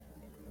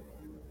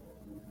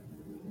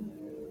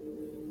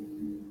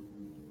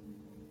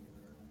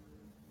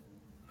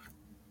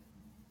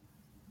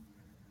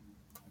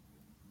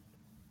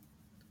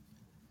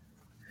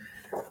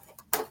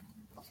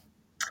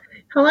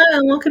Hello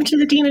and welcome to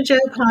the Dina Joe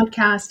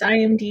podcast. I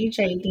am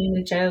DJ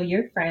Dina Joe,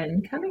 your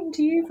friend, coming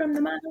to you from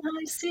the Mile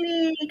High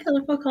City,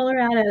 colorful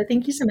Colorado.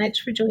 Thank you so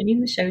much for joining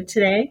the show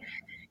today.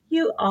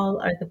 You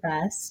all are the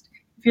best.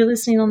 If you're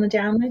listening on the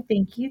download,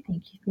 thank you,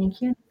 thank you,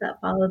 thank you. Hit that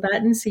follow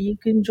button so you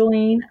can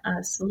join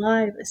us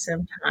live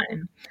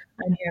sometime.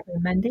 I'm here every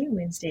Monday,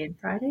 Wednesday, and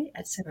Friday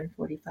at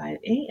 7:45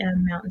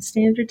 a.m. Mountain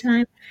Standard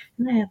Time,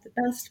 and I have the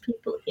best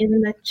people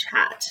in the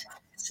chat.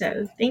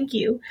 So thank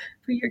you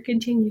for your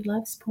continued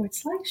love,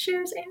 supports, likes,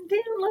 shares, and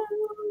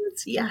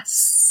downloads.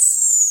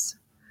 Yes.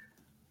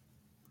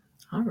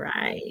 All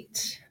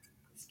right.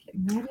 Let's get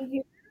ready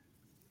here.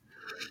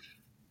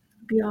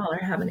 Hope you all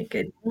are having a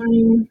good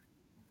morning.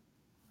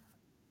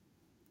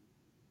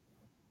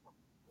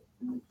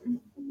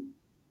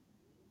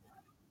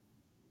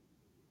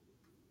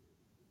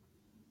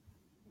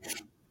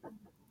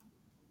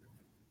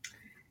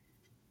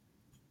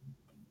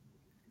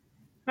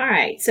 All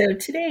right, so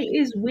today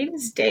is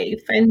Wednesday,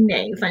 fun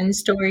day, fun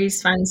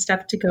stories, fun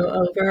stuff to go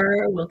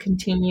over. We'll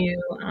continue.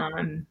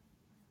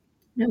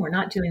 No, we're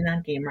not doing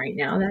that game right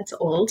now. That's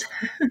old.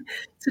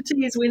 So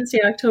today is Wednesday,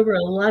 October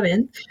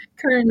 11th.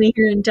 Currently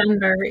here in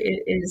Denver,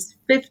 it is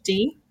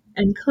 50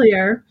 and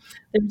clear.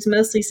 There's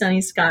mostly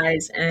sunny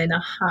skies and a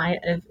high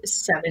of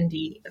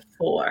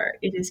 74.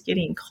 It is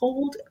getting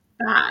cold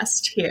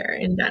fast here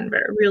in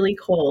Denver, really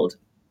cold.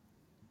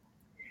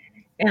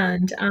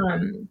 And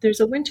there's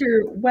a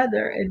winter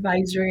weather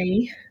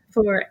advisory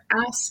for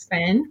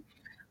Aspen.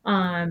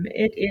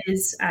 It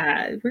is,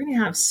 we're going to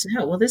have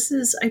snow. Well, this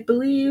is, I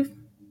believe,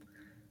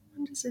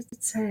 when does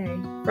it say?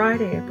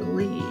 Friday, I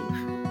believe.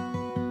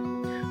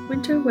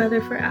 Winter weather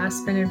for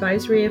Aspen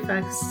advisory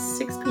affects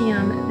 6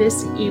 p.m.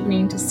 this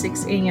evening to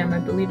 6 a.m. I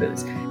believe it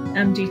was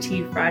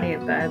MDT Friday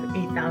above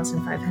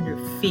 8,500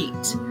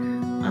 feet.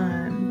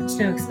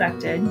 Snow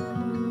expected.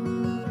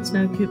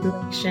 Snow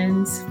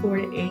accumulations 4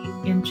 to 8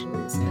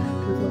 inches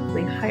with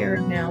locally higher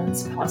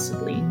amounts,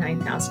 possibly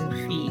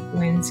 9,000 feet.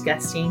 Winds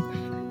gusting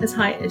as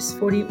high as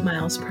 40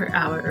 miles per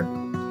hour.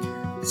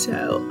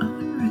 So I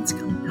wonder what's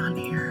going on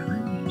here.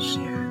 Let me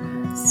share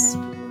this.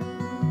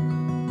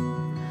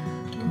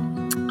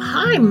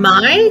 Hi,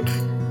 Mike.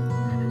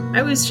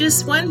 I was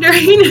just wondering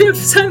if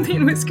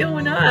something was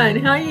going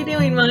on. How are you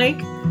doing,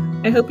 Mike?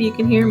 I hope you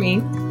can hear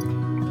me.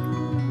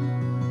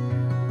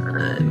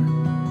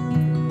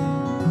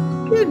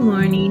 Good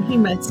morning. He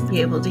must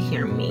be able to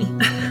hear me.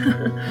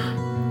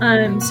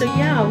 So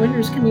yeah,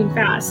 winter's coming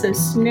fast. So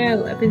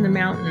snow up in the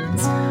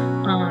mountains.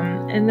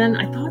 And then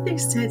I thought they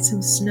said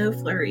some snow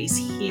flurries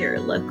here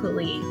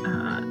locally.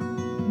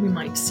 We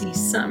might see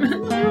some.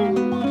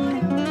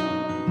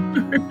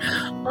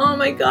 Oh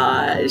my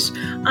gosh.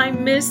 I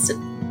miss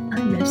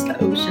the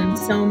ocean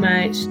so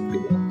much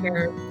being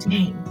here.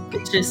 Dang.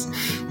 It's just,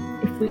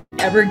 if we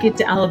ever get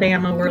to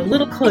Alabama, we're a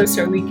little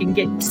closer. We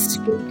can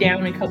scoop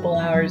down a couple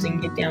hours and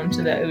get down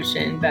to the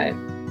ocean. But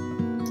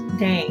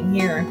dang,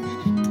 here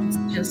it's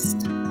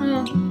just,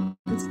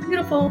 it's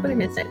beautiful, but I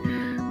miss it.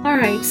 All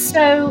right,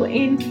 so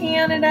in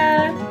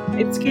Canada,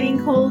 it's getting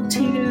cold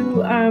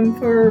too.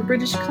 For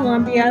British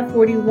Columbia,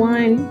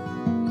 41.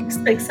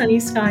 Expect sunny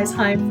skies,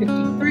 high of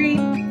 53.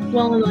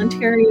 Well, in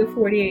Ontario,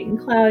 48 and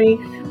cloudy.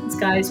 The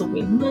skies will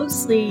be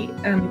mostly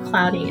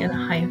cloudy and a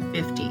high of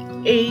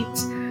 58.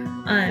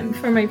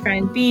 For my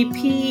friend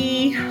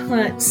BP,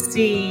 let's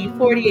see,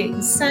 48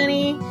 and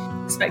sunny.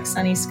 Expect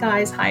sunny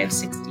skies, high of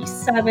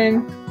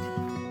 67.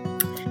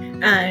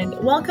 And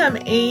welcome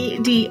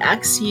ADXUAZGP.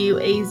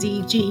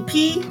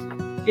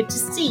 Good to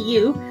see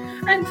you.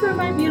 And for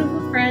my beautiful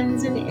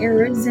friends in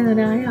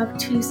Arizona, I have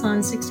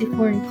Tucson,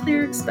 64 and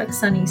clear. Expect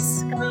sunny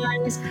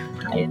skies,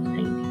 high of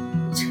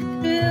 92.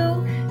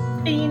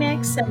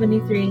 Phoenix,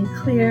 73 and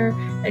clear.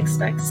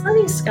 Expect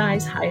sunny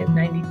skies, high of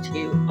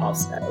 92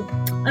 also.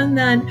 And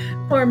then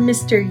for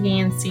Mr.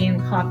 Yancey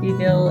in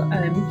Coffeyville,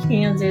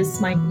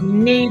 Kansas, my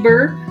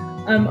neighbor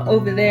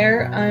over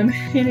there,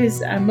 it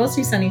is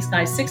mostly sunny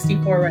skies,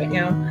 64 right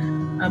now.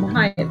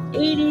 High of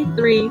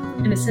 83,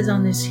 and it says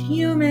on this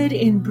humid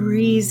and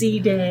breezy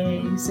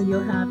day. So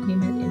you'll have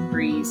humid and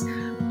breeze.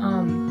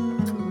 I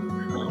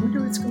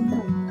wonder what's going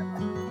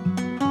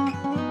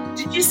on.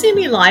 Did you see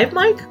me live,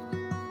 Mike?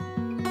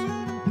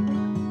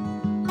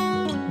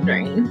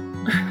 Rain.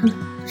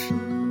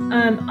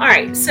 All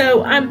right,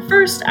 so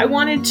first I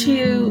wanted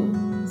to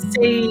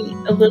say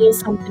a little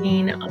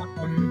something.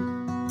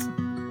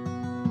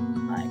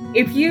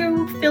 If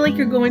you feel like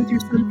you're going through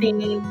something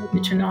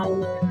that you're not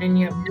alone and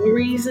you have no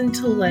reason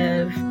to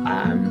live,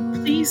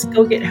 please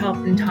go get help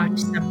and talk to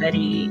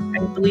somebody. I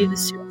believe the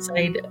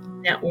suicide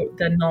network,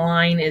 the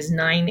line is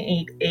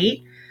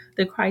 988,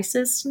 the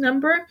crisis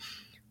number.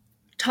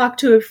 Talk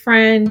to a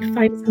friend,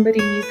 find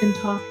somebody you can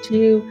talk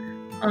to.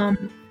 I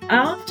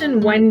often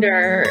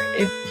wonder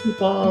if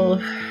people,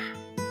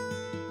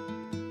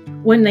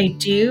 when they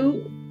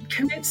do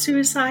commit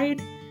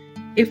suicide,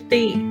 if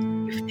they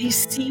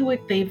see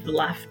what they've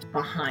left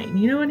behind.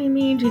 You know what I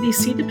mean? Do they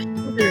see the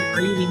people that are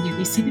grieving? Do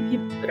they see the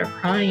people that are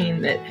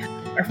crying, that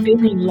are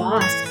feeling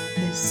lost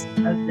because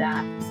of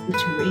that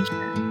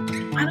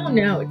situation? I don't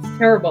know. It's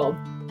terrible.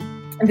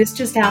 And this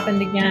just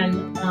happened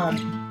again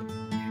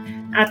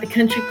at the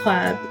country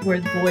club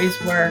where the boys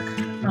work.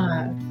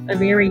 A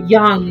very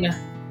young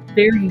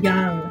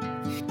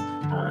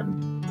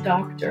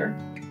doctor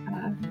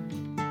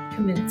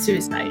committed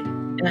suicide,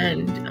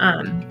 and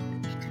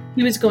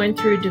he was going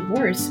through a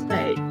divorce.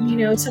 But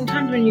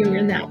sometimes when you're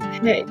in that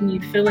pit and you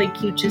feel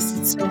like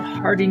it's so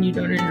hard and you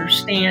don't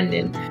understand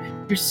and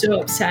you're so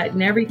upset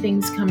and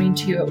everything's coming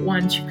to you at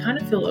once, you kind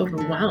of feel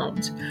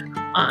overwhelmed,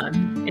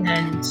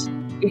 and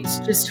it's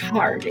just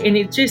hard. And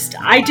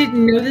I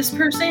didn't know this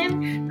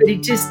person, but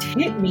it just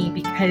hit me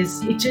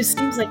because it just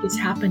seems like it's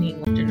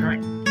happening left and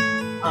right.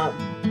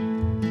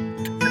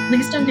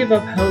 Please don't give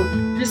up hope.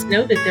 Just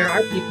know that there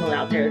are people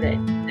out there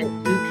that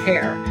do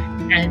care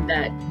and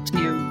that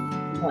do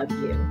love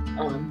you.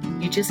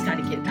 You just got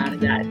to get out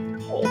of that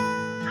hole.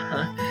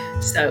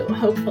 So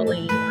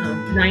hopefully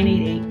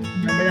 988,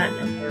 remember that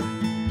number,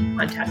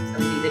 contact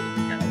somebody that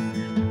you know.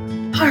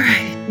 All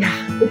right,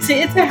 yeah, it's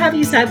a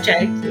heavy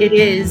subject. It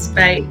is,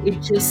 but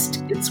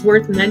it's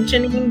worth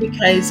mentioning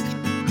because,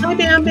 hi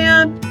Bam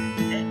Bam,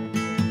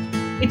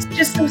 it's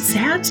just so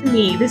sad to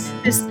me. This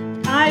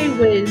guy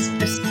was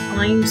a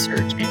spine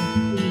surgeon.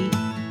 He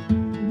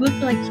looked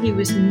like he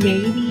was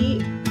maybe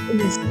in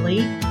his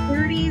late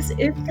 30s,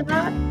 if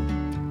that.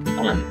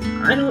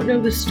 I don't know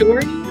the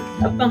story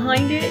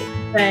behind it,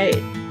 but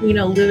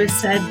Lewis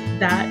said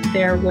that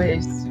there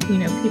was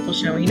people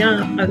showing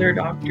up, other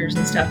doctors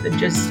and stuff, and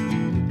just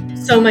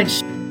so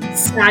much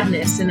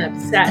sadness and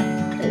upset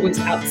that was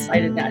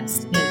outside of that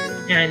scene.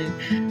 And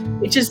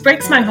it just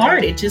breaks my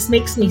heart. It just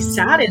makes me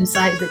sad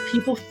inside that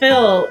people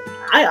feel.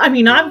 I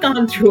mean, I've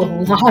gone through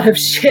a lot of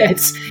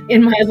shit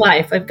in my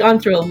life. I've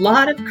gone through a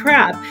lot of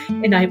crap,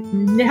 and I've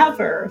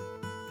never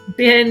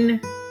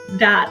been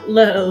that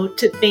low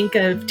to think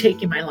of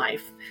taking my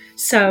life.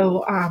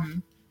 So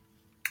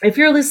if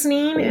you're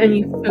listening and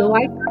you feel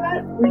like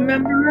that,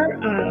 remember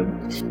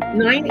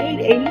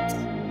 988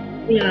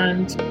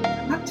 and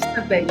talk to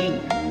somebody.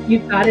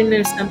 You've got to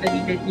know somebody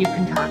that you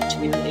can talk to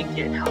and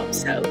get help.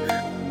 So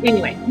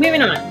anyway,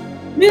 moving on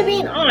to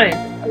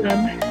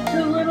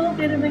a little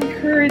bit of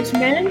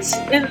encouragement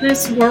in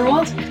this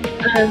world.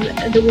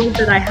 The word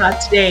that I have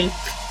today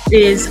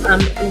is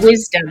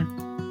wisdom.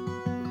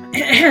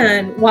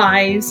 And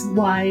wise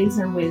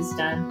or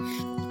wisdom,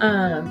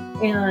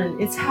 and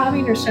it's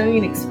having or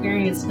showing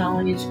experience,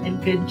 knowledge,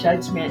 and good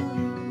judgment.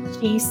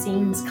 She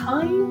seems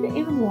kind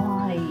and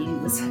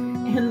wise.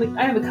 And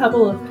I have a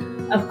couple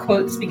of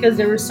quotes because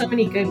there were so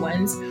many good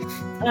ones.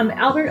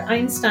 Albert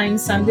Einstein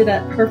summed it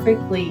up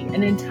perfectly.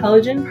 An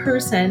intelligent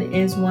person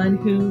is one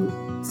who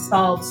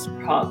solves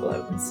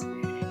problems.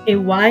 A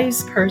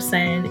wise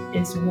person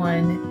is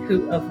one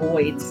who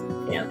avoids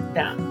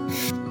them.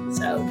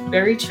 So,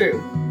 very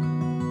true.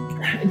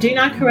 Do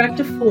not correct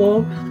a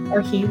fool,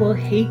 or he will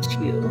hate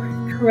you.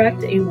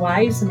 Correct a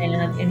wise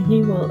man, and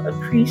he will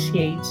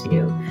appreciate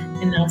you.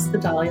 And that's the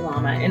Dalai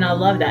Lama. And I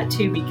love that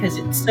too, because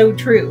it's so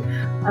true.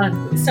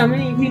 So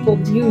many people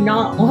do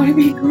not want to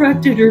be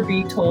corrected or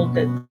be told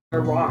that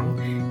they're wrong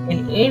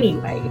in any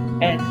way.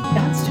 And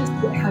that's just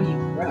how you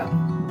grow. You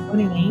know what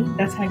I mean?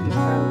 That's how you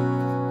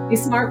grow. A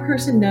smart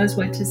person knows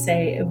what to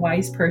say. A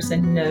wise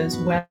person knows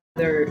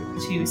whether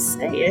to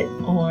say it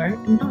or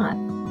not.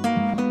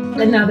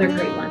 Another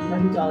great one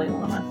from the Dalai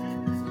Lama.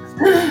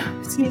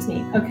 Excuse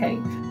me. Okay.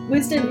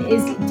 Wisdom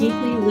is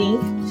deeply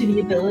linked to the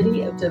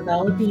ability of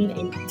developing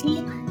a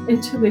deep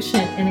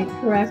intuition and a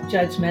correct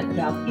judgment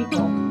about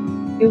people.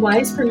 A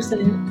wise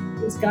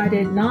person is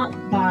guided not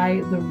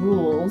by the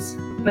rules,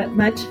 but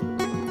much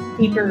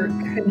deeper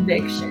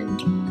conviction.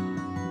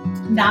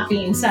 That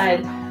being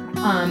said,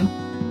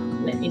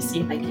 let me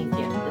see if I can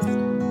get this.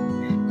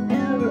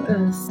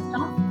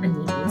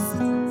 Aristophanes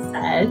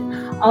said,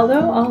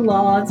 although all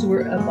laws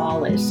were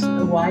abolished,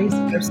 a wise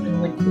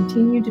person would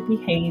continue to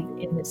behave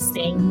in the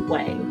same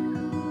way.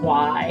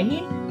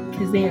 Why?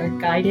 Because they are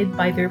guided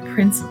by their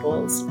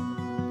principles.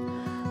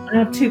 I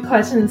have two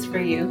questions for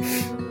you.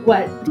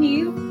 What do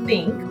you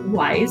think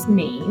wise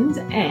means,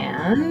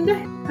 and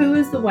who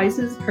is the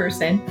wisest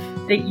person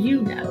that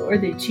you know or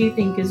that you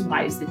think is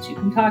wise that you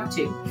can talk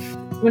to?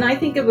 When I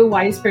think of a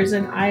wise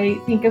person, I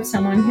think of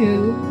someone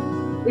who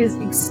is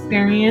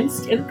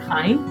experienced and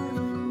kind.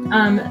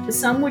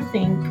 Some would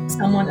think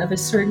someone of a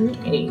certain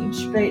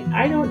age, but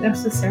I don't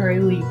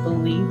necessarily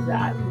believe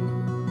that.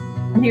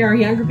 There are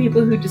younger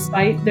people who,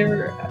 despite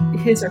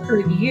his or her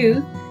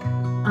youth,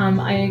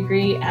 I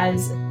agree,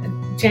 as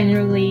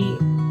generally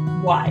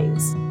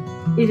wise.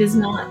 It is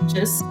not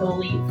just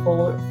solely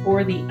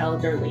for the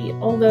elderly,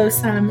 although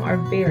some are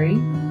very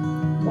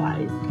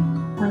wise.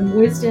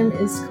 Wisdom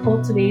is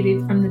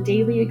cultivated from the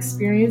daily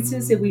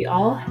experiences that we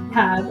all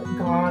have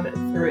gone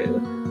through.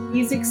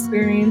 These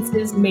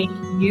experiences make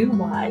you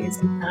wise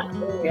in that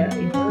area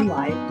in your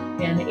life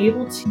and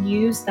able to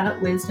use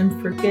that wisdom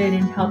for good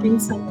in helping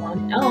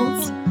someone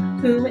else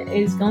who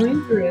is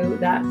going through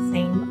that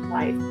same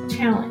life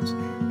challenge.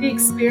 The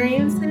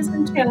experiences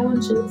and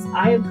challenges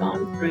I have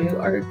gone through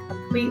are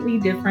completely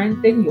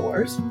different than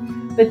yours,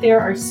 but there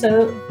are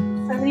so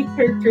many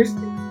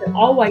characteristics that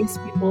all wise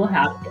people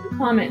have in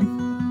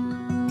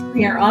common.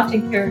 They are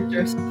often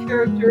characterized,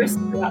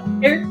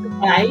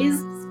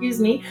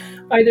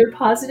 by their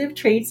positive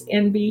traits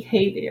and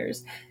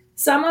behaviors.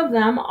 Some of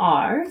them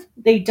are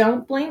they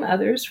don't blame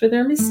others for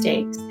their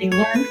mistakes, they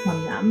learn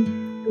from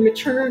them. The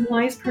mature and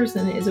wise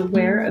person is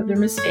aware of their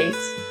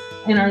mistakes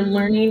and are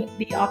learning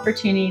the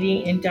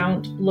opportunity and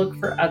don't look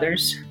for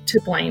others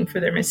to blame for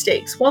their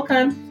mistakes.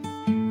 Welcome.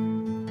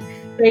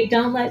 They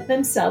don't let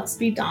themselves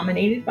be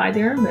dominated by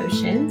their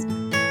emotions.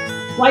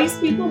 Wise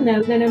people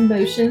know that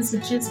emotions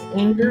such as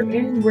anger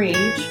and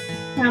rage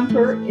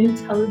hamper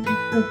intelligent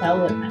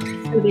development,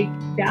 so they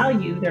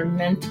value their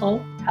mental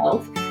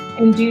health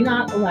and do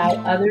not allow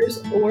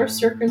others or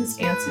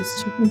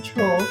circumstances to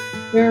control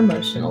their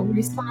emotional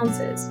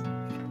responses.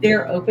 They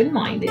are open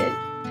minded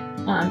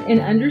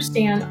and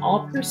understand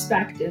all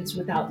perspectives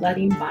without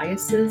letting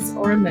biases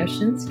or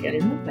emotions get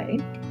in the way.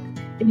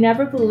 They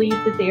never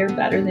believe that they are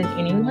better than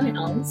anyone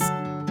else.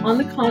 On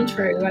the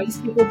contrary, wise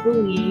people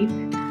believe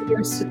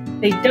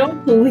they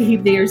don't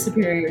believe they are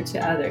superior to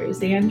others.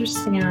 They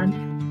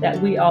understand that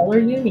we all are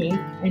unique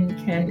and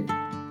can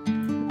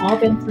all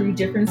been through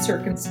different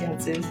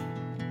circumstances,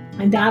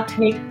 and that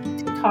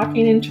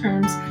talking in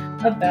terms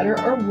of better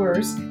or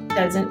worse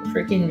doesn't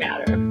freaking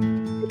matter.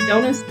 They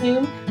don't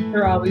assume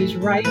they're always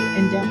right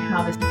and don't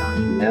have a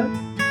strong ego.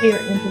 They are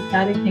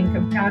empathetic and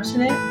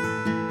compassionate.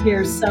 They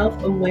are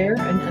self-aware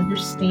and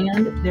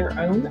understand their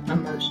own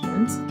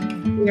emotions.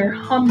 They are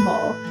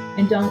humble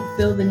and don't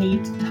feel the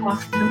need to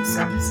talk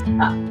themselves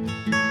up.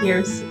 They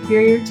are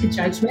superior to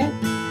judgment.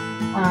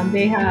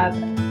 They have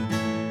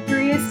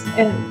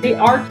they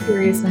are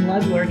curious and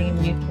love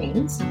learning new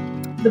things.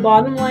 The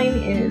bottom line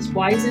is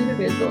wise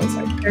individuals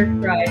are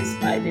characterized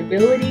by the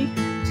ability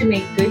to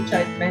make good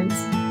judgments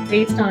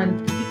based on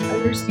deep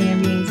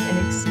understandings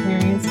and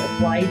experience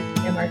of life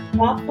and are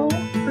thoughtful,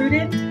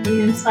 prudent, and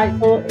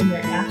insightful in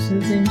their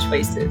actions and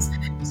choices.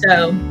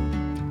 So,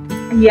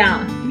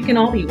 yeah, we can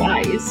all be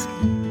wise.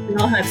 We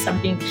all have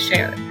something to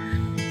share.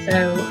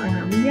 So,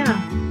 yeah,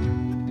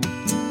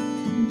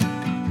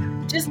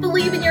 just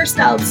believe in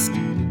yourselves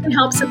and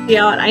help somebody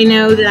out. I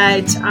know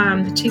that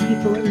the two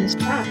people in this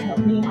chat help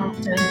me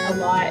often a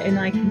lot, and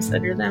I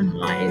consider them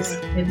wise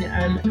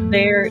in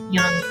their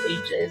young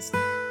ages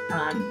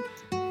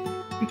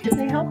because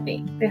they help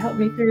me. They help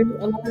me through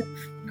a lot of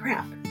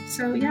crap.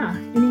 So yeah,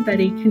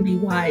 anybody can be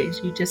wise.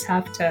 You just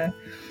have to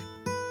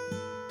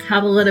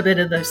have a little bit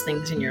of those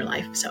things in your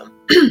life. So,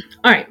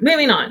 all right,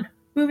 moving on.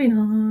 Moving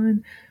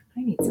on.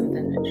 I need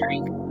something to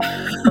drink.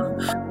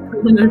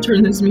 I'm gonna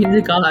turn this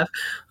music off.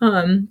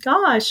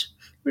 Gosh.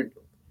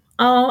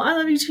 Oh, I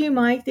love you too,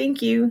 Mike.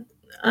 Thank you.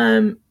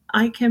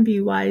 I can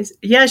be wise.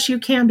 Yes, you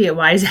can be a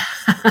wise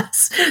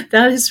ass.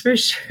 That is for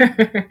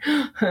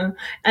sure.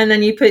 And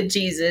then you put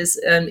Jesus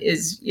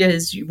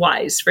is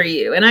wise for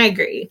you, and I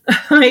agree.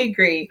 I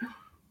agree.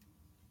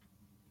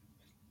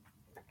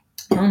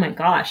 Oh my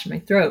gosh, my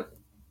throat.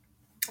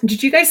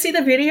 Did you guys see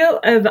the video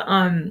of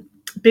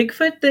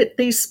Bigfoot that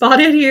they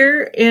spotted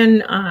here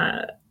in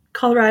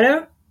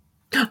Colorado?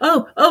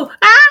 Oh,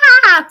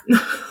 ah!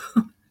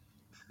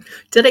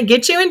 Did I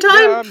get you in Yeah,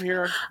 time? I'm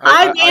here.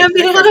 I I damn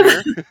think I'm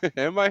here. damn.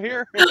 Am I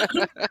here?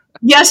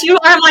 Yes, you are.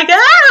 I'm like,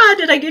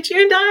 did I get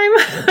you in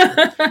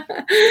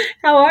time?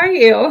 How are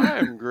you?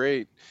 I'm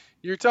great.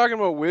 You're talking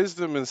about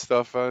wisdom and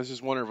stuff. I was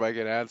just wondering if I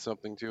could add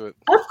something to it.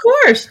 Of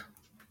course,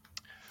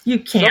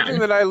 you Something can.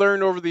 that I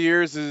learned over the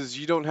years is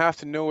you don't have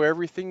to know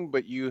everything,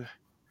 but you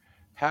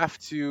have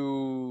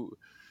to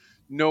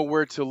know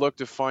where to look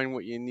to find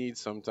what you need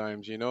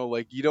sometimes,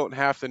 like you don't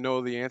have to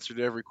know the answer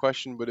to every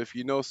question, but if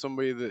you know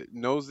somebody that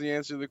knows the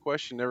answer to the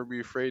question, never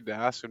be afraid to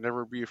ask or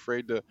never be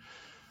afraid to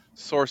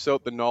source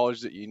out the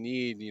knowledge that you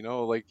need,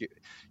 like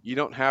you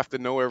don't have to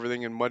know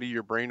everything and muddy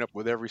your brain up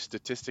with every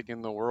statistic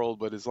in the world,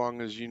 but as long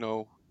as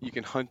you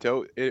can hunt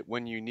out it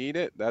when you need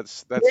it,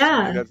 that's to me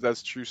Yeah.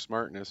 that's true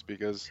smartness.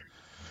 Because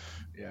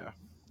yeah,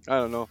 I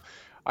don't know,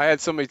 I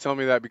had somebody tell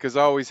me that because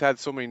I always had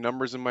so many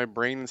numbers in my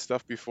brain and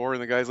stuff before,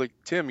 and the guy's like,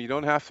 Tim, you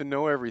don't have to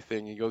know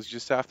everything. He goes, you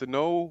just have to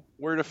know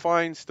where to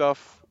find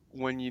stuff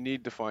when you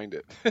need to find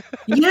it.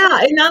 Yeah.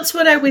 And that's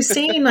what I was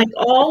saying. Like,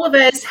 all of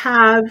us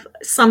have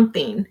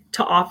something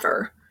to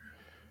offer.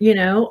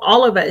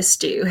 All of us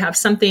do have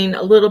something,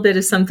 a little bit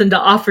of something to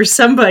offer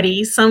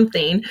somebody,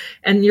 something.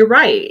 And you're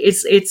right.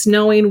 It's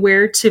knowing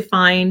where to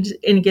find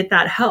and get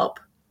that help,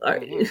 or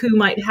Hmm. who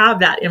might have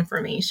that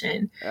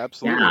information.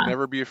 Absolutely. Yeah.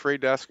 Never be afraid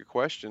to ask a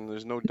question.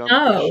 There's no dumb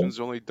No. questions,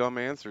 only dumb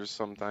answers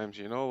sometimes,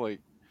 like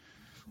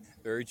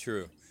Very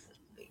true.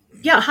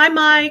 Yeah. Hi,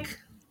 Mike.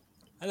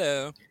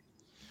 Hello.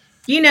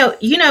 You know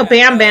Yeah,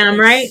 Bam Bam,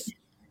 right? it's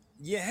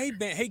yeah. Hey,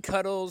 hey,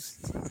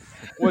 Cuddles.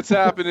 what's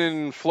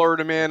happening in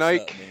Florida, man,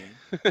 What's up, Ike?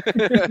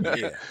 man?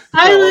 Yeah.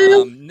 Hi,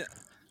 Well, Lou.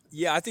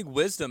 yeah. I think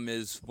wisdom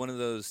is one of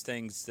those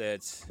things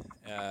that,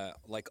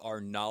 like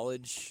our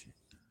knowledge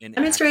in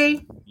Hi, Miss Ray.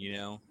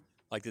 action.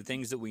 Like the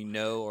things that we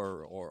know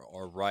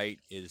or right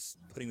is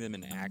putting them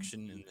in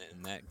action,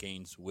 and that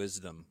gains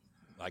wisdom.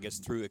 I guess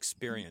through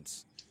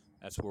experience.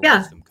 That's where Yeah.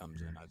 wisdom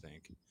comes in, I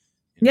think.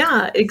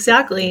 Yeah,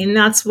 exactly. And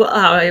that's what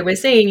I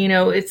was saying,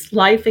 it's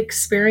life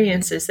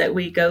experiences that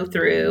we go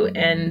through,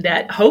 and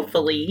that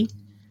hopefully,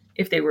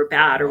 if they were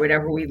bad or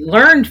whatever, we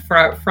learned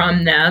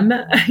from them,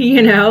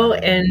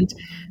 and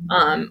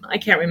I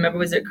can't remember,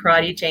 was it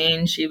Karate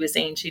Jane? She was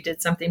saying she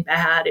did something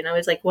bad. And I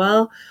was like,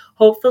 well,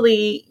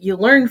 hopefully you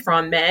learn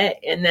from it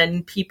and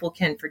then people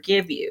can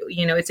forgive you.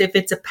 If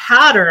it's a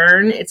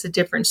pattern, it's a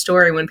different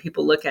story when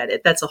people look at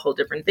it. That's a whole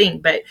different thing.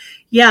 But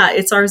yeah,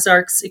 it's our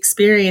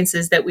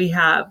experiences that we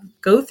have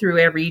go through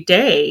every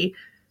day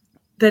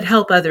that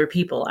help other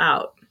people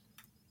out.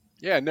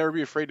 Yeah, never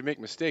be afraid to make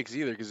mistakes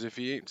either, because if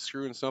you ain't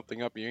screwing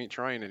something up, you ain't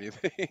trying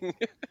anything.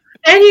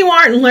 And you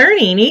aren't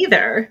learning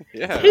either.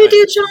 Yeah, Hey, right.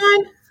 dude,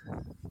 John.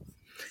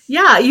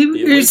 Yeah, Yeah, you're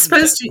wisdom's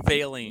supposed that to.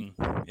 failing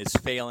is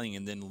failing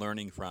and then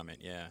learning from it.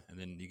 Yeah, and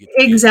then you get to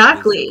gain the wisdom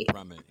Exactly.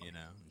 from it. And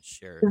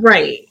share it.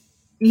 Right.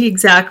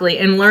 Exactly.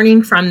 And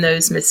learning from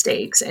those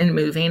mistakes and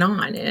moving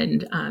on.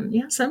 And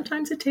yeah,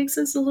 sometimes it takes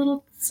us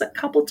a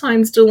couple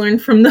times to learn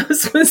from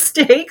those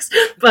mistakes.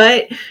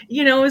 But,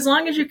 as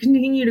long as you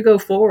continue to go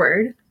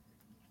forward,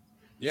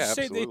 Did you Yeah,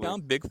 say they absolutely.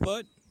 found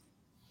Bigfoot?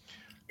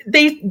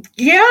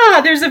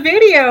 there's a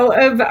video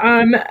of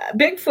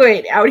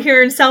Bigfoot out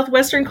here in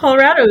southwestern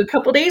Colorado a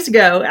couple days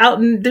ago.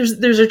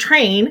 There's a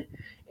train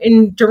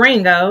in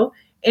Durango,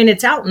 and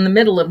it's out in the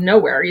middle of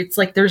nowhere. It's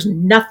like there's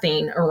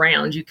nothing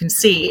around you can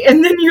see,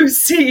 and then you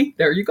see,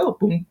 there you go,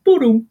 boom,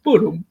 boom,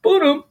 boom,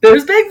 boom,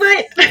 there's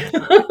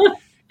Bigfoot.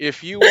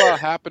 If you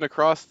happen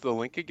across the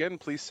link again,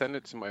 please send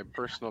it to my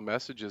personal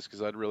messages,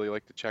 because I'd really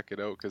like to check it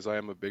out, because I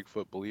am a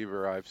Bigfoot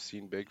believer. I've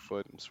seen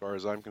Bigfoot as far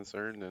as I'm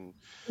concerned, and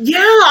Yeah,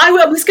 I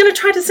was going to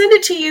try to send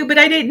it to you, but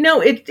I didn't know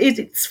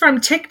it's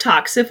from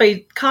TikTok. So if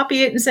I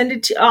copy it and send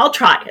it to, I'll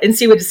try and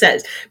see what it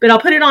says. But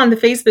I'll put it on the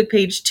Facebook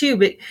page too.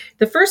 But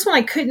the first one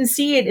I couldn't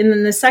see it, and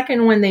then the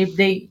second one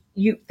they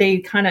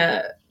kind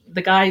of,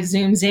 the guy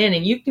zooms in,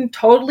 and you can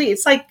totally,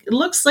 it's like, it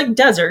looks like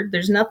desert.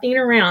 There's nothing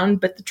around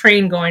but the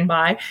train going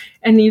by,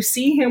 and you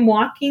see him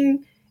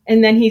walking,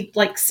 and then he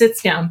like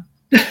sits down.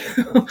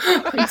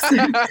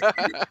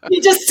 He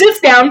just sits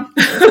down.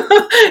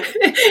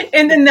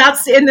 And then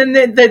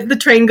the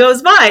train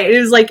goes by. It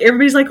was like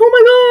everybody's like,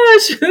 oh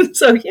my gosh.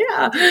 So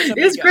yeah, Maybe it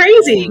somebody was got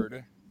crazy.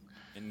 bored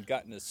and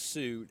got in a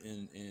suit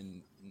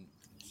and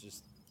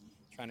just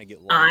trying to get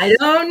I lost.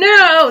 don't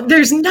know.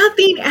 There's And they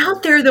nothing got out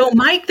bored. there though,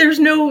 Mike. There's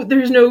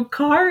no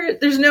car.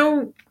 There's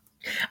no,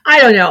 I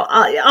don't know.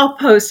 I'll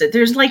post it.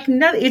 There's like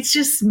no, it's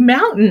just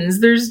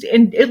mountains.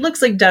 And it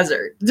looks like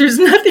desert. There's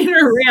nothing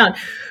around.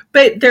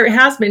 But there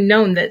has been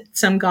known that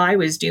some guy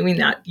was doing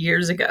that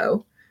years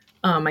ago.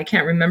 I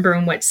can't remember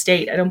in what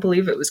state. I don't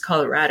believe it was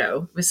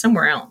Colorado. It was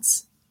somewhere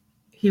else.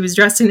 He was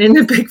dressing in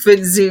a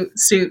Bigfoot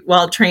suit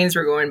while trains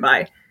were going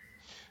by.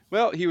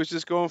 well, he was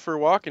just going for a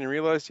walk and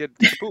realized he had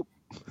to take a poop.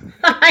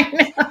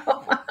 I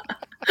know.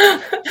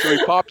 So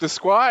he popped a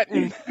squat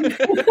and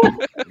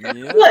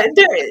Yeah. Well,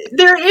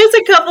 there is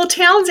a couple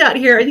towns out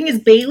here. I think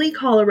it's Bailey,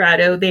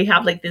 Colorado. They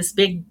have like this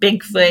big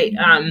Bigfoot.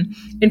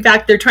 In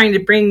fact, they're trying to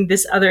bring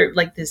this other,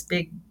 like this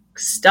big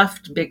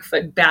stuffed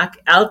Bigfoot back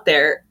out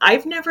there.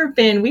 I've never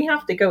been. We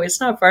have to go. It's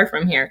not far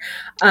from here,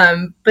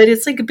 but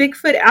it's like a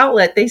Bigfoot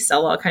outlet. They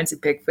sell all kinds of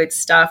Bigfoot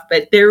stuff.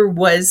 But there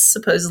was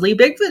supposedly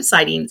Bigfoot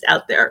sightings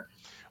out there.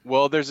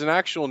 well, there's an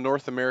actual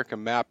North America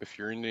map if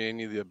you're into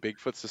any of the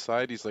Bigfoot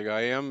societies like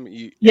I am,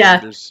 and Yeah,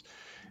 there's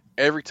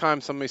every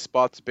time somebody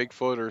spots a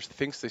Bigfoot or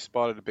thinks they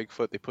spotted a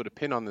Bigfoot, they put a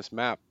pin on this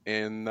map,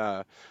 and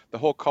the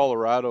whole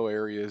Colorado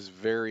area is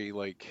very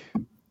like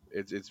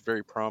it's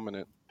very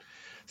prominent.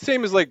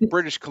 Same as like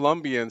British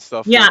Columbia and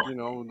stuff, yeah. like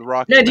the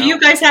Rocky Now, do you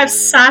guys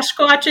Mountains and have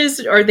everything.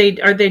 Sasquatches,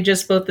 or are they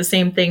just both the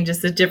same thing,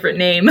 just a different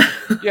name?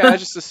 Yeah,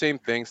 it's just the same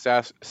thing.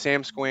 Sam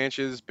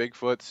Squanches,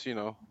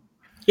 Bigfoots.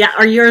 Yeah,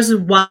 are yours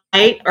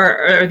white,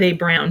 or are they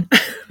brown?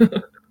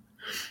 The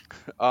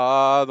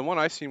one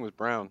I seen was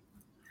brown.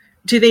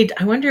 Do they?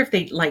 I wonder if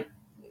they like,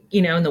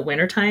 in the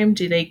wintertime,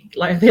 do they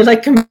like? Are they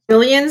like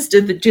chameleons?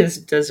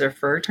 Does their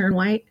fur turn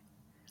white?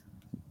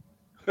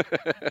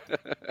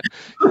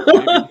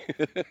 Maybe.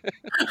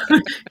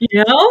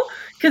 You know,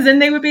 because then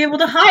they would be able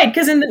to hide.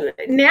 Because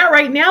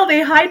right now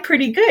they hide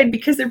pretty good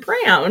because they're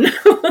brown.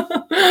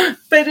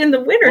 But in the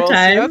Well, see,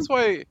 wintertime, that's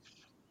why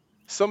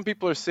some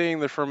people are saying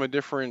they're from a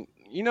different.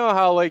 You know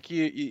how like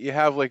you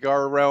have like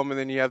our realm and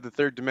then you have the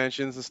third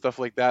dimensions and stuff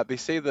like that. They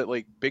say that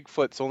like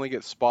Bigfoots only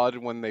get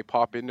spotted when they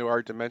pop into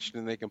our dimension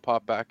and they can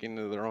pop back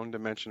into their own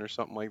dimension or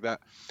something like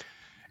that.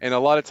 And a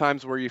lot of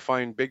times where you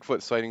find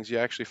Bigfoot sightings, you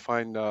actually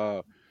find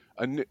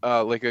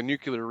like a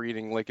nuclear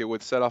reading, like it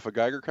would set off a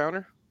Geiger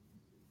counter.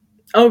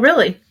 oh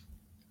really?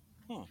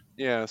 Huh.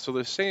 Yeah, so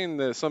they're saying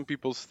that some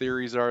people's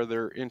theories are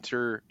they're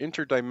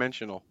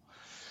interdimensional.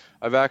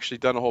 I've actually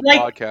done a whole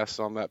Like podcast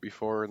on that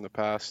before in the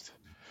past.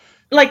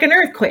 like an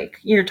earthquake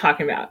you're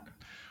talking about?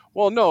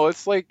 Well, no,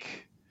 it's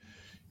like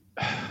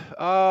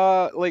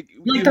Like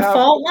you the have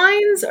fault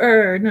lines,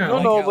 or no, no?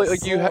 Like no, how like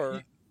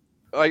Thor,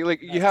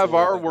 like you how have Thor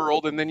our like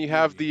world and then you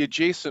have movie. the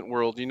adjacent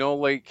world.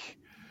 Like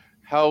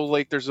how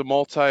like there's a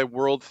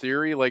multi-world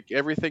theory, like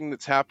everything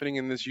that's happening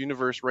in this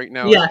universe right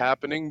now is Yeah,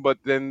 happening, but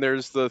then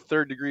there's the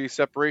third degree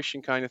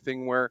separation kind of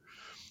thing where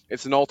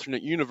it's an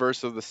alternate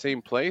universe of the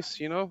same place,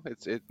 you know?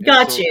 And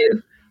got so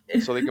you.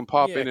 they can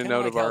pop Yeah, in and kind of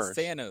out like of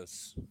ours.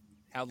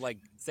 How like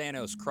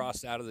Thanos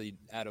crossed out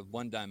of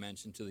one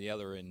dimension to the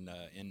other in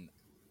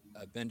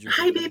Avengers: Hi,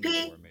 Infinity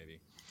baby. War,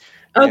 maybe.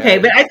 Yeah, Okay,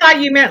 but I it's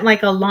thought you meant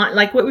like a line,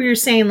 like what were you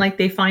saying? Like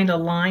they find a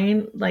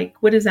line. Like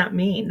what does that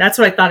mean? That's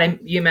what I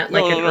thought you meant, no,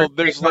 like no, an no. earthquake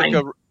There's like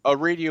line. a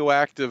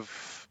radioactive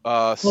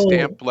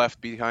stamp Oh,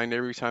 left behind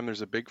every time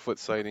there's a Bigfoot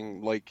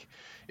sighting. Like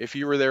if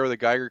you were there with a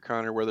Geiger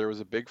counter where there was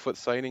a Bigfoot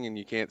sighting and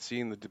you can't see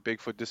and the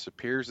Bigfoot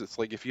disappears, it's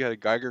like if you had a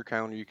Geiger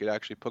counter, you could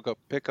actually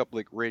pick up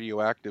like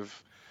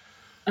radioactive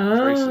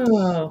traces.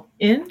 oh,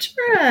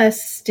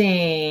 interesting.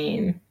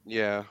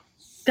 Yeah.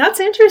 That's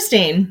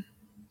interesting.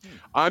 Hmm.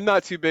 I'm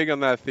not too big on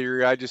that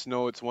theory. I just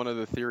know it's one of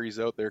the theories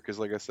out there because,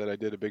 like I said, I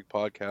did a big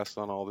podcast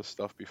on all this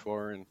stuff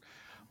before and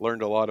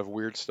learned a lot of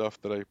weird stuff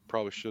that I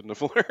probably shouldn't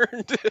have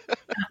learned.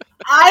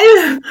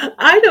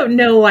 I don't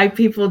know why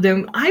people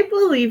don't. I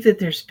believe that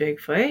there's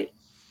Bigfoot.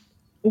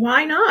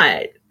 Why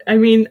not? I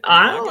mean, I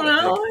mean, I I don't got a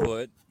know. big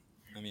foot.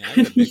 I mean, I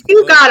got a big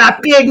You foot. got a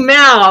big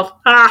mouth.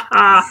 Ha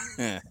ha.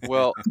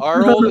 Well,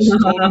 our oldest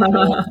totem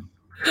pole,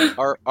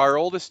 our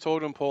oldest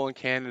totem pole in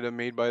Canada,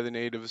 made by the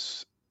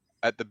natives,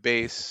 at the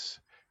base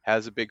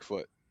has a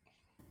Bigfoot,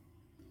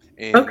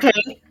 and Okay.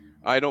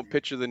 I don't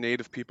picture the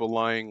native people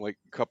lying like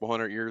a couple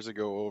hundred years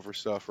ago over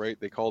stuff, right?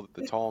 They called it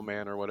the tall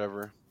man or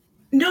whatever.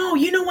 No,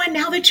 you know what?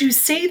 Now that you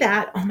say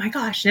that, oh my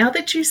gosh, now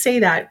that you say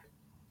that,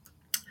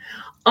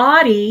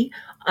 Audie,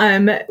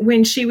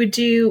 when she would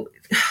do,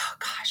 oh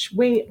gosh,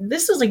 wait,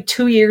 this was like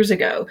 2 years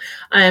ago.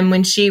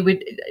 When she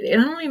would, I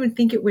don't even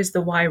think it was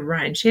the Y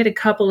Run. She had a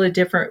couple of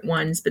different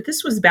ones, but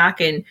this was back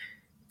in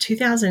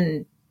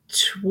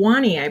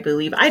 2020, I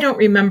believe. I don't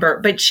remember,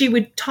 but she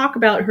would talk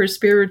about her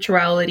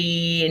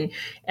spirituality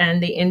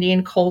and the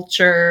Indian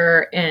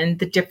culture and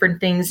the different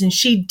things. And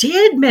she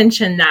did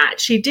mention that.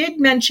 She did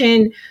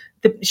mention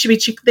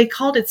they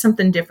called it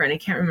something different. I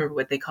can't remember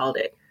what they called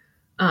it.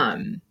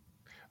 Um,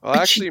 Well,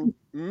 but she, actually,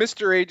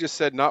 Mr. A just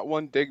said not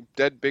one dead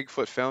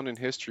Bigfoot found in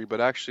history,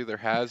 but actually there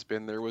has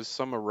been. There was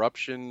some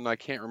eruption, I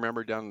can't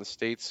remember, down in the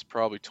States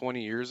probably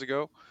 20 years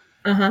ago,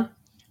 uh huh,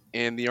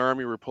 and the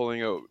army were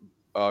pulling out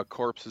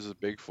corpses of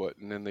Bigfoot,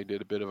 and then they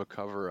did a bit of a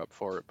cover up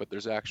for it. But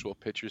there's actual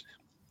pictures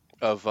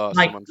of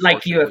some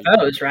like unfortunately,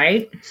 UFOs,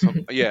 right?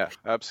 yeah,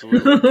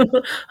 absolutely.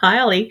 Hi,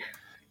 Ollie.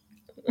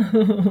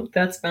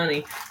 That's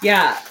funny.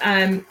 Yeah,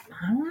 I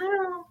don't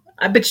know,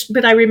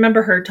 but I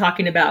remember her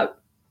talking about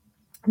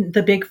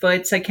the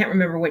Bigfoots. I can't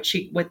remember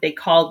what they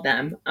called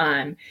them,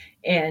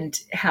 and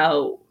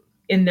how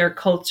in their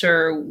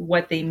culture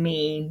what they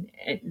mean.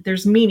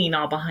 There's meaning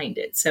all behind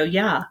it. So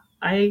yeah,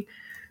 I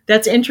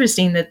that's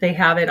interesting that they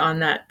have it on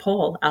that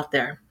pole out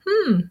there.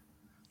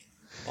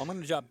 Well, I'm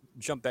going to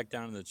jump back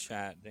down in the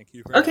chat. Thank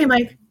you for Okay, having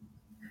Mike. me.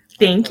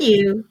 All right, Thank Carlos.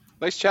 you.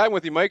 Nice chatting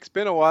with you, Mike. It's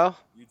been a while.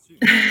 You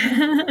too. Yeah,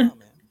 it's been a while,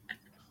 man.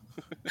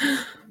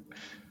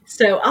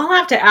 So I'll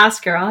have to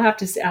ask her. I'll have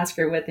to ask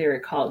her what they were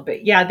called.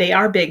 But yeah, they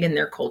are big in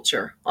their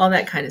culture, all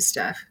that kind of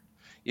stuff.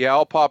 Yeah,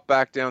 I'll pop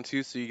back down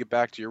too, so you get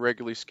back to your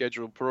regularly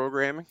scheduled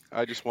programming.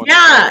 I just wanted to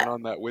chime Yeah, in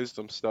on that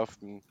wisdom stuff,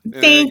 and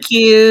thank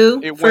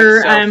you it went for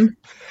south.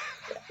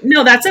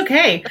 no, that's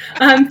okay.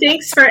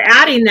 Thanks for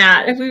adding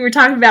that. We were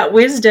talking about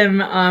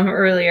wisdom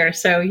earlier,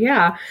 so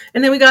yeah,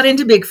 and then we got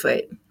into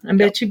Bigfoot. I Yep,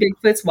 bet you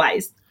Bigfoot's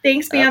wise.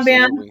 Thanks, Bam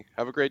Bam. absolutely.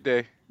 Have a great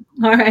day.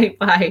 All right,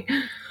 bye.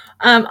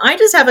 I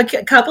just have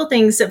a couple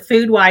things that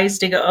food wise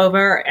to go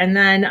over, and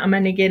then I'm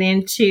going to get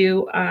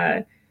into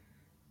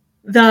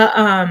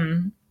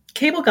the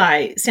Cable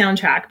Guy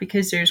soundtrack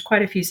because there's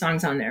quite a few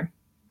songs on there.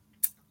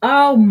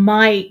 Oh,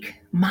 Mike,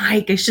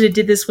 I should have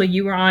did this when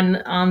you were on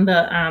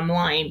the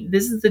line.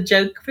 This is the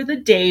joke for the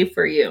day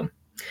for you.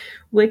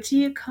 What do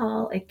you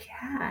call a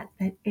cat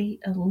that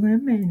ate a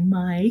lemon,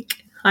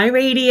 Mike? Hi,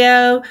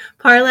 Radio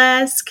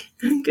Parlesk.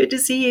 Good to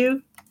see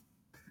you.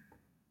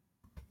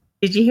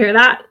 Did you hear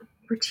that?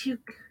 What do you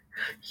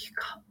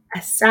call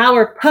a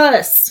sour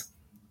puss?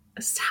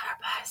 A sour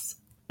puss.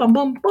 Bum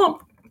bum bum.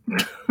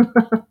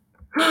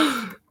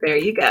 There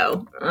you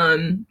go.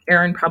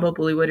 Aaron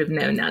probably would have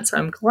known that, so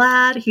I'm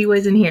glad he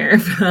wasn't here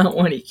for that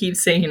one. He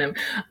keeps saying him.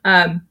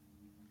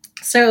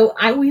 So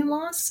we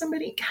lost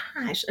somebody.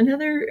 Gosh,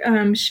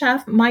 another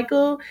chef,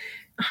 Michael.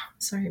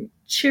 Sorry,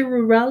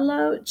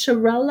 Chirello,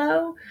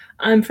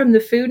 from the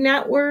Food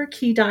Network.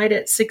 He died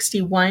at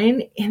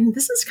 61, and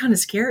this is kind of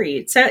scary.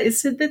 It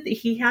said that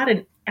he had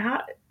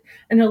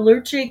an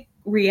allergic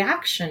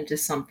reaction to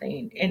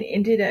something and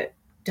ended up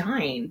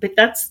dying. But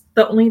that's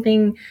the only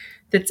thing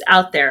that's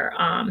out there.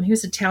 He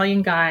was an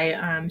Italian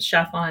guy,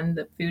 chef on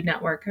the Food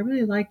Network. I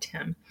really liked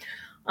him.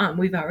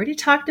 We've already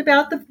talked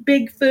about the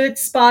Bigfoot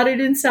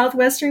spotted in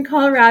southwestern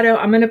Colorado.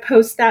 I'm going to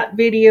post that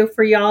video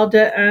for y'all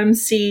to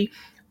see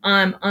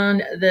on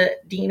the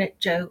Dean at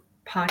Joe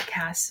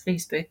podcast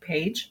Facebook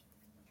page.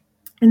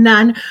 And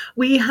then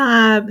we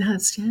have,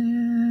 let's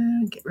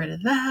get rid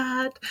of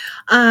that.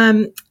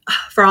 Um,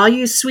 for all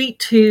you sweet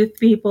tooth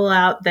people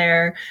out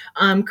there,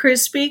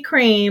 Krispy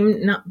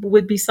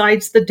Kreme,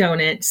 besides the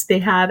donuts, they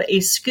have a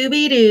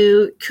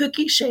Scooby-Doo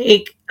cookie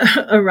shake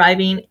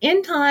arriving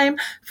in time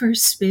for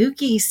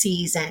spooky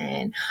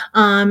season.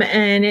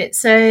 And it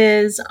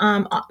says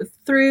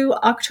through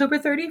October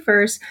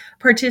 31st,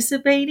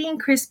 participating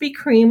Krispy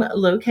Kreme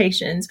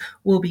locations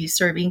will be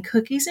serving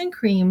cookies and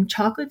cream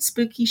chocolate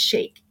spooky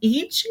shake.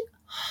 Each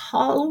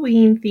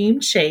Halloween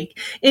themed shake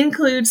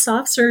includes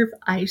soft serve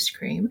ice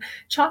cream,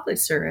 chocolate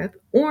syrup,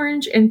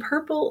 orange and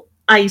purple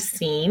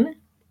icing,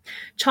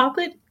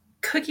 chocolate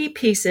cookie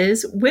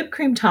pieces, whipped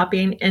cream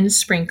topping, and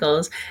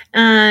sprinkles.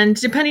 And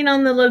depending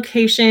on the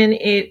location,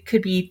 it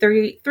could be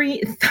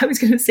 33, I was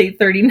going to say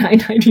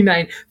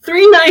 $39.99,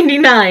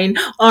 $3.99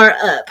 or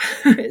up.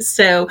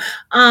 So,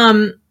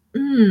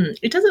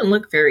 it doesn't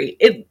look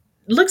it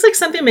looks like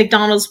something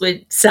McDonald's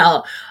would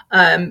sell.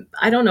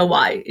 I don't know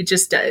why. It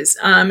just does.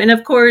 And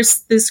of course,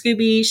 the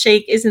Scooby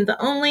Shake isn't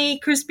the only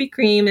Krispy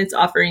Kreme. It's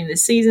offering the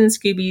season.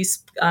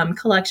 Scooby's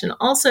collection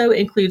also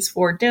includes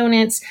 4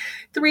 donuts,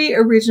 3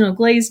 original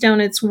glazed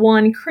donuts,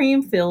 1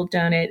 cream-filled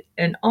donut,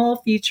 and all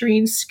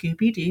featuring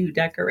Scooby-Doo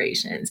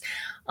decorations.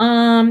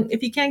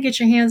 If you can't get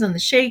your hands on the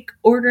shake,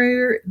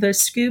 order the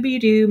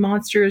Scooby-Doo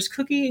Monsters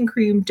Cookie and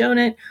Cream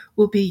Donut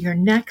will be your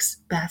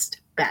next best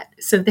bet.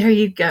 So there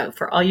you go.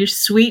 For all your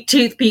sweet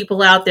tooth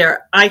people out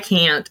there, I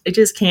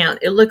just can't.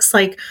 It looks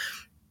like,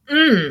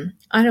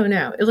 I don't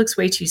know. It looks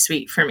way too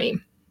sweet for me.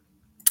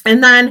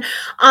 And then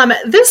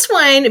this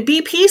one,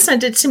 BP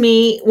sent it to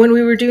me when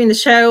we were doing the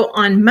show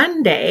on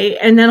Monday.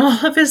 And then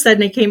all of a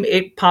sudden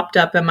it popped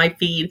up in my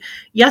feed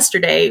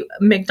yesterday.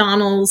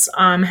 McDonald's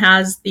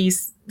has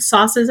these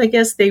sauces. I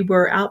guess they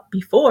were out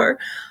before.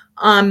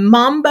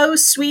 Mambo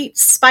sweet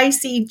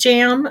spicy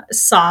jam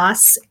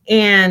sauce.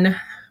 And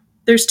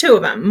there's 2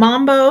 of them,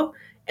 Mambo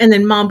and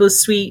then Mambo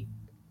sweet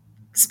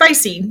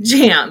spicy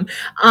jam.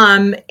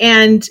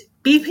 And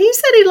BP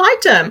said he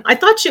liked them. I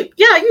thought you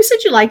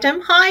said you liked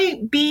them.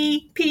 Hi,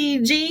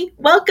 BPG.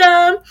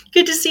 Welcome.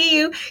 Good to see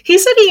you. He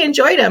said he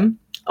enjoyed them.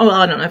 Oh,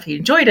 well, I don't know if he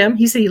enjoyed them.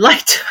 He said he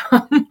liked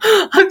them.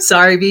 I'm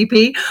sorry,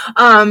 BP.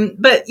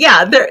 But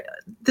yeah,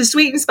 the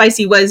sweet and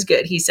spicy was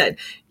good, he said.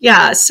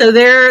 Yeah, so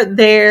they're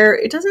there.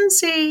 It doesn't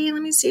say,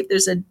 let me see if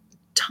there's a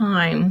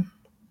time.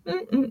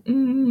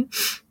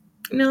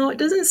 No, it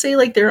doesn't say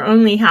like they're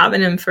only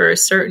having them for a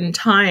certain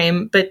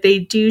time, but they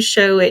do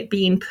show it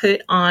being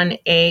put on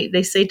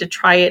they say to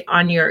try it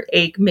on your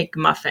Egg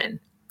McMuffin.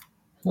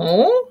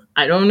 Oh,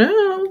 I don't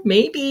know.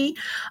 Maybe.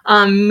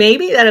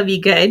 Maybe that'll be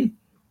good.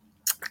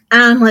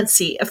 And let's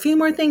see, a few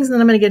more things, and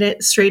then I'm going to get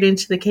it straight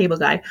into the cable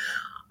guy.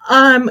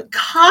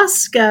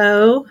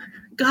 Costco,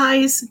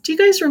 guys, do you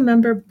guys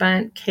remember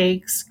bundt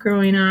cakes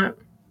growing up?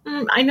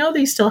 I know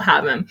they still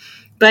have them.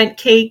 Bundt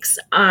cakes.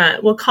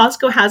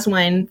 Costco has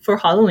one for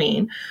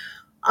Halloween.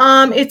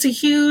 It's a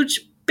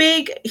huge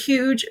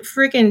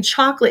freaking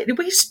chocolate. It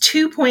weighs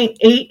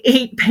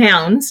 2.88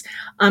 pounds.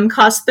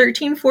 Costs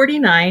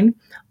 $13.49.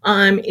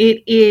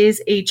 It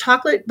is a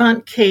chocolate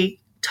bundt cake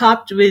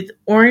topped with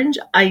orange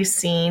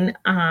icing,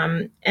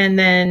 and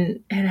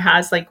then it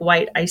has like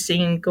white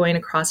icing going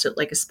across it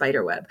like a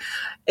spider web.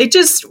 It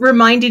just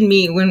reminded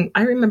me when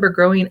I remember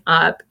growing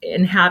up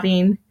and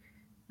having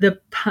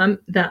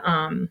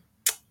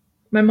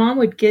my mom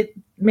would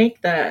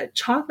make the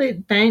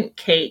chocolate bundt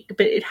cake,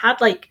 but it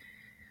had like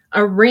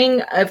a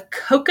ring of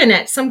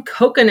some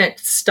coconut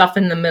stuff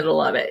in the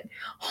middle of it.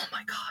 Oh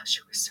my gosh,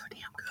 it was so damn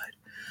good.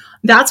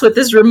 That's what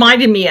this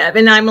reminded me of.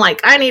 And I'm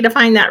like, I need to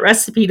find that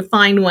recipe to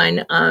find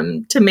one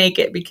to make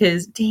it,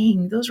 because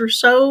dang, those were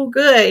so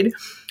good.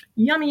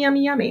 Yummy,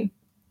 yummy, yummy.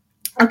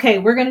 Okay,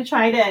 we're going to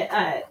try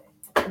to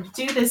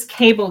do this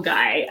cable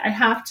guy. I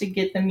have to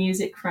get the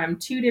music from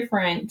 2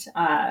 different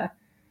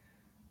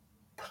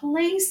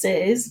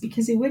places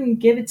because it wouldn't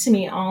give it to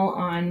me all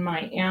on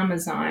my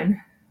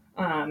Amazon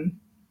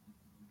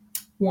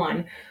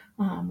one.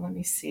 Let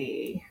me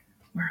see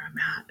where I'm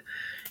at.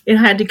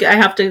 I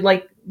have to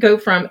like go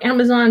from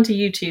Amazon to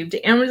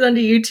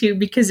YouTube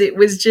because it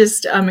was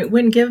just it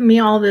wouldn't give me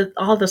all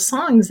the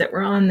songs that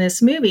were on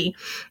this movie.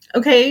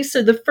 Okay,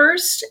 so the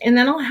first, and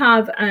then I'll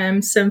have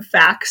some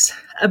facts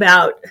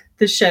about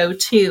the show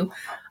too.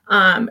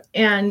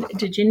 And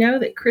did you know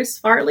that Chris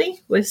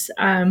Farley was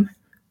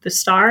the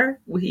star?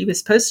 He was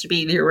supposed to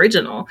be the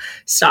original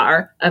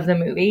star of the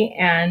movie,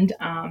 and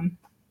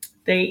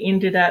they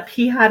ended up,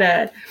 he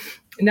had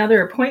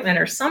another appointment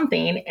or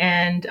something,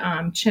 and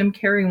Jim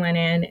Carrey went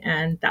in,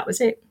 and that was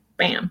it.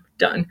 Bam,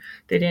 done.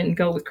 They didn't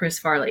go with Chris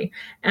Farley.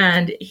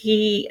 And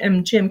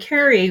Jim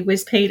Carrey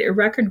was paid a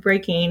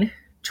record-breaking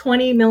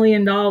 $20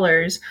 million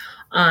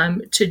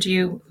to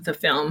do the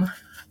film.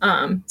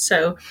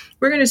 So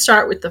we're going to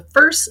start with the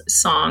first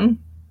song.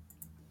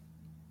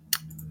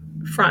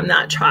 from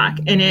that track,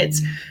 and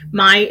it's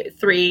My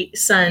Three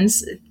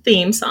Sons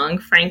theme song,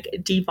 Frank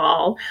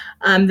DeVol.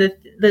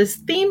 The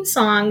theme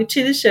song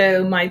to the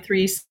show, My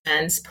Three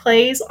Sons,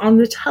 plays on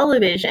the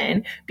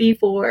television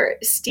before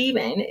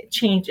Steven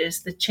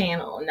changes the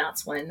channel, and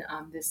that's when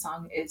this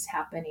song is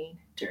happening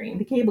during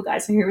the cable guy.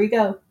 So here we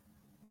go.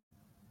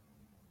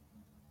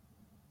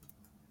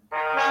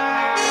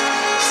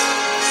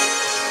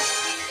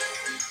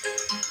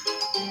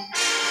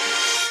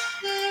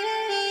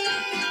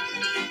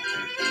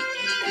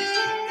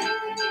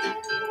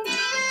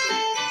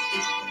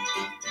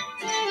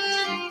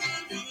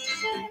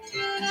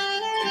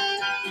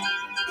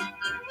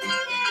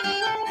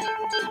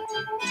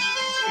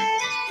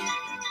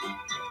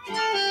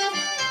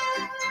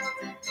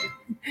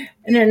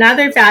 And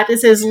another fact, it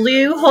says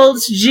Lou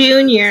Holtz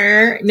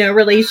Jr., no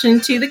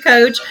relation to the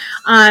coach,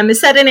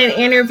 said in an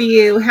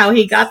interview how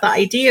he got the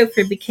idea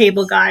for the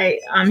cable guy.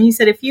 He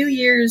said, a few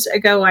years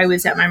ago, I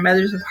was at my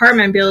mother's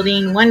apartment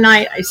building. One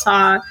night, I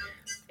saw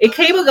a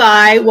cable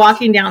guy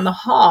walking down the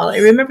hall. I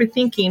remember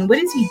thinking, what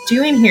is he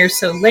doing here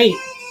so late?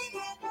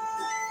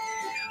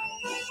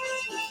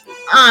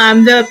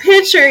 The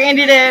pitcher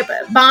ended up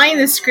buying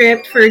the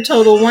script for a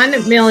total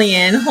 $1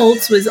 million.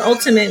 Holtz was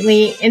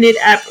ultimately ended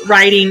up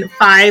writing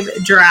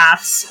 5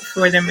 drafts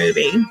for the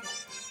movie.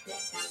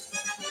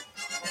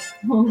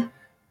 Well,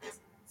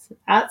 so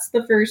that's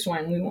the first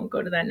one. We won't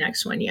go to that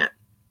next one yet.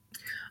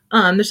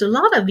 There's a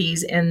lot of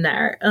these in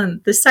there.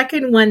 The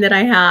second one that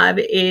I have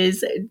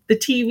is The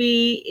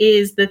TV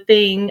is the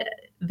Thing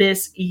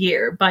This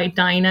Year by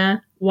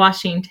Dinah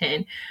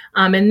Washington.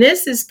 And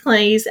this is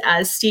plays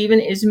as Steven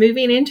is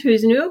moving into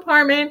his new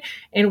apartment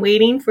and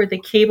waiting for the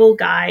cable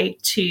guy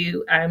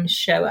to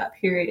show up.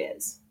 Here it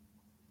is.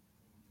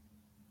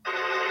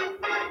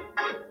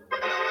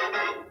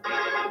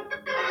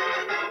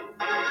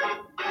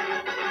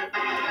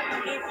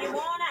 If you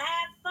want to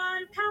have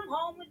fun, come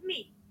home with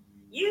me.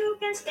 You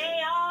can stay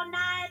all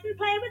night and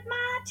play with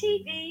my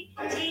TV.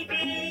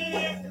 TV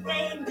is the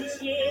thing this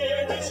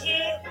year, this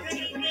year.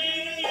 TV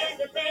is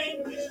the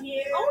thing this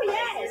year. Oh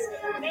yes,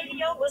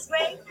 radio was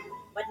great,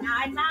 but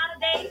now it's out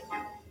of date.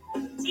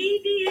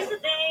 TV is the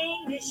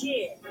thing this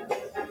year.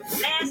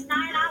 Last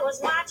night I was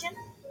watching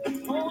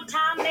old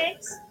time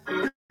mix.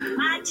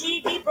 My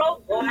TV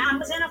broke, boy, I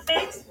was in a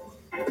fix.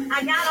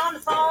 I got on the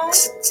phone,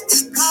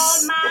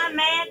 called my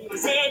man,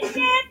 said,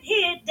 get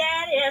here,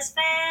 Daddy, as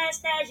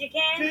fast as you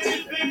can.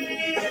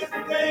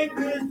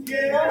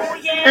 Oh,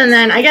 yes. And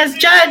then I guess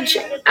Judge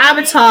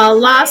Apatow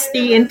lost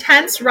the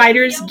intense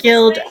Writers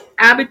Guild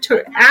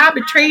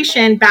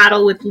arbitration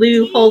battle with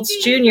Lou Holtz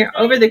Jr.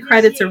 over the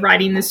credits of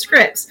writing the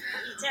scripts.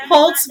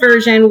 Holtz's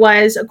version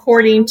was,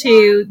 according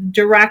to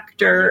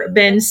director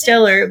Ben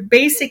Stiller,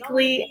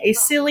 basically a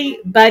silly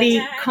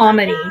buddy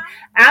comedy.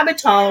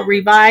 Apatow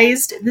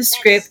revised the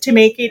script to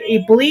make it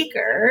a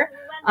bleaker,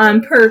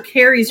 per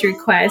Carrie's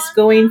request,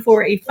 going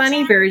for a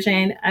funny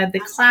version of the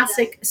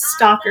classic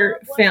Stalker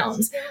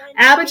films.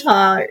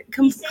 Apatow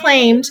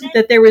claimed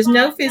that there was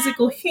no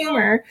physical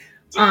humor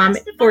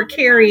for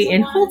Carrie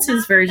in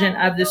Holtz's version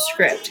of the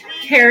script.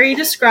 Carrie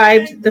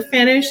described the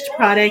finished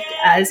product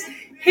as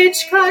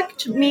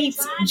Hitchcock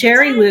meets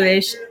Jerry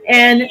Lewis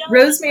and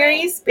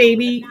Rosemary's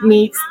Baby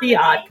meets The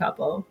Odd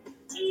Couple.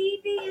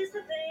 TV is the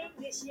thing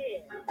this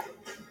year.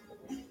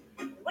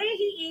 Where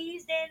he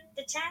eased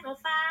into Channel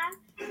 5,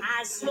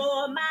 I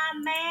swore my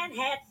man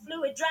had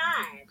fluid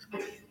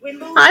drive.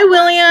 Hi,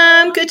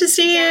 William. Good to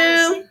see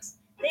you.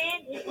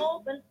 Then he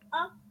opened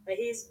up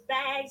his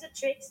bags of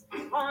tricks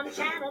on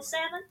Channel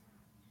 7.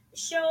 The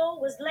show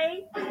was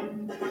late.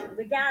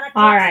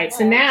 All right,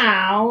 so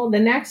now the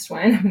next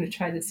one, I'm going to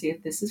try to see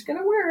if this is going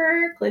to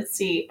work. Let's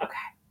see. Okay.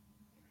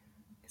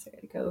 So I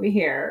got to go over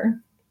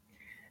here.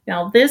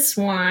 Now this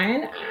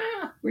one,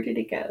 where did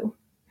it go?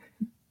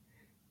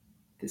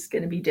 This is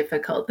going to be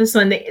difficult. This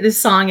one, this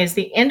song is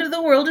The End of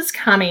the World is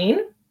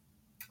Coming.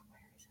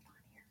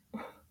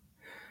 Where is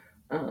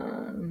it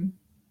on here?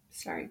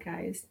 Sorry,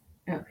 guys.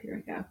 Oh, here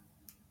we go.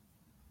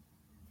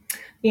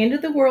 The End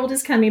of the World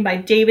is Coming by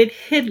David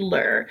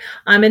Hidler.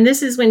 And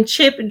this is when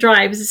Chip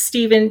drives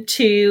Steven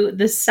to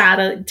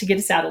the to get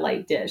a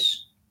satellite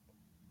dish.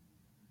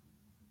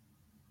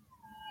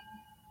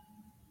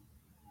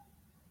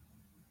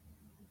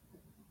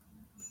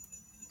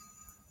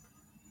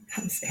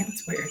 That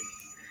sounds weird.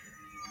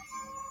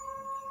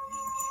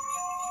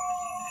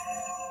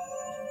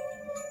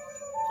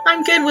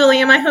 I'm good,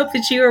 William. I hope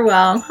that you are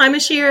well. Hi,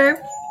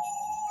 Mashir.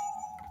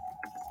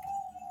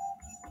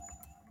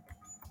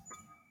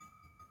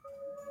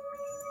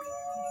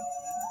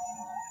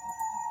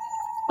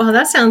 Well,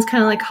 that sounds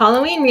kind of like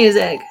Halloween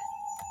music.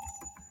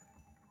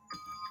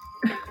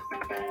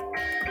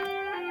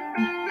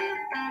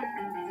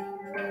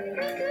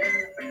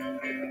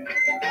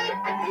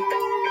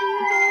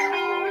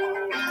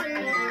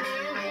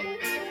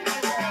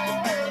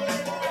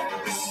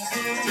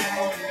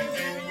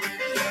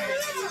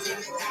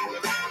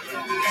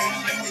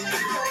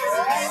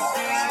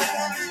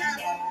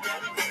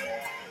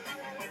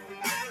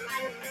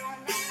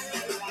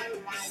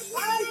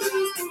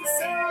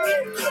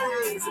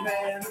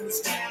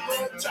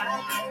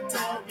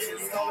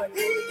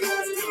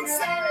 used to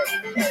say,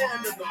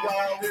 end of the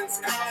world is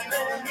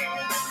coming.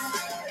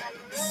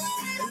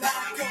 And I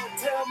go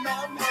tell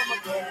my mama,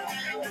 girl,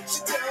 she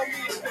tell me,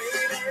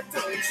 baby,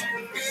 don't you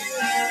feel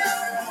it?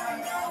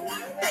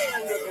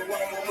 End of the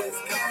world is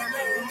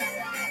coming.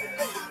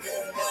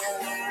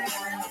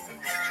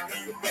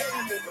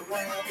 End of the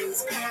world is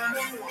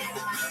coming.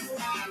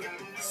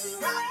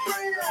 My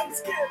friends,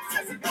 kids,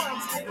 as it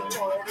comes to the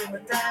joy in the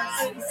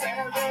dancing,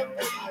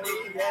 celebrating.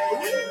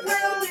 We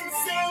will be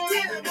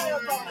singing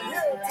up on the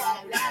hilltop,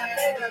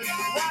 laughing,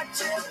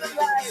 watching the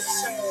lights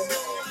show.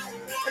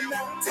 And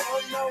never tell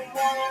no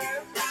one,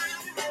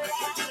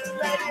 just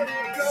let it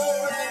go.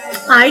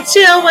 Hi,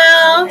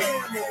 Chillwell.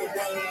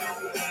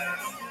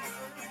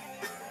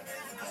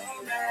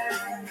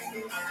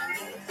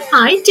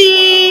 Hi,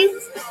 Dee.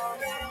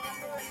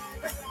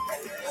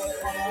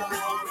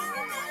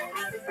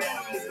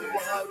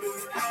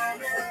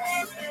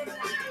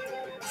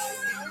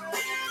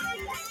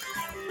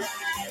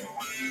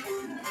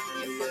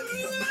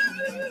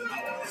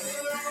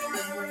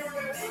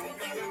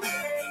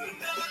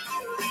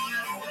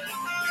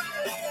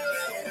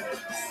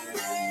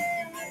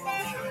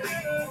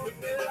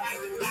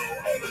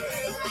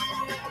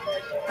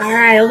 All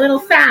right, a little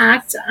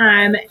fact.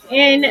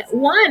 In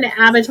one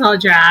Avatar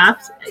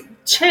draft,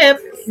 Chip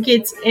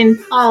gets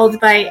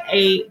impaled by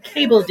a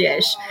cable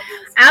dish.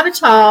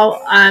 Avatar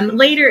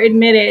later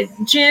admitted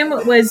Jim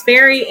was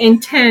very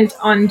intent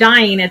on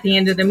dying at the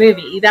end of the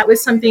movie. That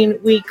was something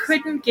we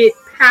couldn't get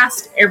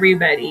past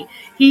everybody.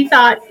 He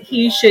thought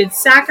he should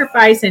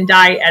sacrifice and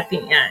die at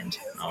the end.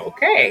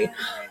 Okay.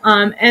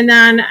 And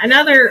then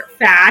another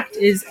fact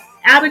is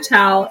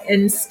Apatow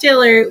and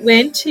Stiller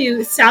went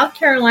to South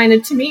Carolina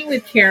to meet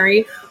with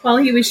Carrie while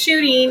he was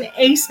shooting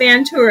Ace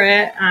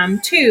Ventura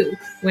 2,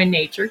 When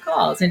Nature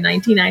Calls, in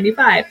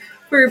 1995.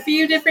 For a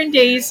few different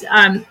days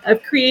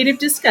of creative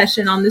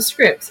discussion on the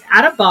scripts.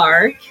 At a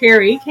bar,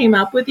 Carrie came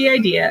up with the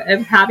idea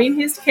of having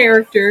his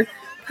character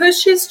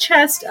push his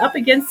chest up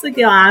against the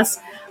glass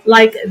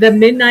like the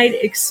Midnight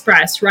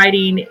Express,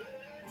 writing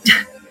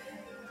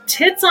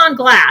tits on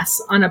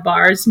glass on a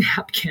bar's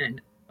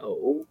napkin.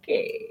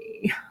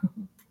 Okay.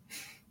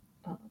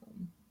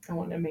 I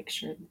want to make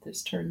sure that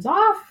this turns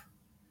off.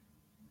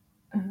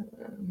 And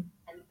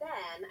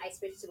then I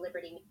switched to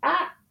Liberty.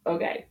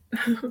 Okay.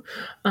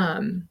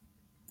 I'm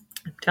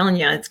telling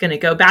you, it's going to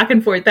go back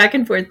and forth, back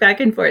and forth, back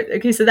and forth.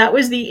 Okay, so that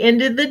was The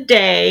End of the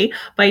Day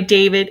by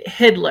David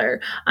Hidler.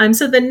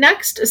 So the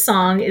next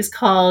song is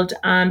called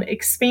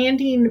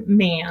Expanding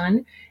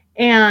Man,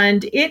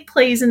 and it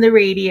plays in the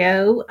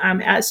radio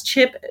as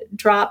Chip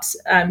drops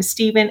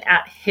Stephen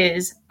at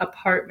his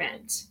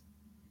apartment.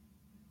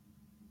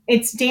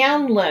 It's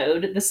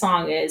Download, the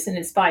song is, and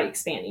it's by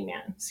Expanding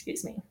Man.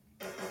 Excuse me.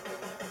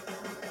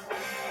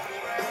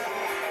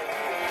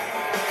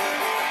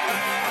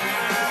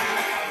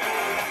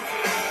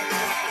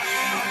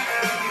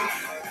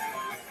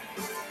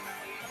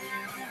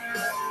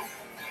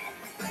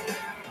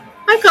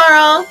 Hi,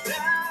 Carl.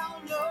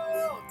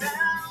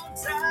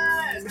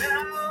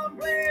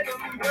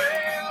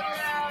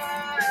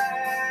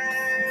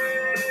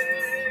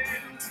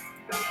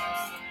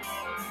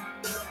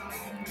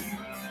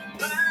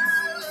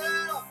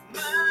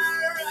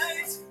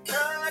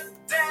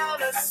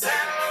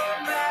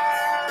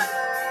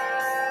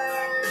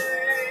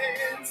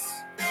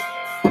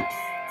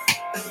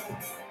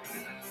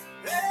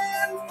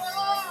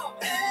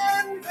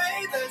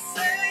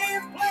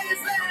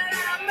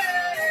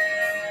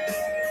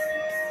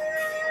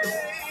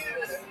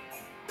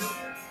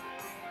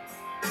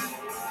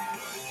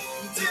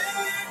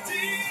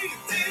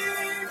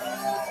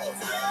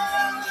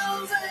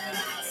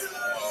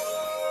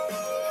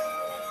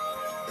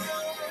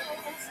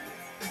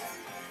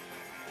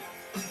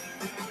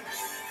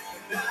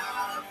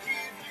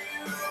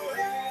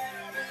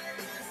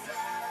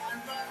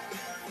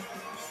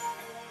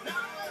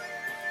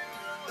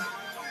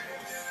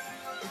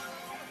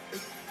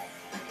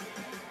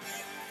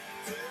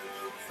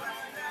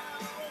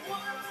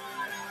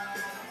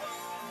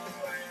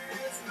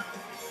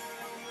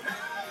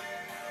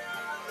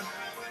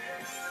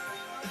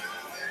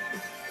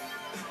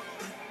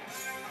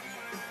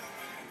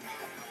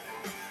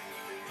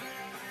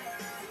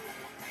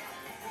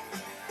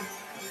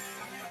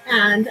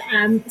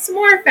 And some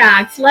more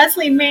facts.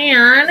 Leslie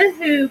Mann,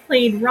 who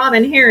played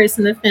Robin Harris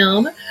in the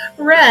film,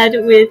 read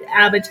with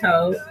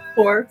Apatow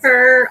for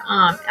her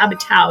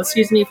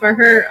for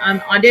her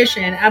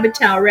audition.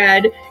 Apatow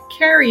read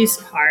Carrie's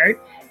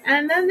part,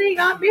 and then they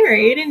got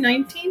married in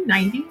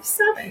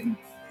 1997.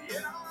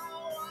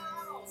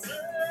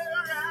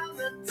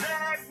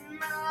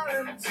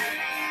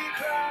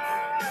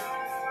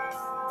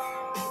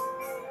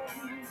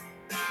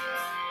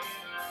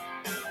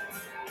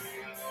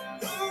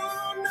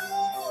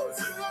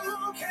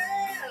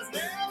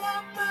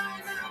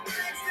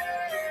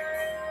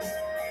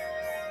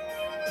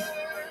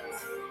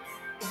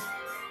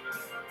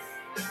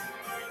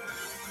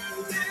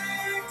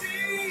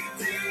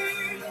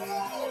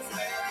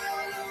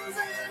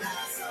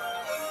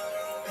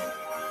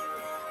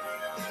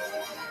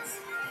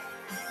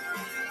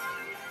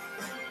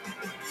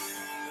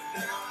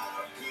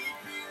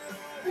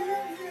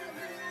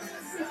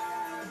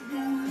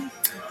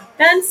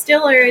 Ben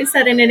Stiller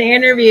said in an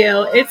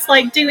interview, it's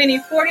like doing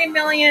a $40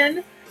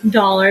 million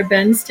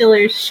Ben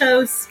Stiller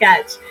show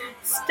sketch.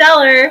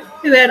 Stiller,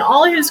 who had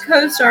all his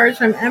co-stars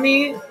from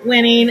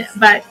Emmy-winning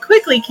but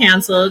quickly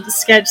canceled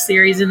sketch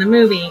series in the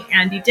movie,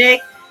 Andy Dick,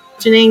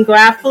 Janine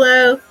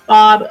Garofalo,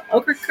 Bob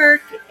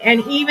Odenkirk,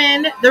 and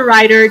even the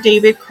writer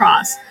David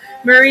Cross.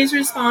 Murray's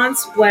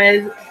response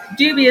was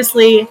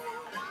dubiously,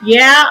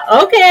 "Yeah,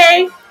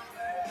 okay."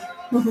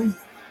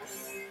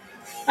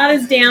 That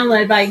is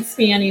downloaded by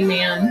Expanding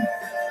Man.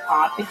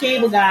 Off the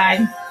cable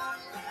guide.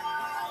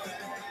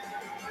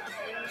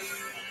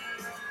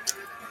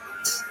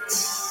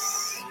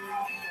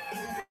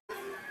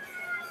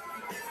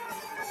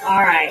 All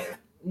right.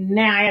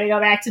 Now I gotta go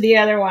back to the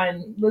other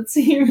one. Let's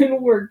see if it'll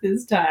work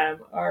this time.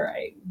 All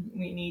right.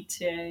 We need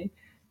to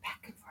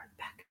back and forth,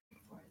 back and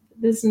forth.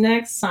 This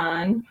next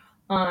song,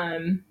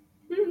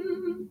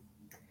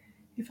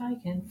 if I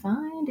can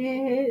find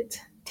it.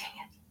 Dang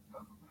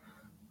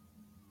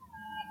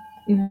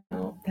it.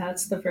 No,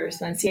 that's the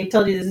first one. See, I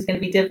told you this is going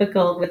to be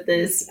difficult with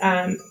this.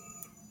 Why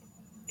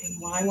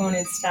won't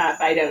it stop?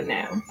 I don't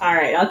know. All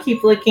right, I'll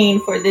keep looking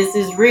for This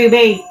Is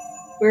Ruby.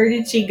 Where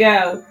did she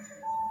go?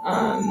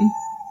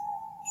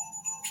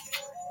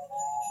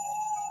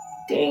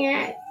 Dang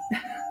it.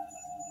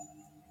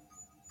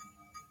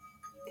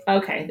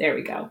 Okay, there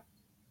we go.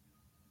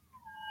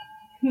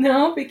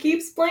 Nope, it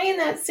keeps playing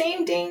that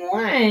same dang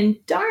one.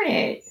 Darn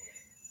it.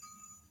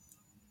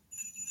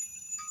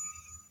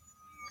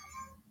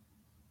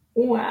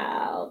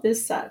 Wow,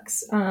 this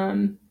sucks.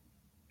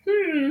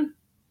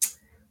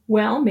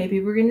 Well,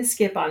 maybe we're going to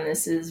skip on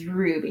This Is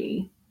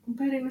Ruby.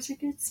 But it was a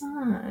good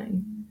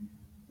song.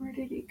 Where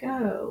did it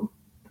go?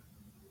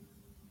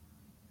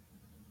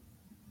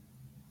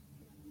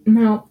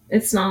 No,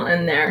 it's not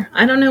in there.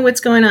 I don't know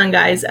what's going on,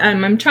 guys.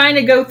 I'm trying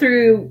to go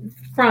through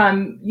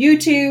from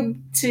YouTube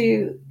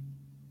to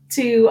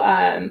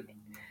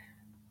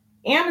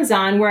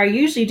Amazon, where I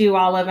usually do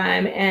all of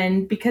them,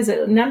 and because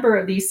a number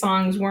of these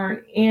songs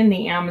weren't in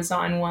the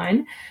Amazon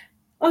one.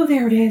 Oh,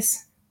 there it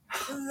is.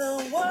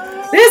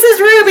 This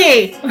Is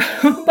Ruby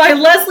by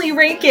Leslie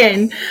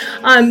Rankin.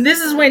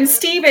 This is when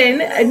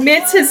Stephen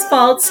admits his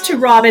faults to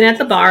Robin at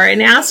the bar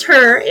and asks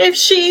her if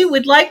she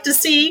would like to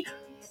see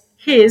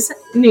his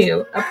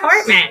new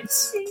apartment.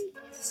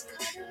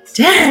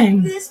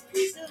 Dang.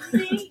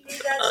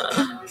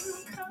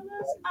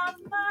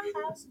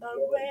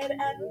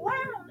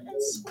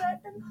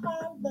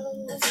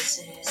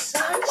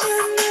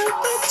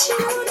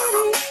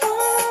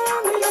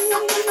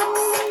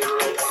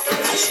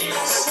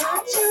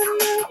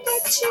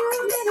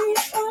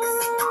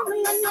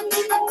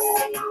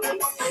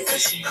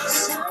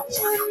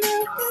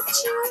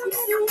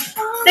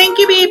 Thank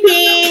you,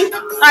 BP.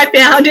 I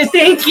found it.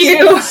 Thank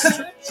you.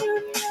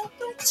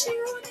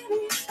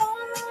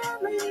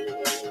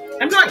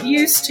 I'm not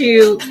used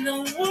to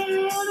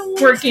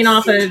working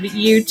off of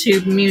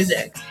YouTube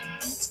music.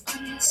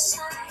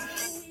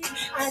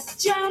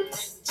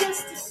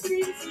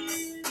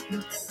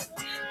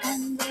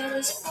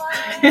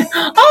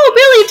 Oh,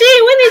 Billy D,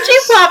 when did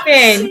you pop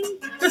in?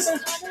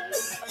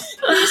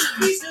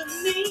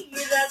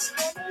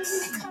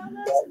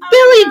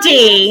 Billy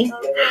D,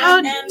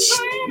 how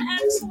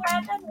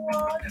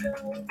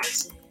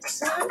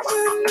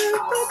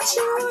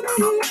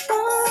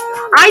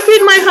I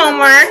did my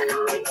homework.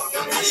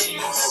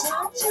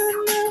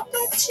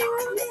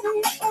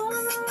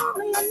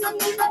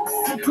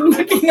 I'm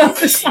looking up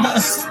the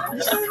songs.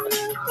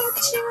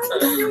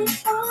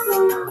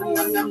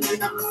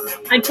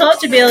 I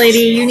told you, Billy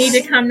D, you need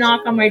to come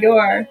knock on my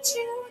door.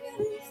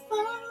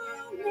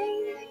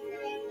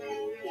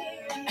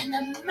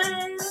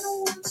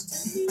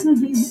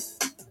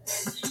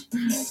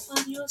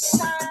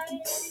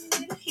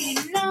 He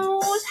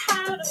knows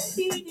how to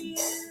feed you,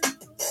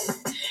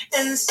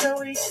 and so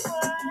he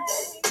tried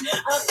a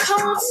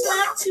cold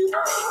slap to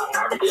the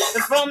head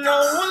from the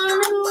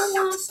one who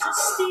wants to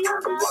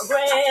steal my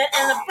bread.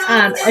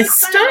 And a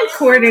stunt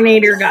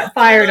coordinator got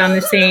fired on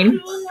the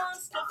scene.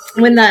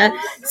 When the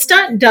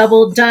stunt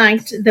double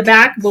dunked, the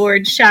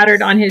backboard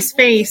shattered on his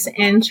face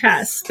and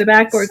chest. The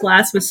backboard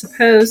glass was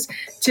supposed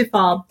to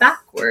fall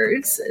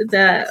backwards.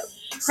 The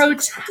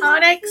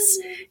protonics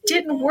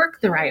didn't work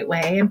the right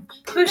way and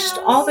pushed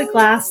all the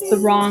glass the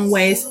wrong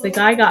way, so the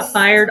guy got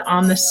fired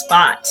on the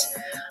spot,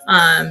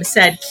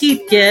 said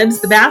Keith Gibbs.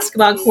 The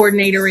basketball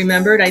coordinator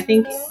remembered, I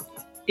think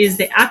is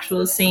the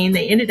actual scene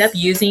they ended up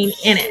using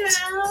in it.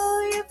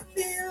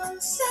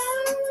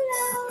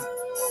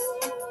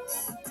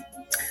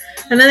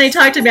 And then they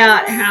talked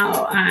about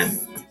how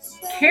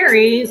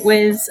Carrie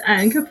was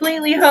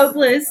completely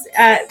hopeless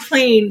at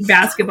playing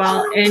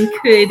basketball and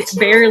could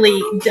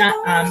barely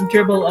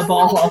dribble a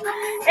ball.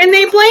 And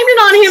they blamed it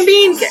on him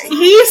being,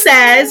 he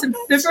says,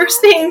 the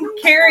first thing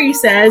Carrie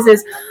says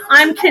is,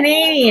 I'm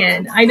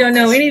Canadian. I don't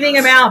know anything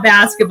about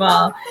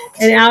basketball.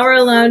 An hour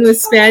alone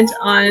was spent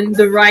on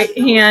the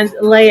right-hand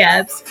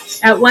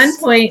layups. At one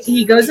point,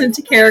 he goes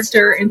into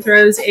character and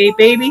throws a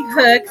baby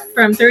hook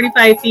from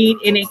 35 feet,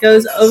 and it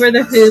goes over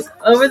the hoop,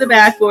 over the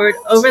backboard,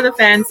 over the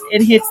fence,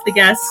 and hits the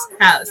guest's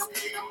house.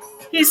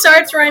 He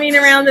starts running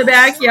around the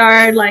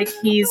backyard like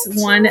he's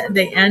won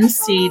the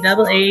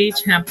NCAA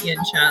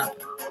championship.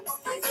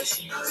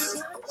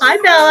 Hi,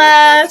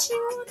 Bella.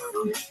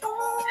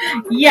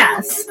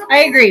 Yes, I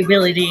agree,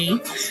 Billy D.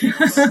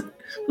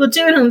 We'll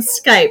do it on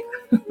Skype.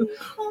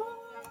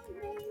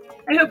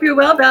 I hope you're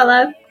well,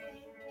 Bella.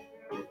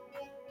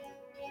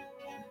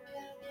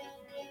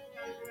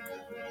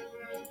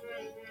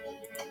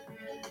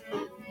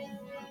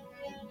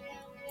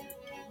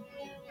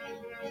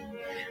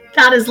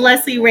 That is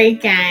Leslie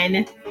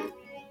Rakin.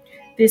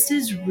 This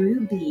is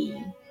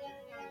Ruby.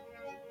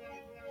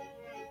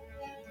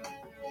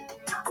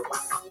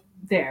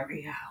 There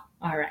we go.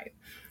 All right.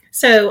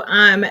 So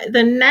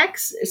the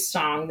next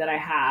song that I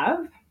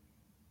have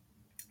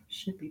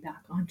should be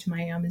back onto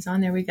my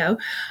Amazon. There we go.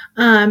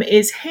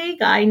 Is Hey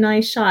Guy,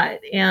 Nice Shot.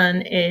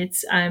 And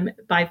it's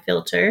by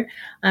Filter.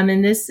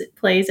 And this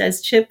plays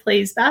as Chip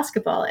plays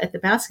basketball at the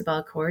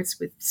basketball courts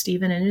with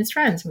Steven and his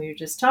friends. We were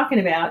just talking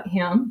about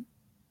him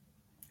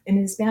and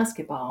his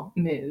basketball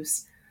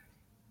moves.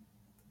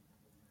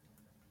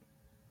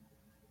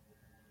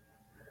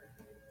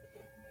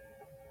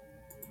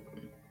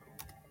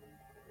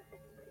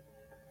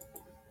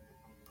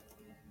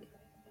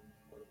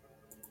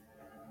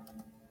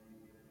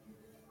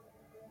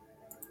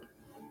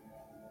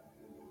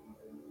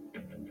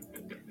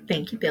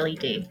 Thank you, Billy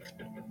D.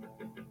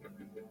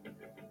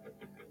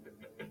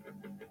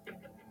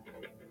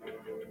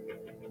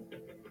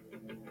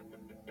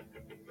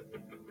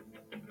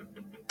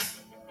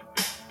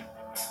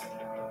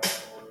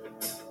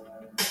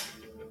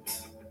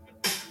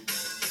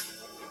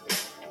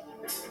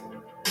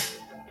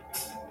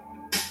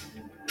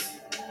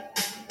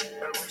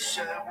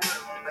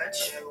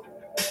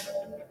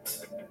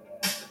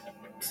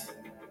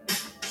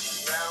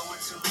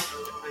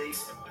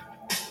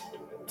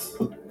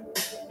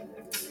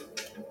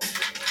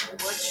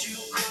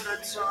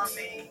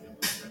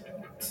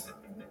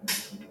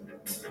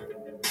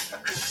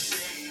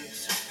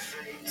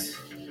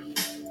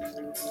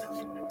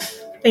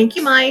 Thank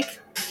you, Mike.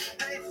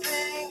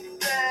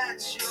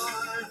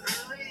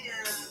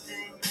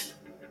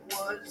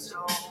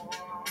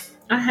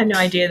 I had no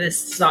idea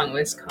this song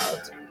was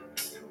called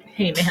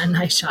Hey Man,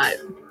 Nice Shot.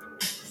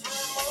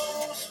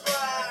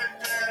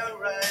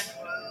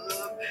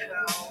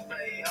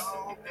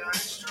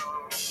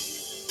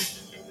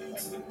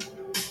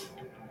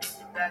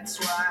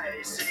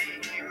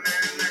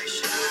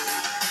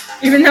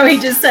 Even though he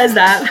just says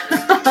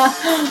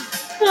that.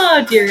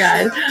 Oh, dear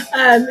God.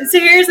 So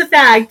here's the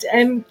fact.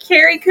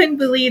 Carrie couldn't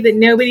believe that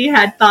nobody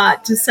had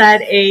thought to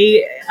set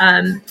a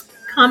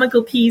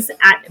comical piece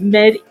at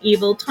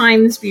medieval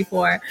times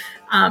before.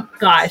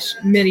 Gosh,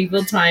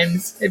 medieval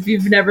times, if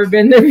you've never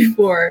been there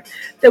before.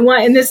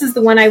 And this is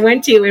the one I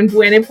went to in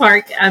Buena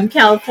Park,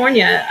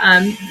 California.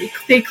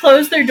 They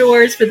closed their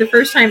doors for the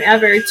first time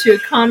ever to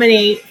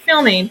accommodate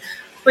filming,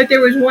 but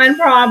there was one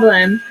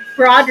problem.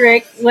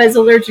 Broderick was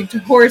allergic to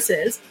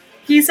horses.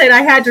 He said,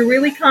 I had to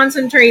really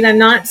concentrate on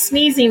not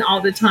sneezing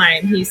all the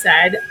time, he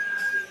said.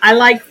 I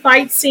like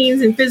fight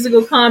scenes and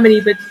physical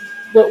comedy,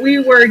 but we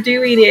were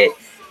doing it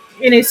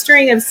in a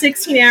string of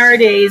 16-hour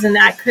days, and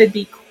that could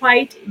be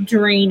quite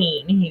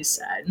draining, he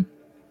said.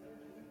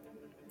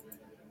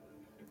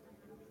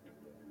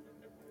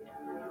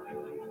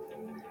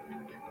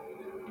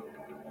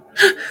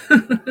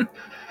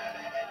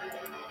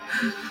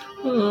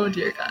 Oh,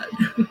 dear God.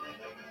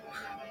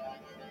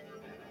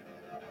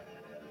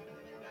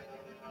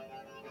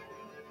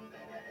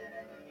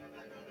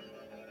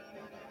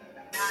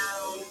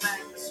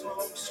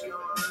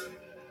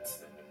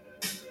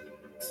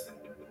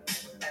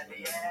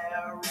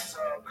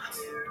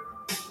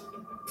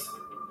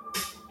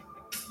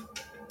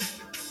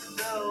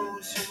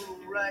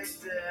 Right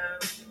there,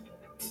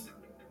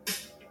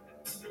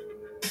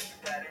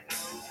 got a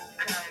new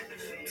kind of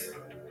fear.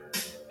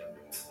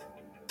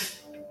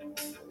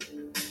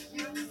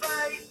 You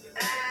fight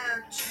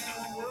and you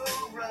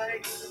were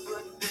right,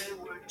 but they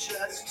were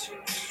just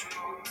too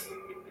strong.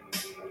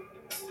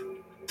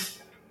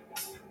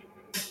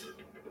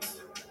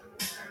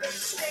 They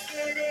stick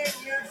it in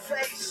your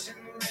face and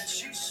let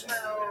you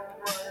smell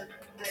what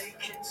they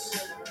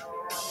consider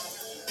wrong.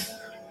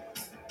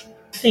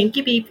 Thank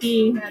you,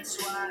 BP.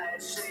 That's why I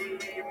say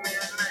amen,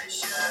 I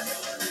shot.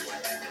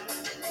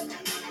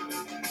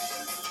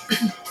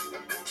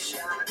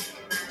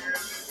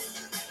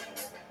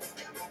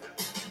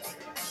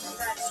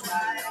 That's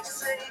why I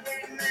say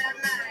amen,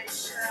 I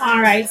shot.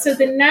 All right, so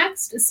the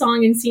next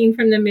song and scene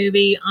from the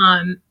movie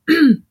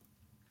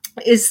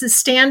is the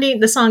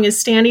song is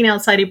Standing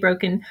Outside a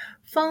Broken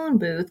phone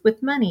booth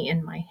with money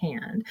in my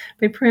hand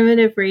by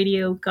Primitive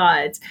Radio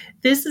Gods.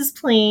 This is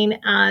playing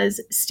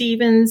as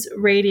Stephen's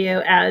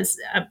radio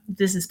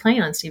this is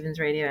playing on Stephen's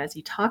radio as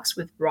he talks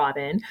with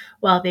Robin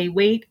while they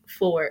wait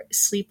for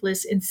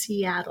Sleepless in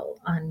Seattle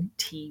on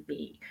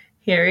TV.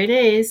 Here it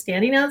is,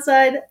 standing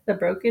outside the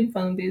broken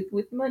phone booth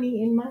with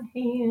money in my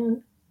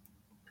hand.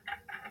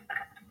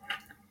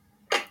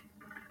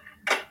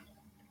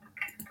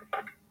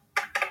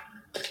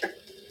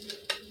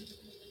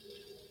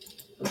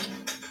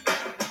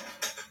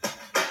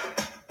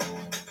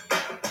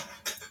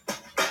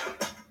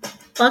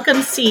 Welcome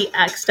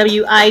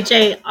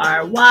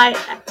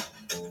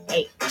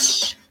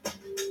CXWIJRYH.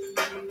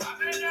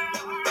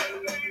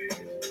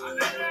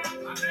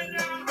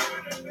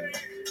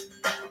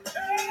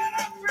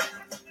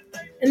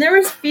 And there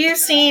was a few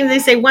scenes, they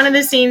say one of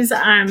the scenes,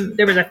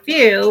 there was a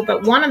few,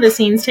 but one of the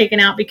scenes taken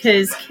out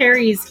because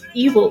Carrie's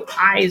evil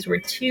eyes were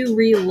too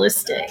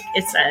realistic.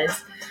 It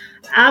says,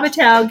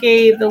 Apatow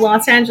gave the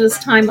Los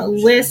Angeles Times a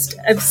list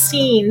of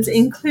scenes,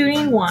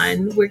 including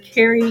one where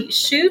Carrie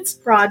shoots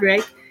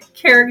Broderick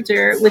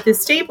character with a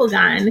staple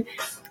gun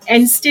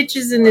and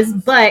stitches in his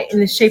butt in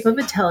the shape of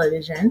a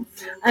television.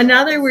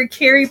 Another where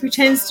Carrie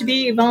pretends to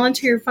be a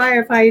volunteer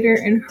firefighter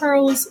and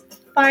hurls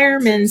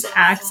fireman's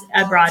axe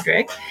at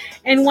Broderick.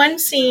 And one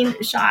scene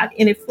shot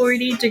in a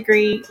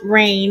 40-degree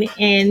rain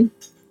in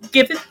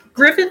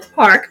Griffith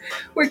Park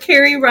where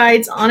Carrie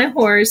rides on a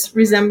horse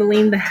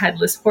resembling the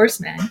Headless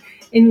Horseman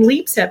and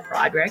leaps at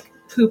Broderick,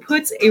 who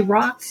puts a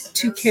rock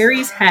to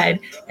Carrie's head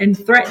and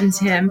threatens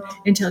him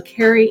until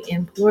Carrie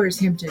implores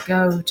him to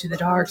go to the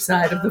dark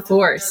side of the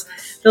Force.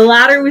 The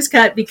latter was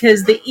cut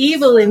because the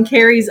evil in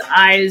Carrie's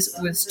eyes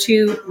was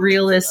too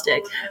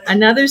realistic.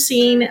 Another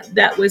scene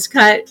that was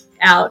cut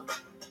out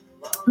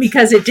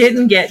because it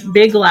didn't get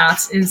big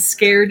laughs and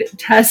scared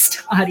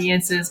test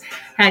audiences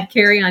had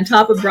Carrie on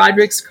top of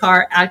Broderick's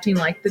car acting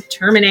like the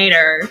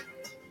Terminator.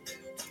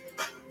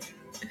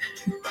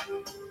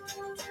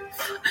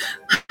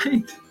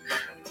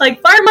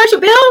 Like Fire Marshal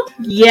Bill?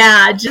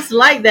 Yeah, just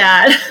like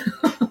that.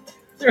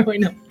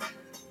 Throwing up.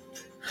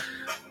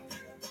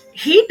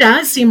 He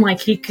does seem like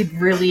he could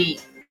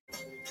really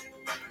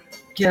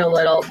get a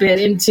little bit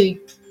into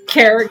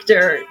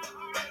character.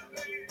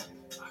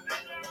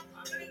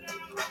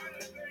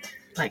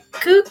 Like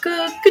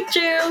cuckoo,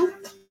 cuckoo.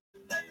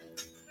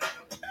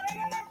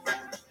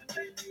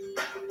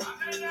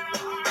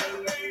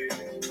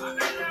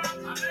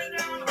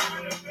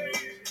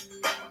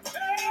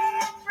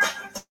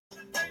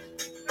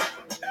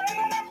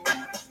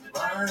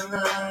 My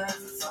life,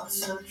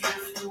 thoughts that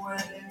drift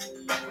away.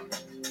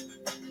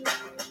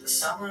 The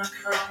summer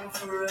come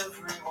for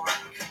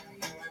everyone. Can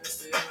humans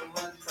do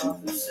what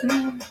prophets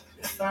say?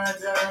 If I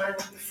die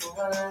before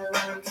I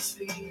learn to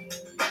speak,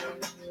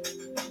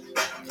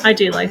 I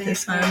do like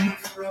this one.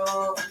 for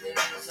all the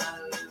days I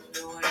lived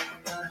away,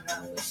 but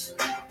not the same.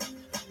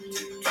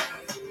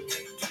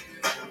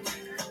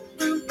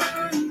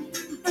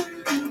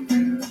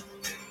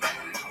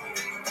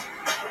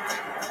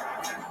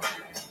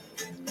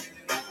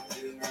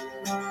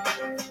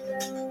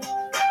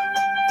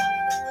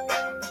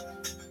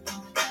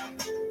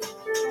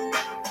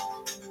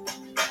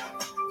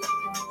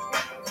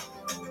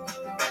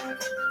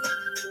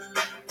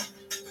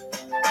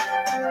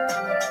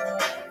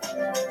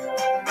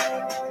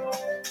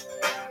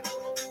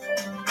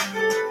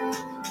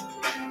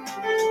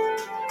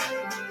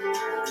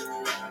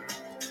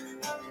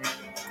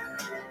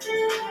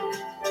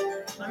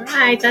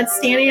 Alright, that's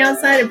standing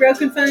outside a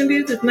broken phone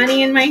booth with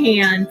money in my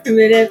hand.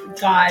 Primitive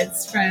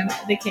Gods from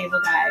The Cable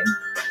Guy.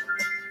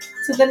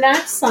 So the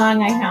next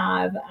song I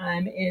have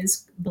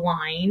is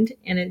Blind,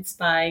 and it's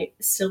by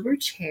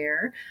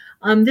Silverchair.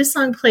 This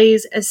song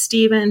plays as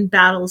Steven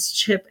battles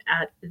Chip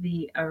at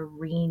the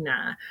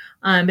arena.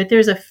 But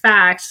there's a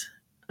fact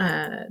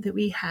that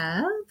we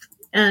have,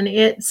 and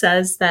it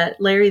says that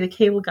Larry the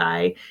Cable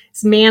Guy's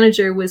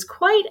manager was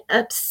quite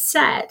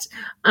upset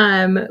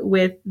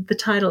with the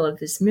title of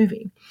this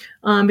movie.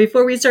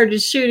 Before we started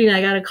shooting,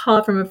 I got a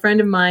call from a friend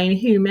of mine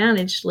who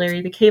managed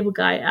Larry the Cable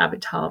Guy.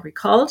 Apatow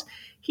recalled.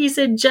 He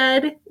said,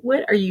 Judd,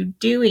 what are you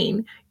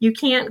doing? You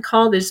can't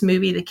call this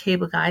movie The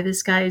Cable Guy.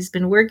 This guy has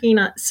been working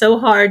so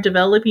hard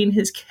developing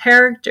his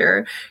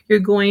character. You're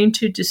going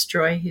to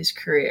destroy his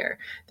career.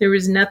 There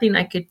was nothing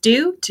I could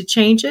do to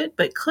change it,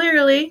 but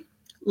clearly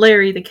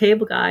Larry the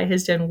Cable Guy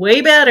has done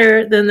way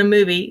better than the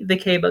movie The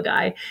Cable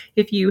Guy.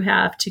 If you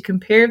have to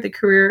compare the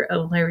career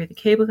of Larry the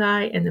Cable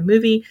Guy and the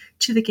movie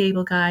to The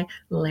Cable Guy,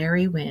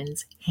 Larry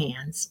wins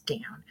hands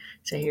down.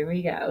 So here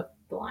we go.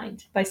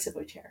 Blind by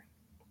Silverchair.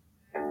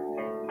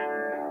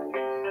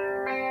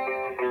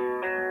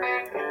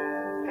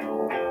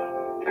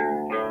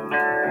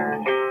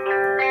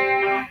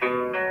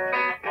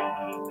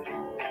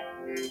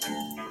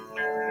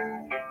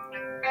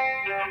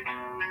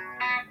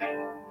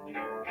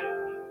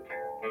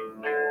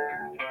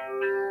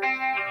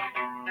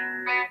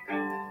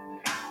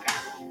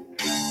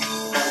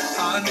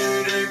 I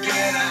need to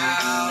get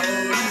out.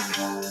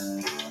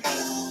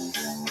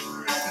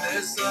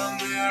 There's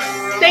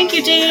something Thank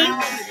you, G.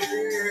 around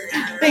here.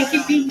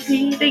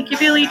 Phoebe. Thank you,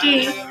 Billy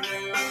D.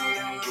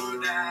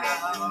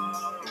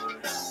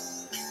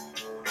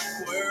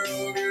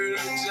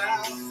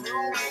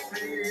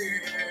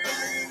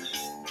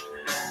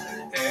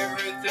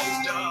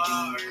 Everything's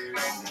dark,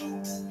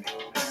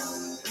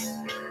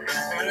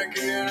 and I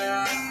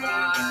cannot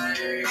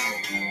find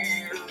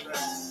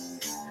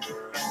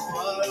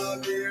what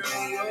I've been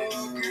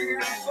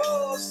looking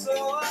for, so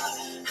I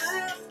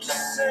have to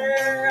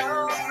say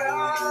I'm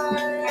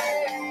blind,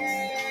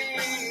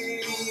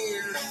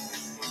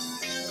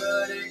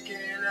 but it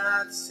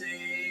cannot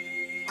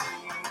see,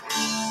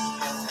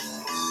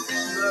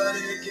 but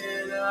it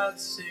cannot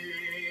see.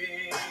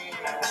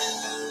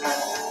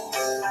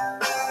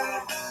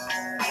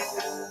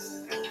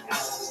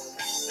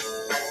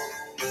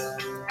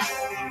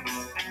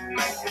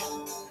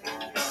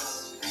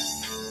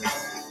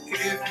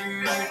 If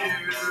you do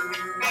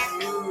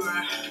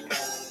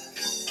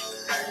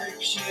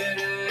shed a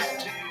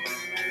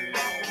tear,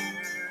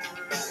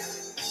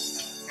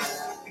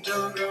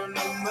 don't go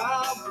to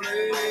my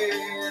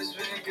place,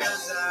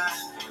 because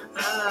I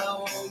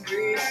won't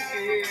be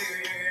here.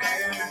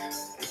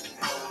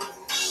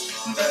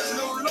 There's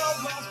no love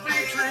lost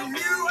between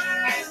you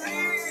and me,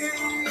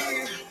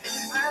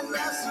 and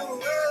that's the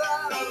way I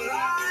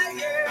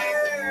like it.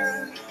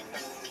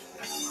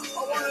 I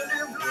wanna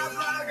live life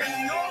like a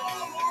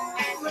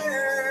normal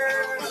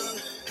man,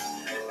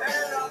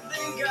 and I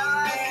think I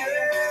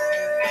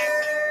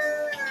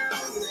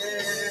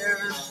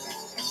am,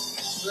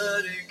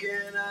 but it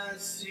cannot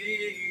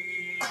see.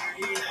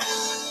 Yeah,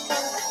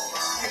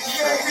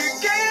 it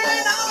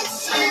cannot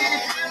see.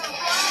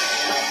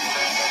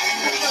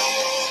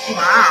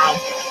 Wow.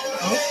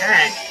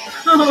 Okay.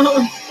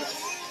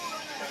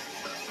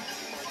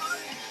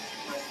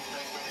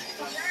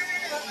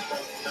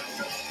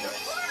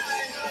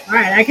 All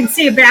right, I can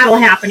see a battle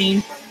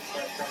happening.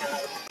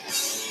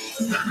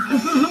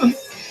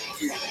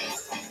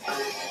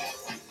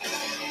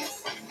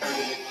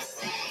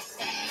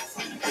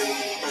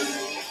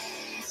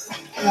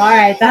 All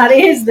right, that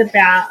is the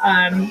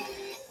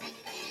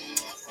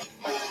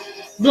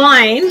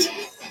Blind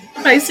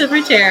by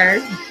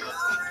Silverchair.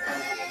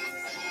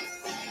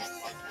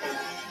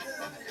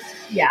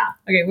 Yeah.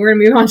 Okay, we're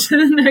gonna move on to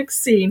the next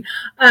scene,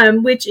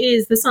 which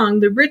is the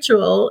song "The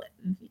Ritual,"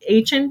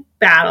 Ancient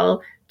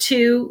Battle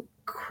to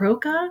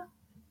Croca.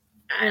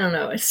 I don't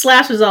know. It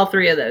slashes all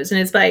three of those, and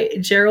it's by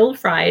Gerald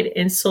Fried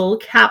and Sol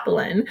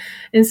Kaplan.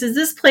 And says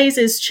this plays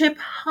as Chip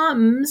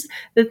hums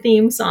the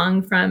theme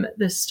song from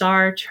the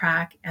Star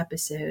Trek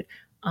episode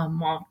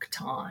Amok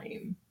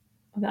Time.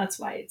 Well, that's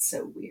why it's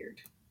so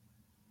weird.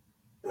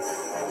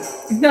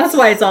 That's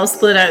why it's all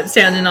split up,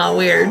 sounding all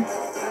weird.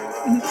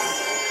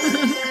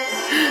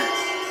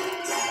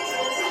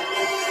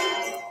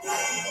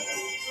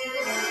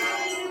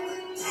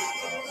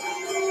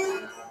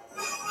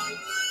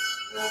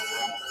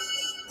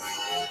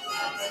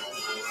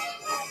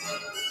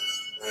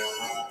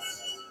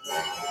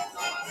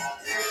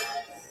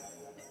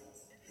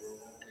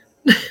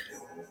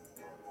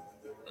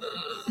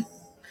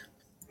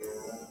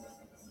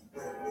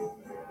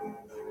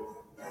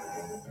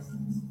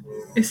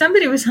 If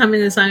somebody was humming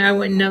the song, I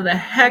wouldn't know the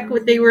heck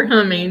what they were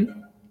humming.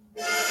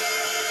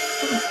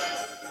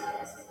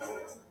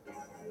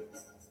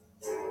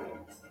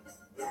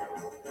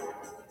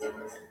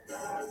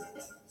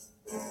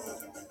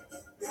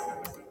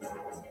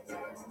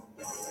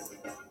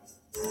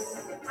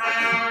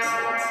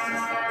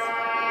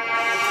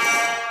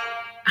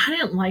 I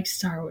didn't like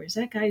Star Wars.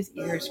 That guy's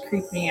ears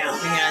creep me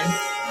out, man.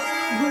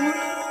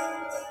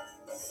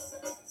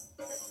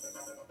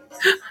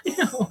 I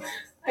know.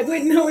 I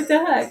wouldn't know what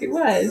the heck it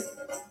was.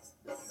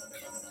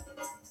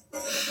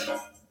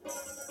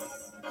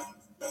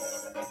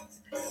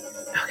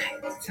 Okay,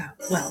 so,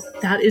 well,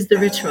 that is The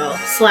Ritual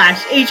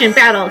 / Agent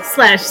Battle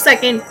 /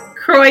 Second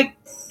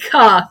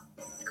Croca.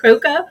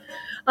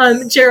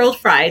 Gerald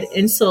Fried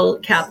and Sol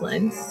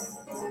Kaplan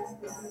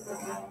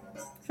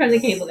from the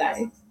Cable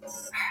Guy.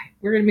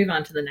 We're going to move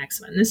on to the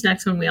next one. This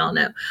next one we all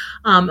know.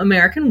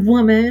 American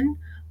Woman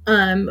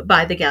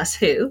by the Guess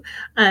Who.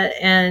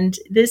 And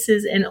this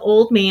is an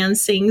old man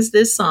sings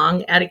this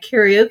song at a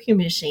karaoke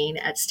machine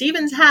at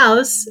Stephen's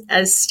house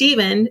as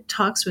Stephen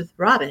talks with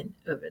Robin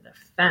over the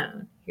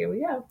phone. Here we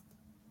go.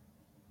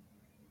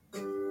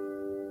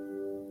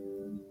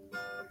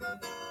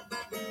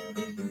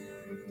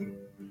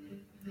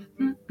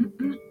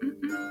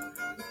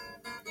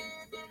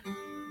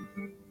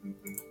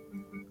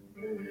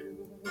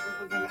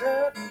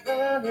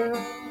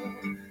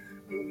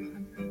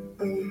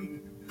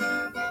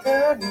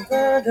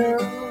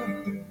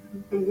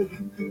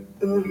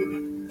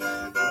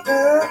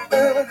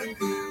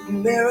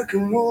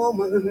 American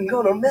woman,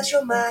 gonna mess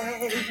your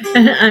mind.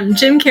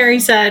 Jim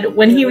Carrey said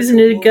when he was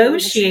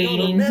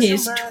negotiating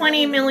his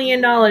 $20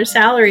 million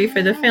salary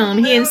for the film,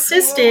 he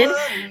insisted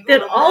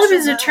that all of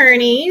his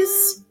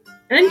attorneys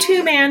and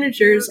 2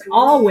 managers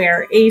all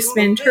wear Ace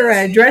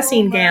Ventura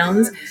dressing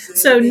gowns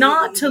so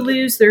not to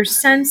lose their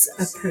sense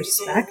of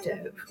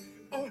perspective.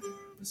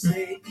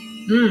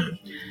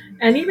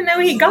 And even though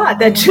he got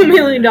that $2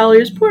 million,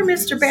 poor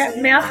Mr.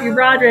 Matthew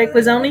Broderick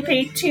was only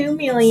paid $2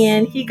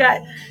 million. He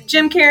got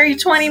Jim Carrey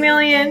 $20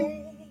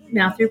 million.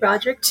 Matthew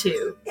Broderick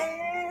 $2.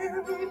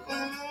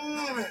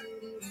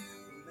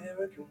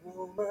 American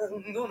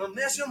woman, gonna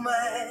mess your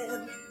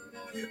mind.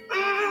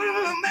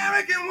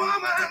 American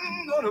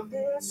woman, gonna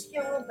mess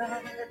your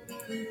mind.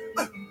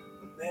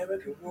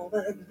 American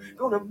woman,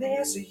 gonna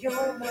mess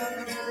your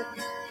mind.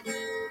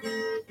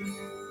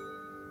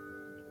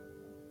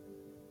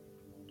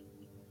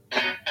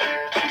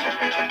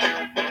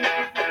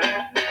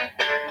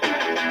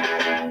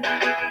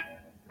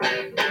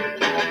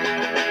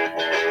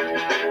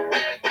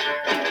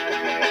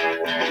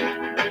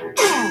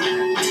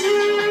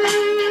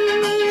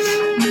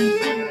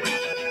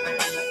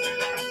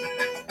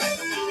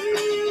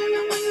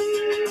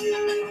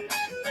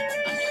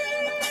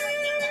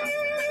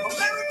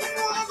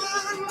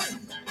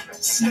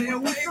 Stay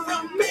away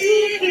from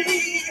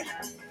me,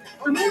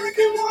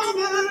 American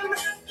woman.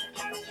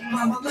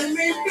 Mama, let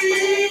me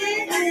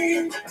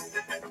be.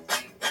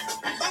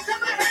 Don't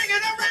come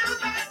hanging around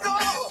my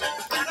door.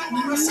 I don't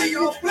wanna see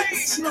your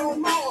face no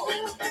more.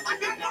 I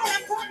got more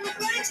important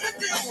things to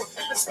do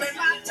than spend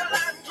my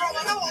time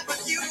growing old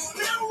with you,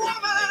 little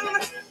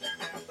woman.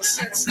 I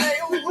said stay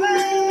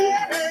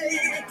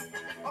away,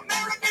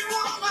 American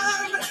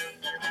woman.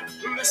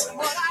 Listen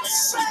what I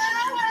say.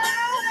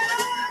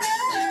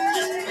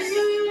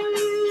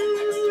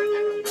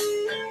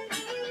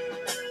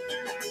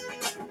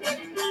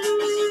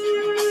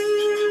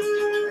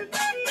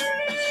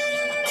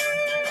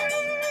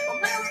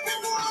 American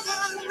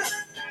woman,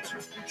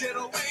 get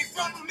away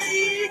from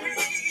me.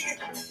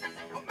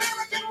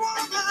 American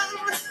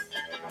woman,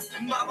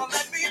 mama,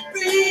 let me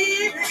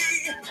be.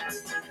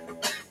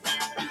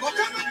 Well,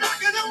 come and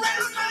knocking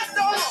around my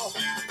door.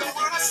 Don't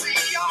wanna see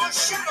your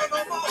shadow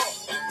no more.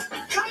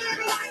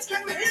 Colored lights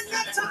can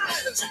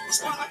hypnotize.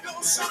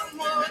 Sparkle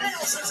someone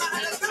else's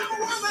eyes. That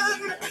woman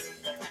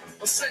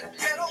said,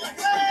 get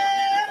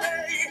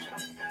away,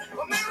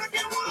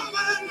 American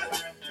woman.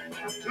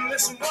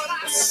 Listen what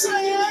I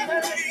say.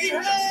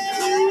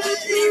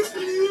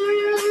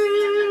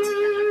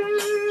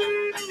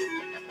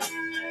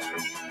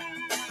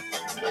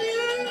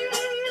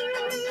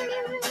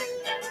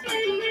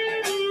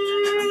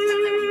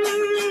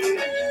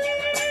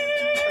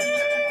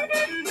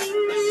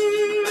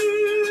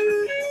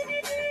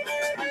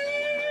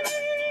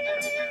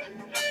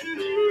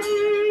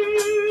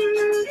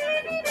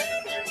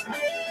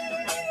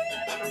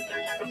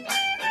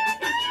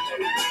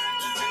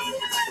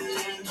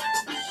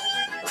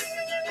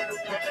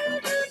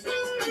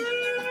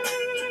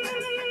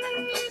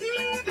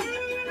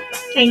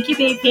 Thank you,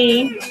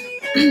 BP.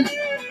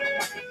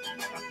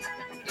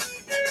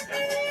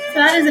 So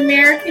that is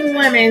American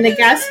Women, the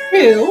Guess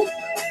Who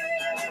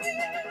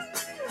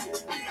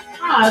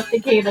off the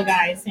Cable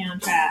Guy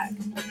soundtrack.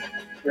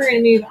 We're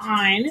going to move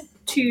on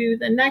to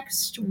the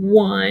next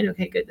one.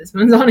 Okay, good. This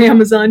one's on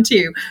Amazon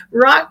too.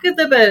 Rock the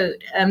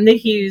Boat, the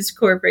Hughes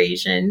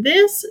Corporation.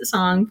 This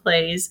song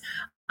plays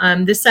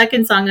the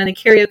second song on the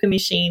karaoke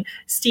machine.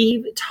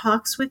 Steve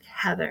talks with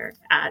Heather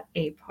at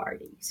a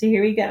party. So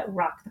here we go.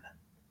 Rock the Boat.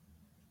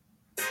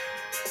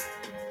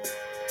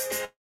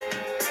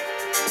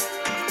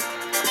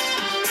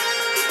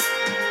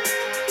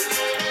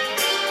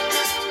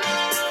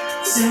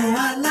 So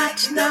I'd like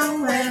to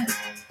know where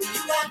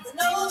you got the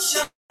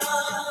notion.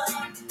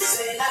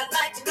 Said I'd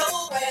like to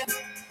know where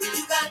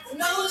you got the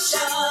notion.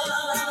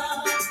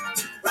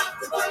 Rock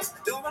the boat,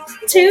 don't rock the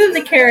boat. Two of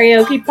the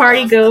karaoke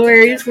party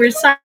goers were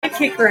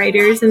sidekick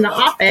writers in The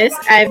Office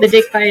at the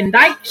Dick Van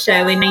Dyke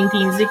Show in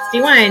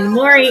 1961.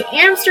 Maury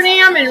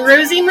Amsterdam and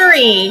Rosie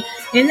Marie.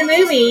 In the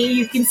movie,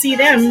 you can see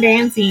them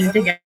dancing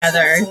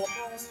together.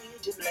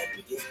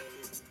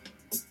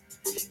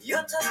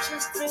 Your touch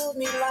has thrilled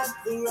me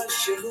like the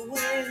rush of the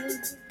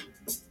wind,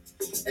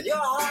 and your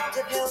heart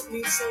had held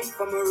me safe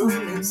from a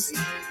rolling sea.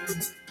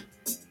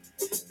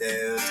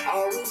 There's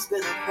always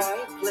been a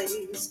quiet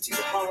place to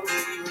the heart of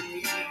you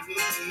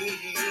and me.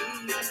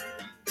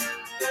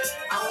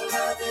 Our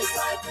love is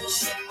like a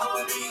ship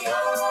on the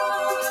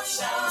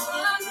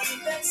ocean.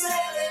 We've been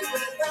sailing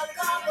with a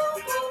cargo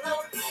full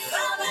of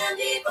love and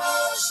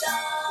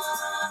devotion.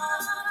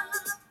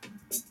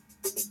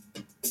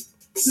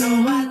 So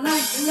I'd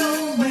like to know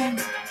where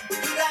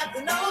you got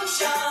the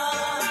notion.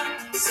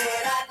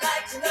 Said I'd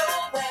like to know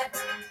where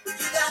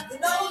you got the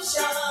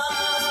notion.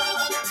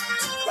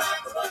 Rock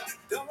the boat,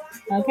 don't rock the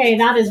boat. Okay,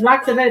 that is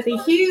Rock the Boat, the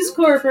Hughes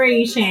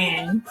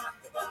Corporation.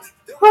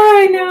 All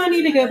right, now I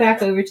need to go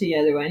back over to the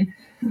other one.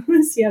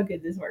 Let's see how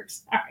good this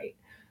works. All right.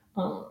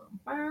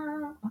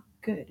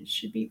 Good. It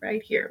should be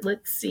right here.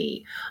 Let's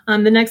see. The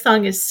next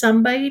song is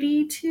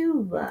Somebody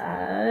to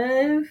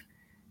Love.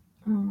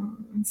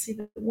 Let's see.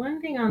 The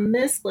one thing on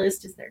this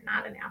list is they're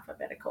not in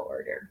alphabetical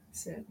order,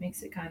 so it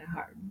makes it kind of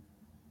hard.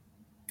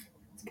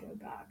 Let's go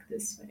back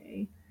this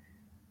way.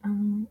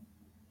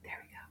 There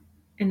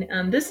we go.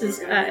 And this is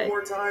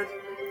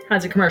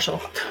has a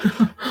commercial.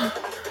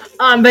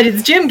 But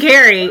it's Jim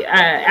Carrey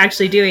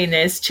actually doing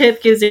this.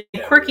 Chip gives a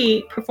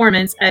quirky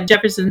performance of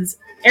Jefferson's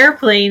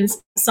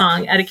Airplanes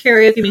song at a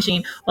karaoke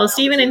machine, while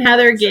Stephen and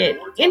Heather get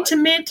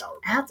intimate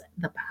at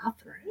the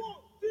bathroom.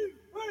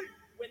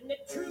 When the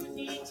truth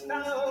is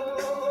found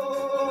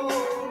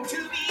to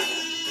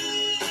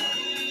be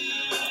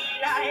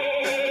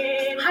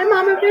life. Hi,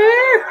 Mama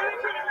Bear.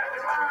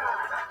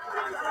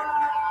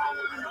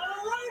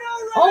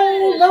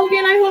 Oh,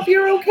 Logan, I hope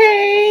you're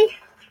okay.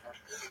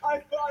 I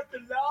fought the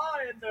law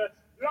and the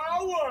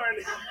law won.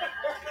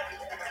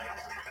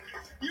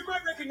 You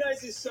might recognize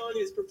this song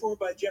as performed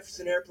by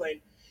Jefferson Airplane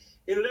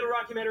in a little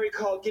documentary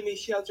called Gimme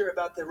Shelter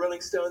about the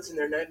Rolling Stones and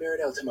their nightmare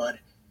at Altamont.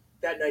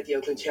 That night, the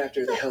Oakland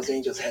chapter of the Hells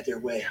Angels had their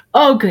way.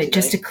 Oh, good.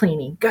 Just a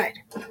cleaning. Good.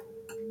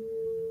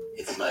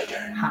 It's my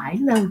turn. Hi,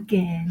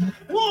 Logan.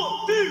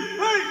 1, 2,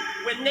 3.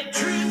 When the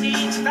truth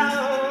is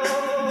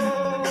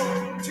found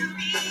to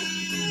be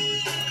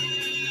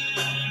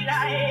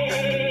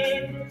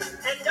light,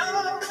 and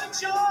all the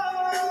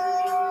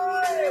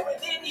joy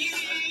within you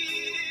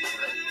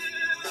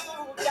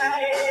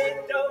died.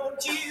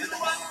 Don't you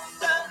want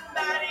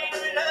somebody to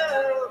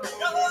love?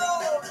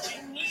 Don't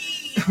you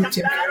need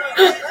somebody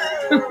to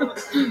love?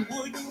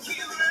 Wouldn't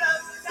you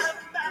love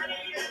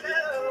somebody to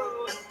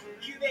love?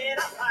 You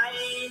better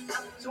find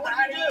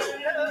somebody to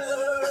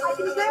love. I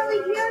can barely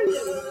hear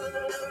you.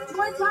 Do you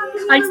want to talk to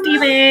me? Hi,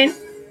 Steven.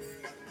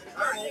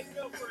 All right,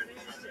 go for an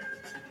answer.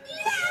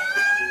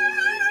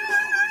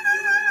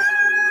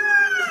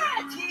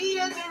 He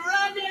is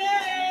running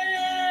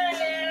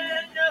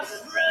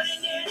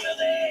in your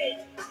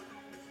veins.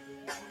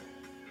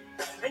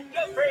 And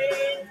your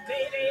friends,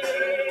 baby,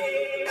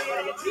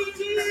 treat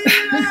you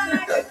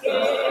like a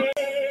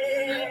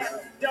kid.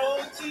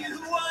 Don't you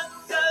want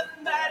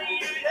somebody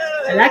to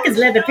love? I like his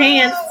leather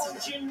pants.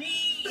 Don't you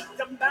need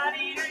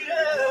somebody to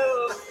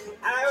love?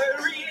 I would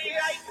really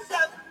like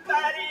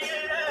somebody to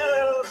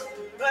love,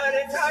 but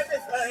it's hard to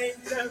find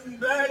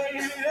somebody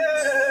to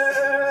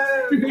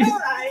love. You're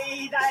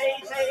right, I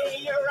say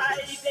you're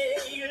right,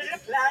 you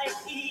look like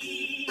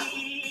Eve.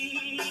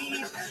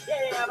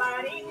 Yeah,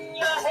 but in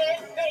your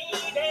head,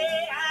 baby,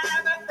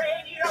 I'm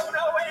afraid you don't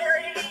know where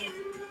it is.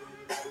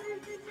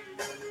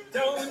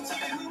 Don't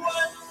you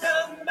want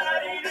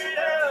somebody to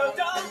love?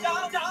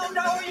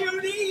 Don't you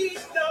need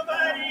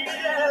somebody to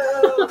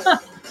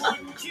love?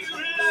 Wouldn't you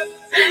love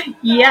somebody?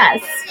 Yes,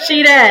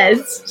 she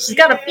does. She's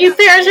got a few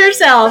pairs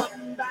herself.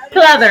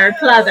 Pleather,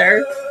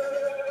 pleather.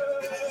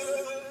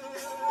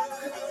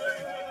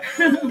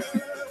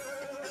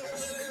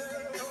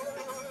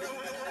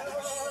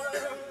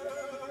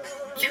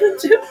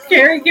 Jim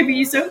Carrey can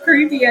be so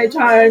creepy at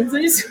times,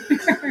 I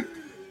swear.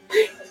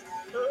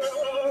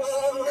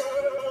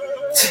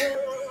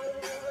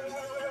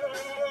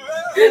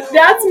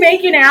 That's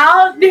making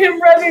out,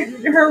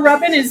 her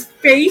rubbing his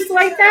face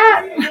like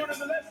that.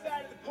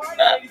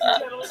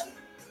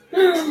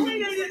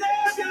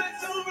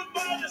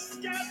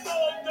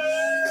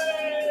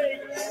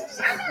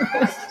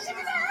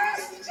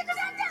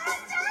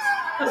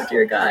 Oh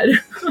dear God,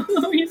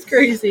 he's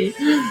crazy.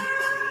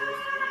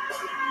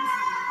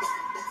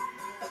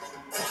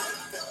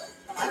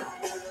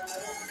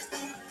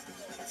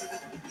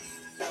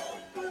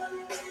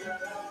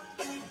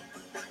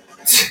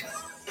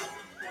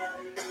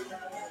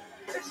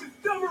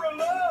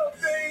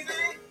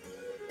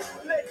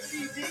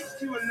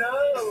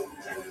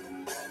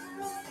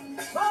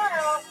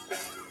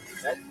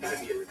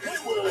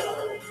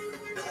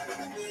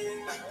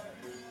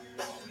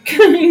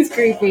 He's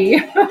creepy.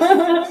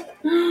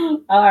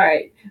 All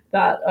right,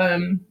 that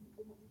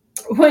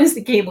was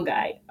the Cable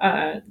Guy.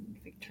 If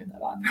we can turn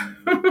that off.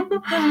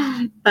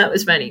 That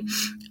was funny.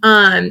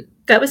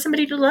 That was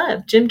Somebody to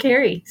Love, Jim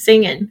Carrey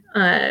singing.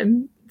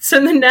 So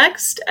the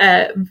next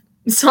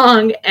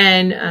song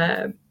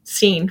and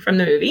scene from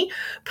the movie,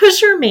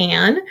 Pusher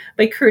Man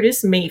by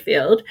Curtis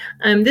Mayfield.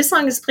 This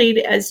song is played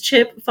as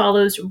Chip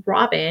follows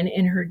Robin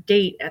and her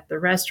date at the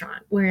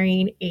restaurant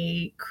wearing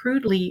a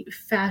crudely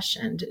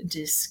fashioned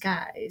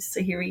disguise.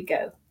 So here we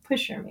go.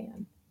 Pusher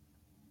Man.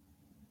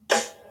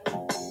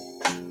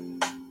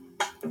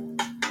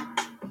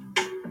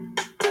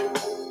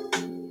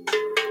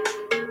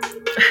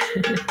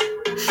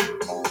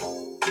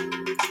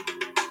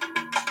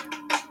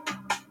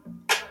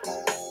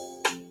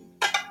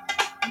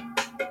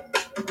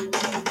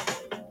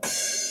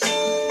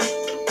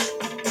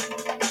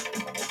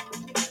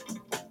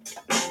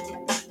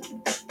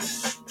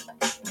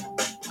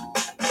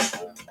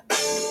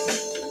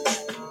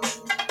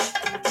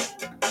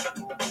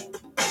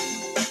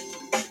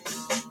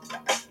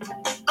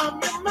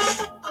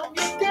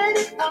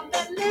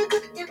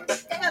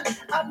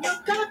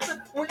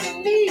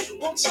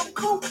 Some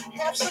coke,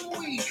 have some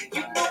weed.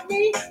 You know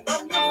me,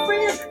 I'm your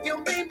friend,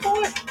 your main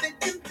boy,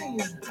 thinking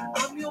thin.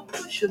 I'm your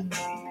pusher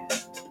man.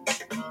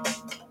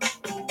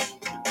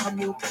 I'm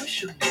your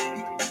pusher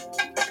man.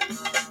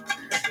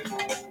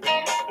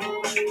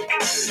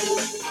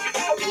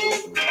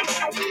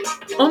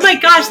 Oh my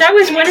gosh, that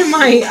was one of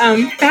my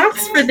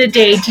facts for the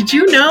day. Did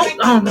you know?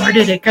 Oh, where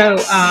did it go?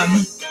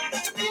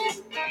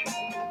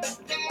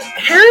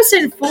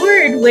 Harrison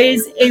Ford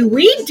was a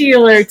weed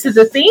dealer to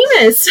the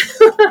famous.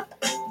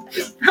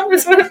 That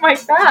was one of my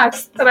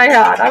facts that I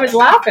had. I was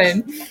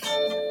laughing.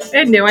 I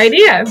had no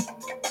idea.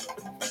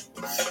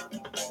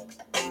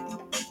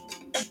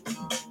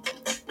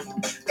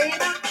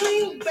 Ain't I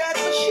clean, bad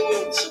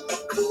machine, super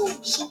cool,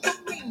 super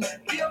mean,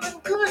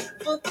 feeling good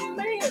for the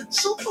man,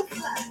 super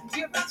fly,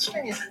 here I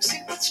stand,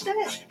 see what's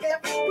that,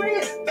 every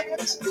bread,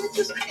 baddest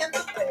bitches in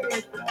the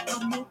bed,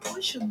 I'm no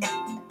pusher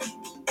man,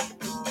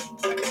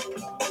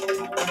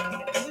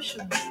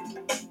 pusher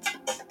man,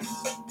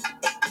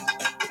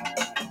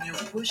 you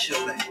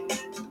pusher man.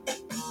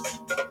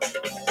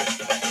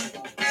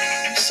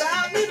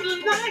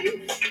 Silent life,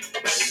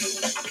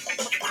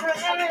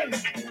 crime,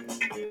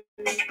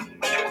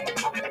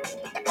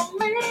 a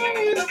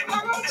man of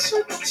odd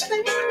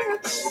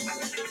circumstance,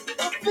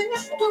 a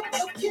victim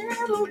of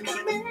ghetto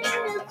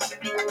demands,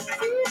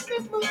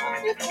 give me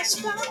money for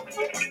stop,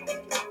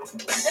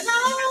 and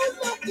I'll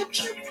let the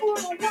trip for a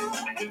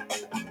while,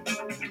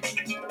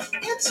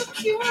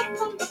 insecure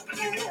from the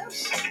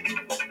past,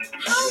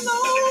 how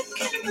long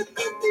can the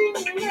good thing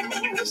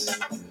last?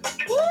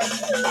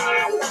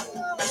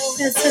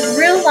 That's the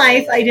real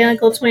life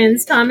identical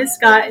twins Thomas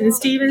Scott and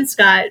Stephen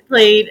Scott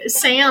played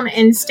Sam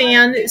and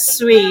Stan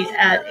Sweet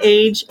at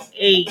age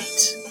 8.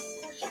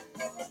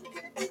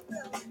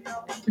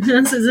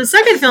 This is the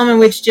second film in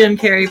which Jim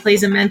Carrey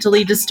plays a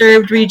mentally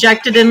disturbed,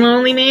 rejected, and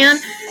lonely man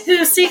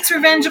who seeks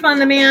revenge upon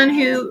the man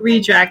who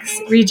rejects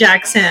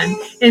him.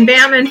 In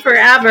Bamm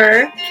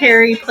Forever,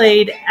 Carrey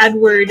played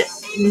Edward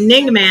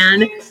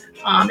Nigman,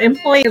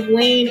 employee of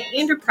Wayne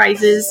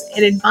Enterprises,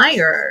 an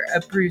admirer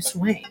of Bruce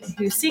Wayne,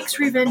 who seeks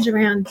revenge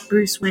upon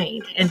Bruce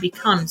Wayne and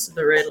becomes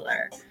the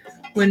Riddler.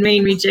 When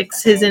Wayne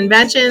rejects his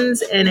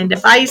inventions and a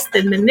device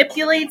that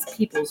manipulates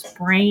people's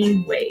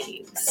brain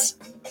waves.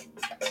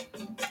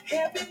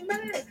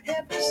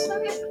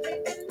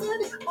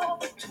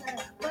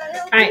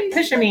 All right,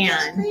 Pusher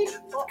Man,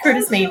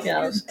 Curtis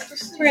Mayfield.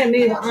 We're going to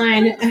move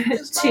on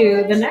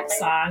to the next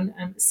song,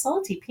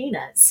 Salty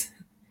Peanuts.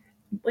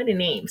 What a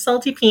name.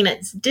 Salty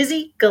Peanuts,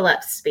 Dizzy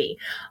Gillespie.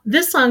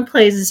 This song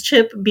plays as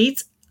Chip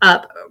beats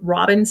up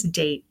Robin's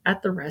date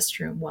at the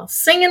restroom while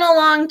singing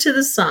along to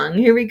the song.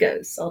 Here we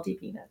go, Salty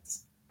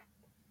Peanuts.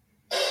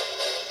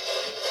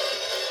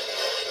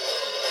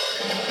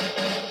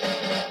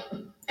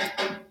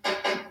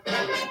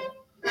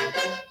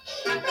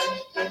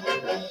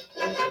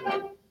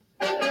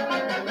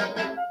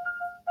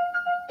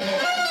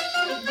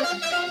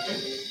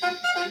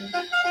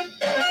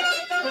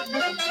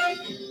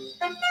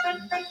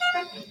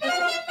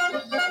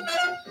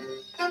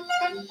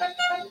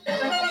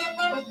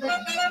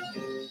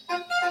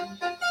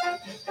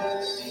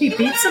 He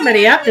beat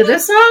somebody up to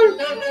this song?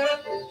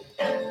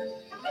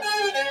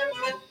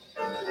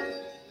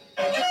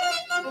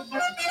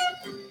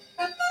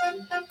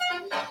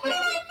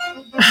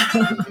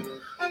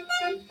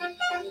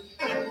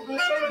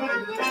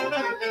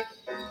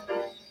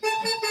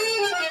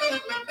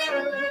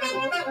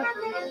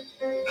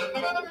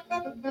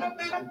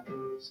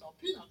 Salt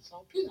peanuts,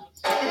 salt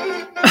peanuts.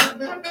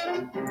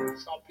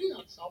 Salt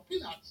peanuts, salt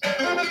peanuts.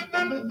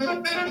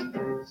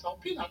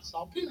 Salt peanuts,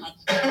 salt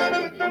peanuts.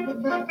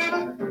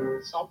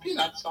 Salt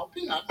peanuts, salt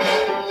peanuts.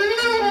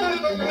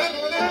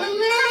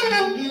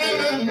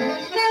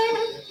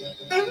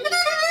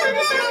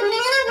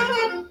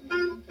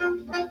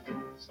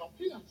 Salt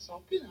peanuts,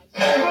 salt peanuts.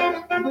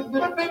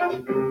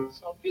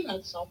 Salt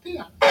peanuts, salt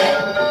peanuts.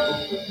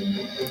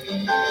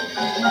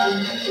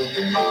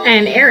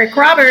 And Eric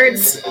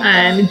Roberts,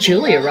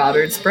 Julia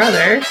Roberts'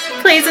 brother,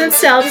 plays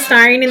himself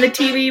starring in the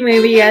TV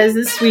movie as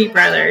the Sweet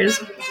Brothers.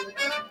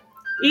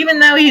 Even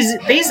though he's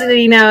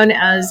basically known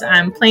as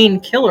playing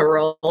killer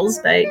roles,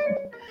 but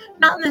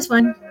not in this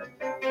one.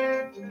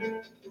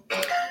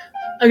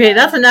 Okay,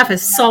 that's enough of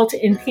salt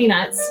and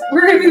peanuts.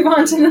 We're going to move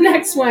on to the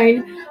next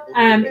one.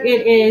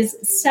 It is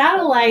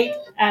Satellite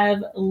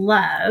of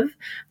Love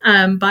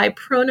by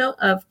Prono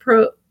of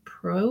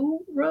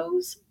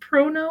Prorose,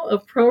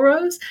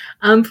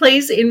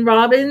 plays in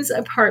Robin's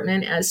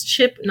apartment as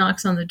Chip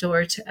knocks on the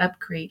door to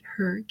upgrade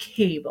her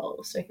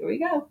cable. So here we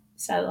go.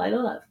 Satellite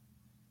of Love.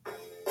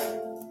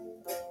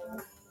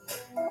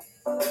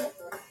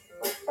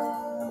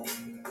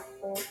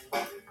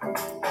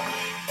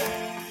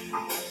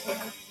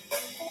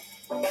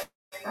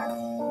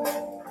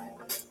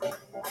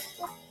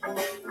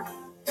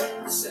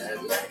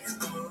 Satellites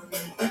going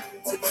up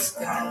to the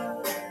sky.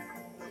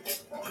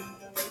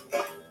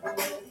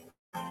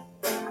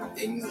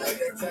 Things like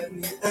that drive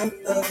me out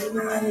of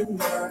my mind.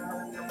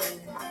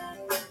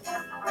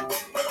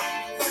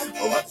 I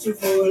watch you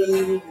for a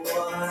little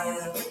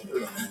while.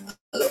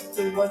 I love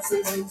to watch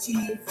this on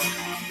TV.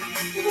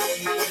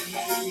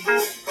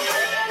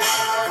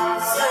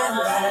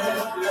 Satellite of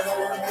love.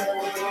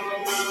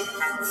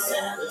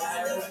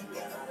 Satellite of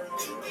love.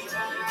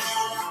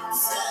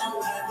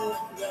 Satellite of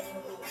love.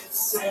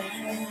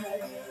 Satellite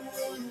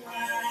of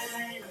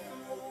love.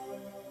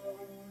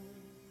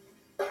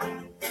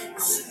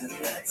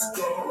 Satellites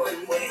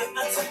going way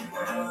out to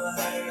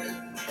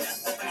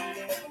Mars.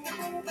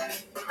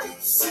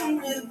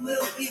 Soon it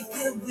will be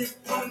filled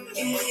with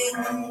pumpkin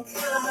cars.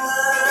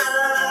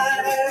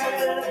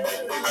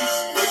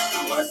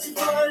 Was it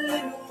for a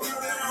little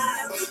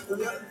while?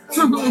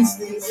 Watch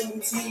things on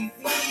TV.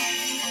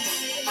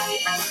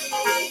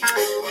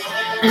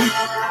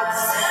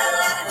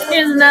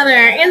 Here's another.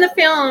 In the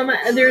film,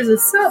 there's a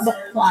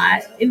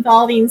subplot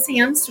involving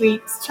Sam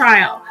Sweet's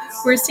trial,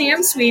 where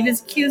Sam Sweet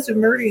is accused of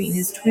murdering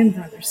his twin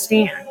brother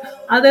Stan.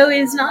 Although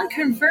it is not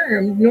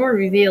confirmed nor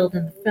revealed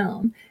in the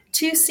film,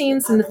 two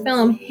scenes in the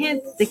film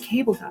hint the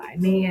cable guy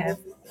may have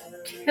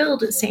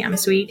killed Sam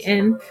Sweet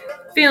and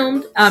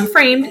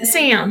framed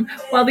Sam.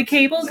 While the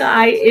cable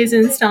guy is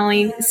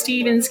installing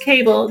Steven's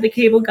cable, the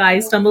cable guy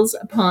stumbles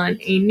upon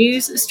a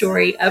news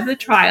story of the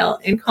trial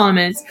and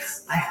comments,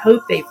 "I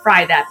hope they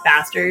fry that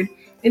bastard."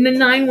 In the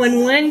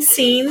 911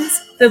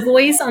 scenes, the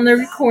voice on the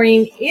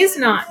recording is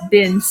not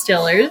Ben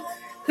Stiller,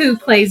 who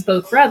plays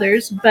both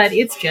brothers, but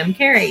it's Jim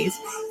Carrey's.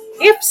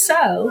 If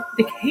so,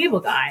 the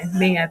cable guy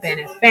may have been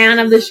a fan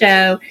of the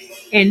show,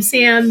 and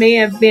Sam may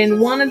have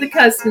been one of the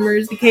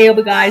customers the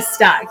cable guy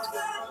stalked.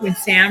 When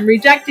Sam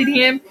rejected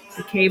him,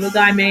 the cable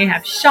guy may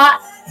have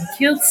shot and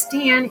killed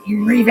Stan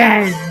in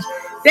revenge,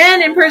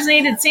 then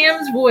impersonated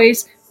Sam's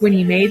voice when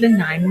he made the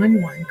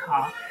 911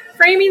 call,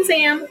 framing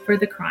Sam for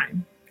the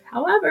crime.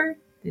 However,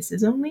 this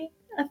is only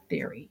a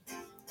theory.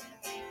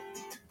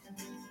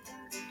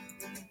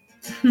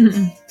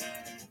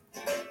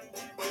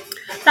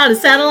 Found a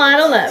satellite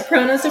of love,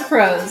 Pronos of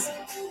Pros.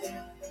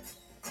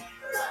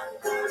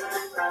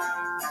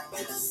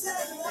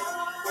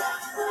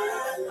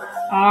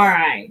 All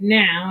right,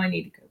 now I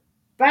need to go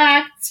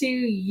back to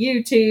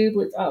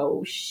YouTube.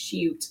 Oh,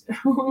 shoot.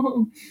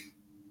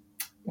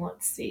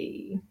 Let's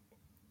see.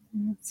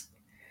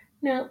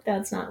 Nope,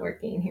 that's not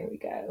working. Here we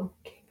go.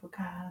 Cable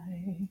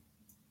guy.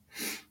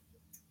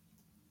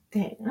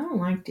 Dang, I don't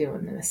like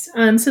doing this.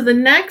 So the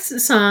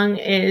next song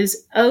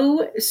is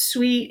 "Oh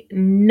Sweet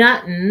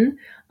Nuttin'."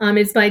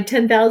 It's by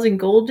 10,000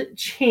 Gold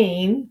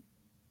Chain.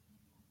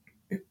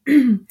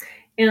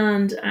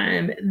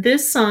 And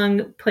this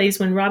song plays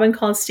when Robin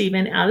calls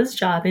Steven out his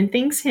job and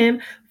thanks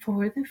him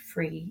for the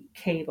free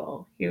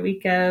cable. Here we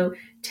go.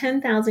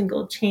 10,000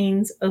 Gold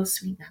Chains, "Oh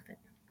Sweet Nuttin'."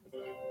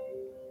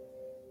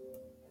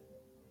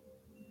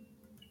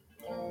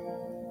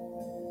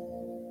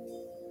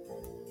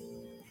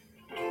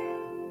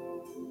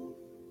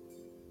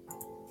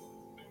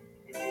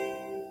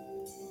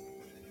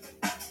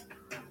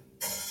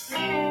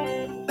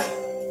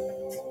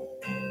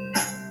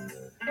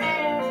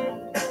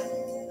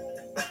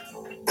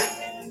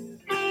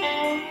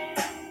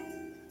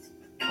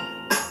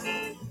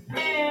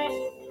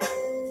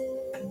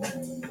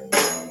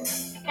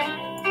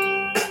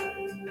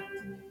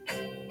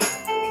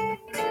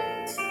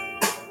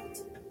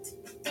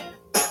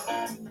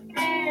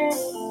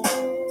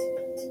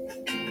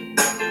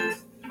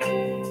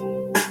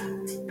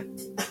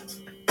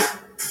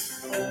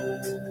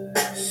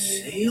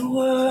 Say a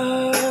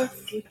word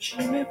for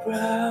Jimmy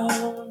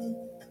Brown.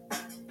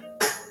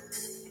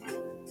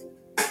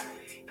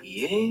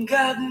 He ain't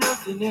got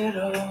nothing at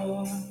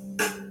all.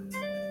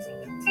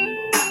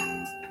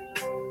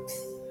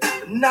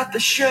 Not the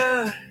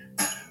shirt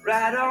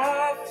right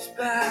off his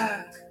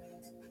back.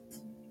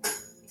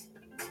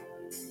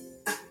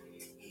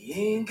 He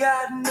ain't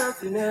got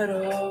nothing at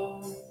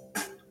all.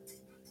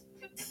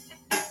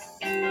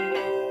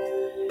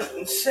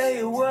 And say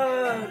a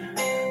word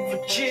for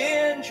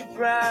Ginger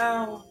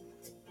Brown.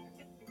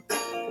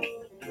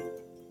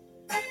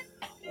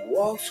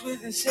 Walks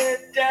with his head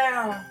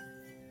down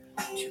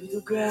to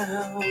the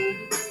ground.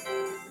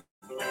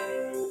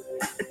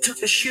 And took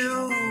the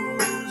shoes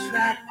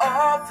right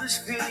off his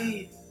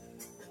feet.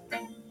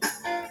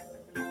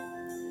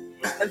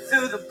 And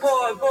threw the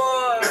poor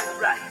boy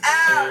right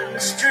out in the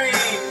street.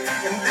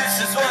 And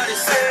this is what he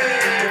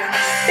said.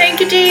 Thank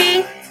you,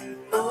 G.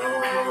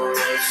 Oh,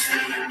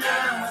 sweet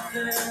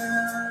nothing.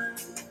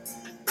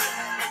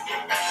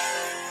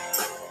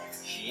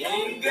 She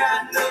ain't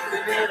got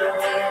nothing at all.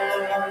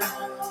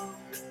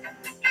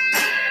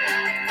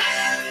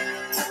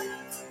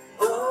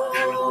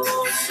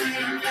 Oh,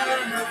 sweet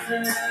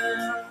nothing.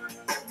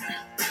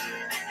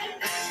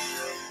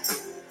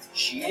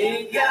 She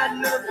ain't got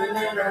nothing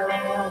at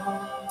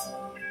all.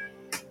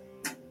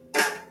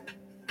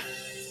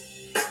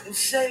 And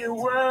say a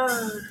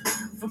word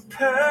for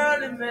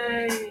Pearly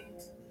Mae.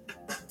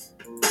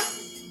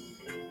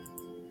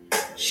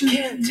 She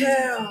can't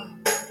tell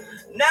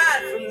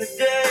night from the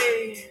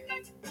day.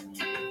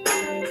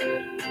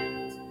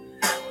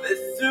 They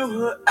threw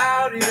her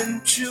out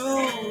into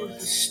the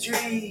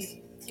street.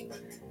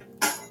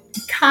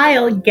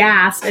 Kyle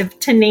Gass of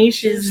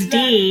Tenacious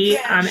D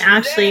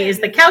actually is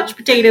the couch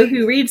potato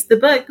who reads the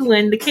book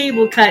when the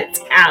cable cuts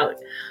out.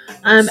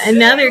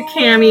 Another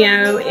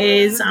cameo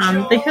is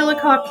the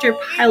helicopter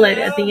pilot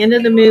at the end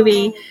of the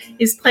movie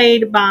is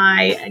played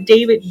by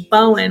David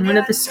Bowen, one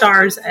of the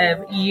stars of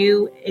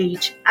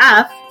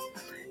UHF,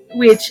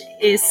 which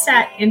is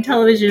set in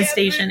television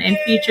station and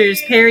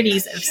features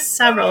parodies of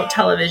several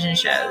television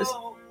shows.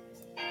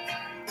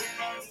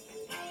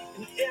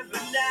 And every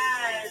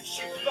night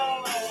she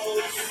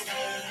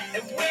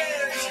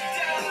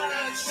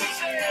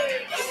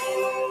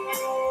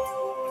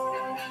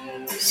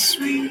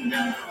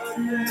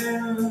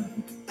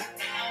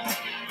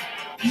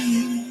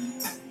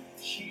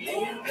She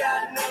ain't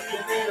got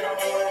nothing at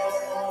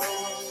all.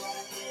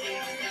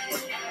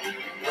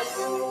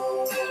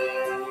 Oh,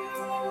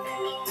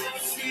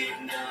 sweet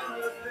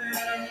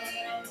nothing.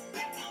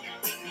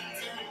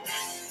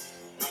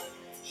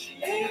 She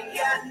ain't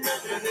got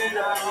nothing at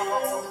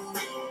all.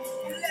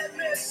 Let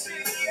me see.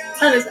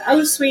 That is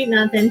Oh Sweet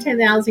Nothing,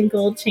 10,000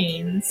 Gold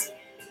Chains.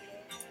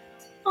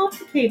 Off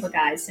the Cable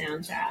Guy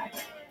soundtrack.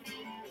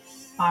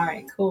 All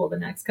right, cool. The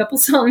next couple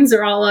songs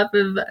are all up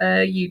of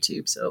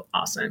YouTube, so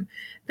awesome.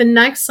 The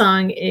next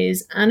song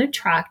is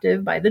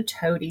Unattractive by the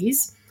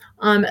Toadies.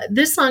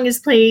 This song is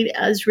played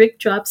as Rick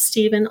drops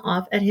Steven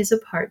off at his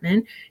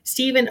apartment.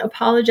 Steven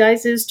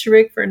apologizes to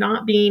Rick for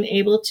not being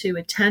able to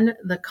attend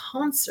the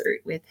concert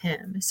with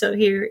him. So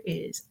here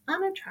is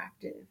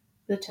Unattractive,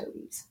 the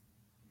Toadies.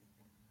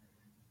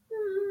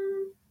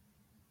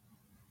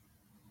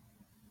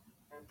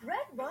 Red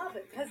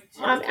Robin has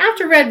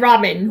After Red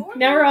Robin,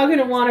 now we're all going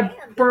to want a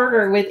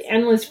burger with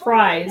endless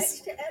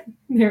fries.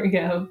 There we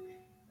go.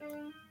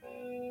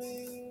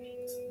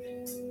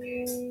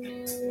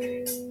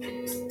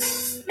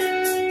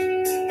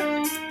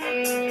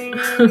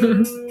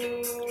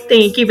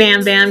 Thank you,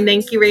 Bam Bam.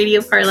 Thank you,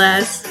 Radio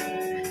Parles.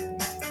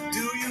 Do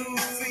you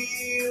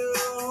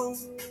feel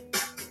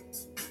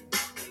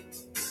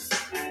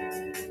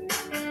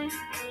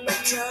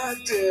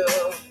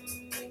attractive?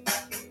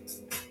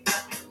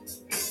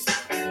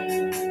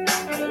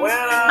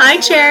 Hi,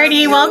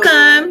 Charity.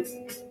 Welcome.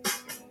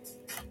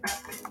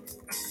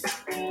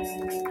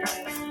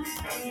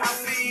 I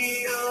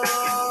feel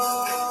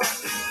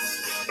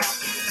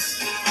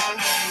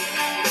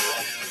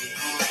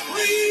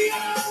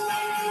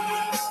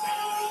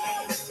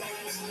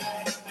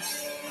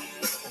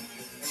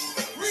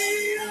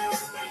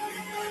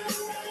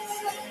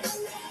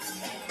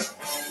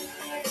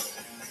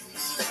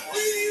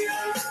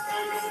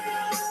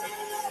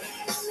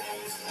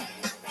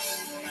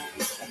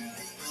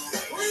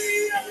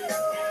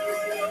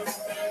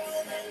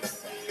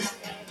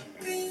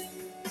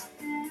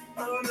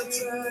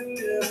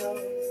unattractive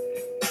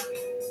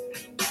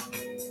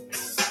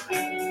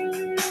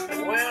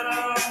when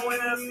I'm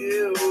with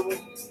you.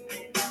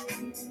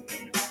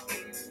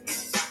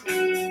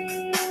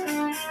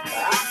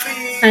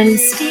 And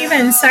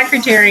Steven's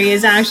secretary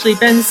is actually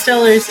Ben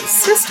Stiller's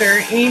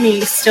sister,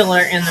 Amy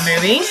Stiller, in the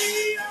movie.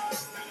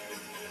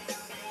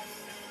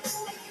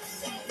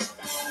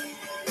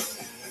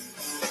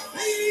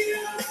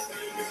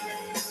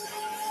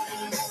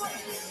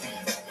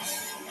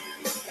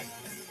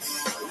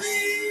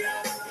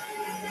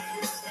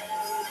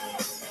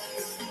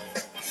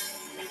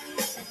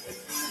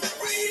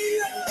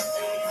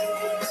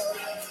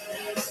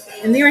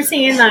 And they were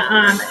saying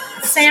that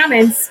Sam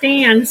and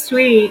Stan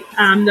Sweet,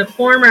 the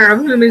former of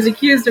whom is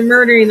accused of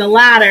murdering the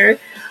latter,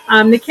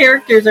 the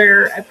characters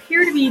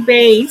appear to be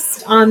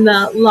based on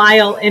the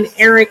Lyle and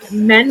Eric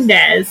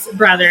Mendez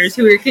brothers,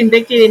 who were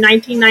convicted in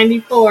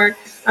 1994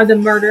 of the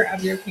murder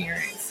of their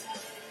parents.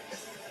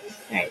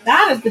 All right,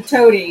 that is the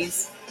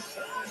Toadies.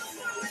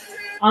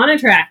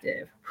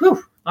 Unattractive.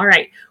 Whew. All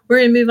right, we're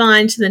going to move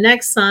on to the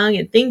next song,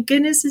 and thank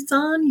goodness it's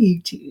on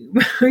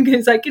YouTube,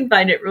 because I can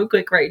find it real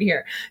quick right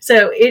here.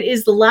 So it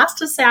is The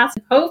Last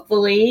Assassin,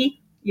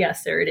 hopefully,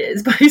 yes, there it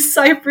is, by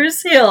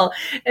Cypress Hill.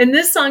 And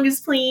this song is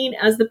playing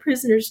as the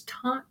prisoners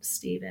taunt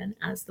Stephen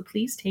as the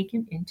police take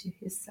him into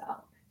his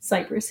cell.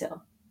 Cypress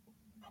Hill.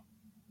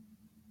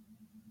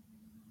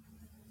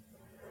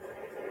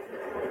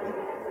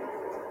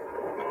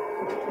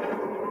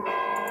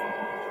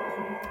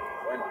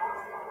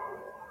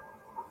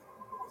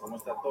 ¿Cómo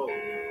está todo?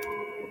 Bien,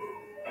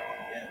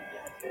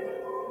 bien.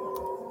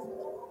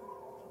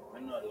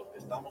 Bueno, de lo que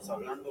estamos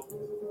hablando.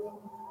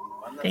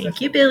 Thank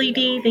you, Billy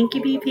D. Thank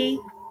you, BP.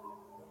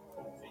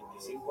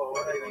 25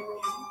 ahora y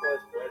 25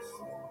 después.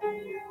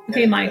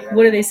 Okay, Mike,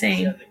 what are they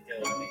saying? De que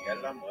Don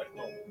Miguel ha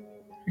muerto.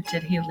 Or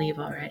did he leave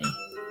already?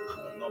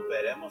 Nos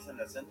veremos en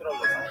el centro de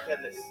Los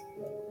Ángeles.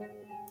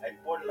 Ahí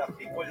por la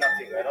Pico y la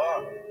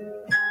Figueroa.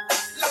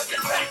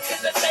 Looking back in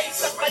the days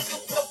of my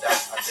youth, no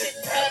doubt I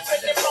didn't have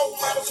any role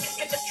models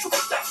kicking the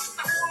truth out.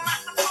 I will not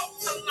hope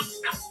to look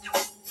out.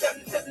 Them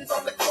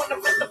on the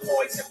corner with the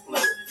boys in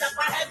blue.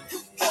 Never had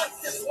two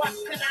choices, what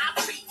could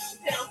I be?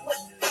 Down with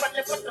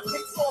running with the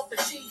pigs or the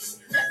G's.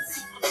 Let's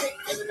see, I'm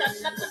thinking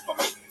that's nothing for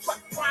me. But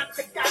crime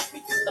to guide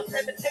me to the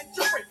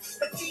penitentiary.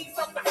 The G's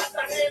on the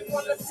other hand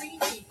wanna see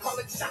me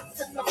calling shots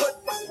in the hood,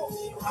 but who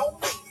you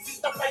hold me? See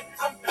the way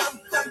I'm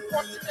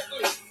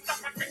unfortunately.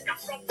 I think I'm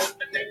from the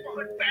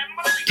neighborhood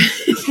family.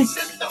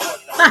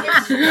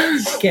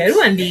 Good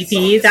one,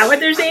 BP. Is that what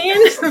they're saying?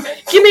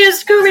 Give me a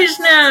Scooby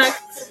snack.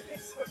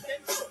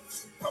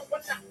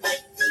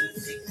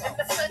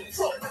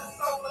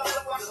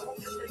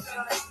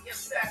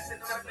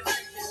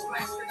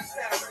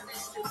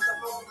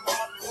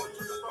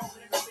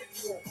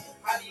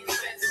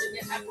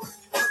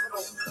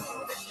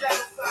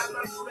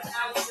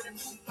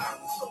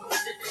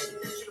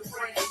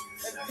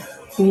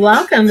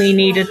 Welcome. We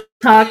need to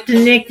talk to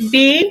Nick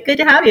B. Good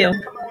to have you.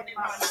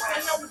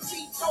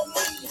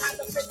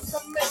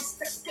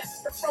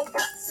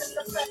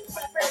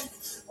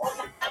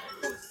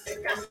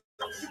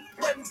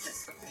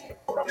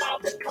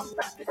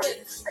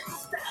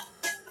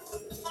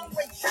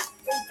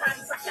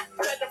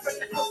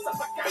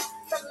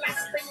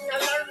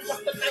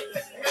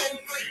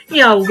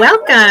 Yo,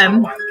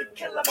 welcome.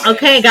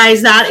 Okay,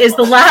 guys, that is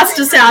the last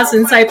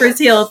assassin, Cypress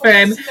Hill,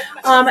 from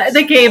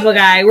The Cable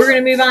Guy. We're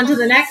going to move on to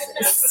the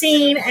next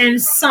scene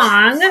and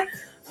song.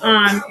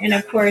 And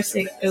of course,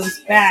 it goes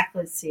back.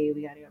 Let's see,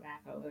 we got to go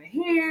back over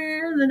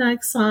here. The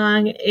next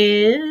song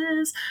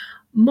is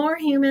More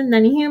Human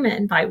Than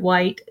Human by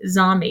White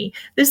Zombie.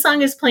 This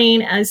song is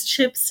playing as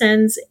Chip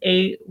sends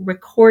a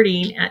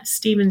recording at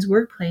Steven's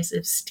workplace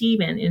of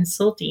Steven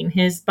insulting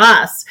his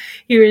boss.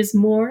 Here is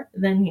More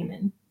Than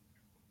Human.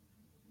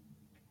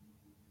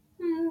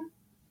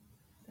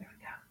 There we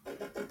go.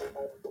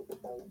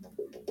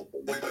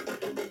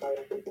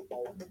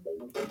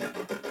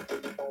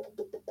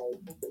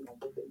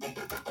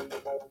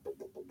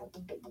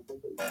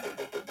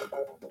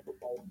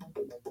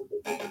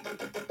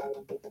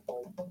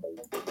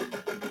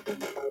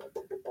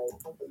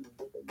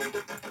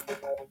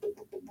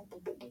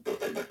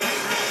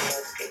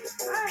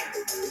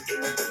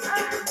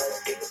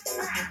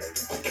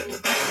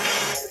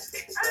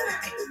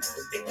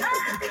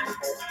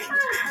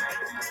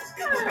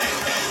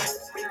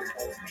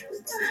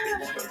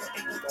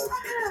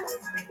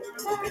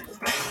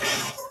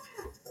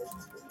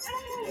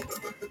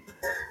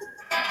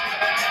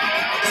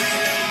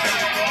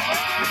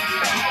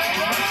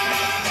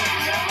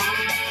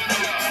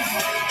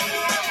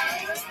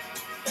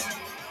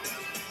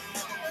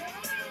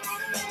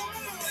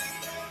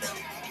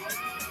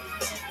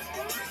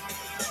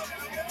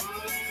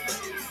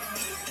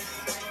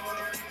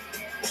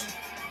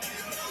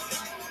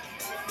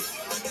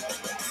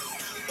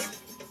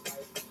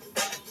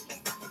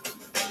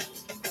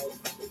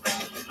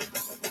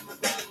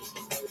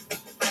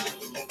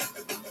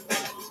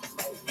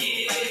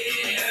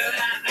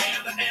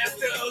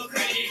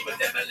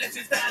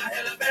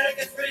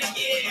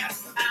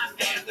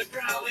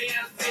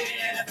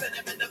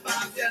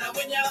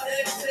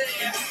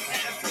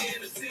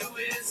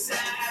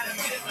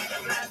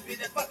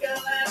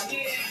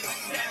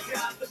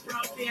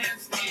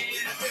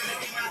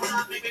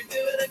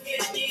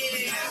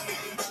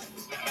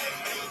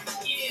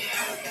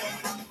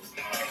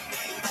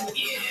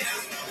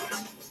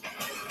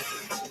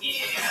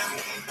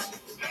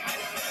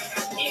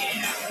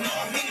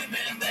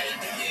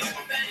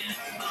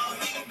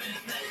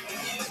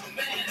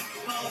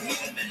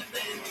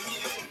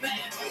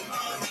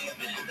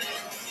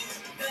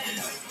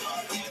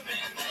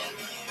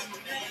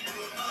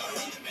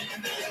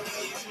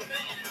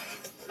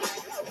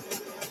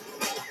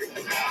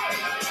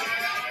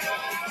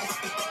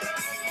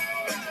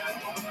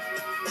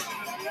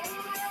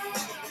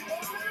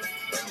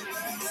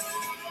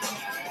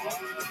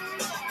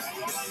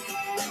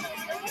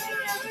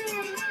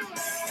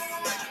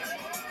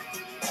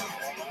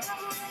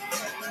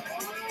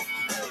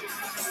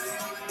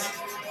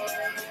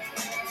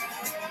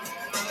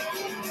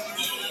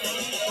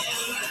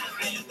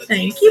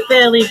 Thank you,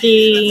 Billy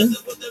D.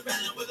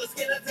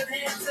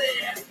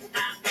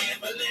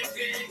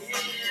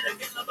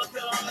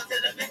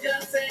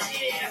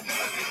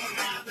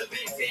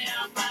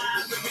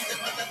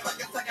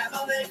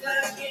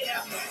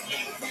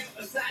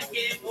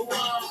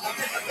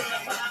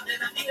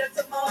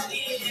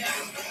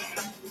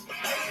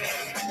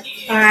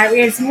 All right, we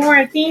have some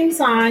more theme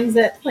songs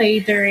that play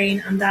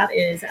during, that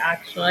is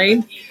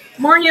actually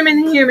More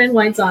Human Than Human,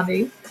 White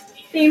Zombie.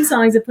 Theme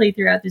songs that play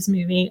throughout this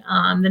movie.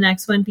 The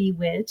next one,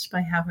 Bewitched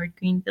by Howard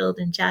Greenfield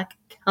and Jack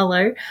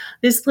Keller.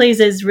 This plays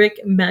as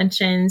Rick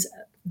mentions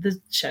the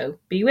show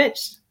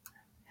Bewitched.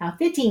 How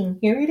fitting.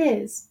 Here it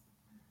is.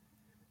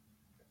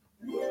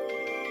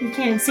 You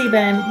can't see, but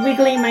I'm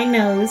wiggling my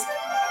nose.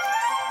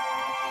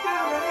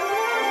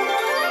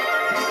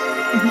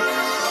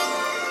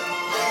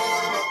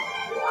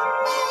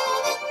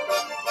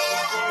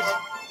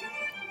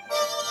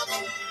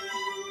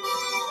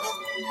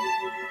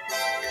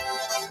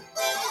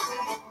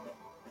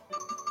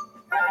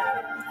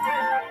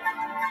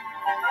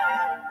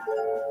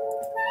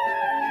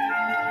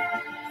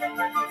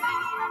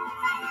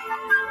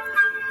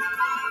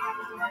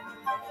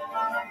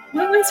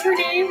 What was her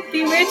name?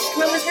 Bewitched?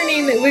 What was her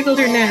name that wiggled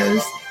her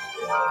nose?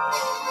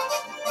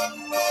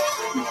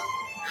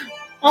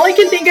 All I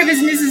can think of is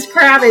Mrs.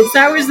 Kravitz.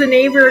 That was the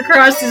neighbor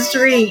across the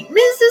street.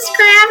 Mrs.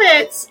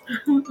 Kravitz!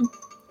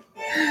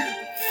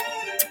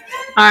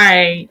 All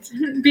right.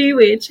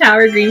 Bewitched,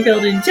 Howard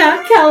Greenfield and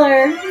Jack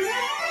Keller.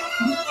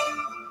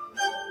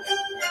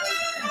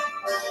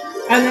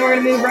 And then we're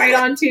going to move right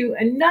on to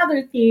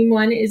another theme.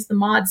 One is the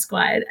Mod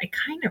Squad.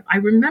 I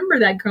remember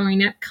that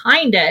growing up,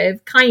 kind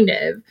of,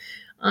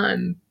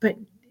 but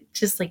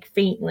just like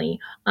faintly.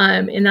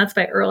 And that's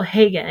by Earl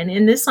Hagen.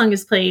 And this song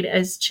is played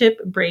as Chip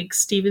breaks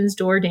Steven's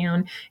door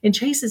down and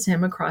chases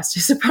him across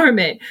his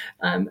apartment.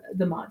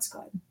 The Mod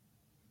Squad.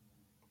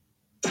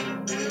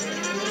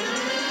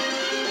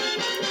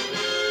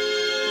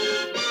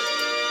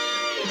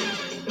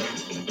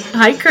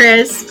 Hi,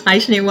 Chris. Hi,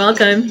 Sinead.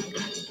 Welcome.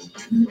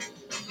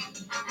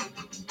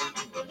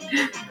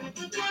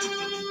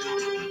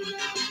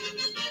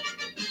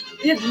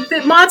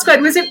 The Mod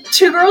Squad, was it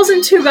 2 girls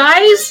and 2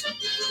 guys?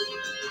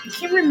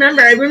 can't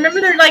remember. I remember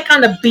they're like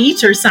on the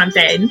beach or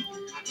something.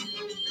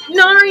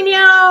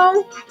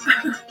 Narnia.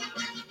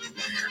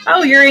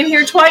 Oh, you're in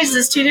here twice.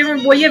 There's two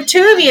different. Well, you have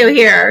two of you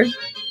here.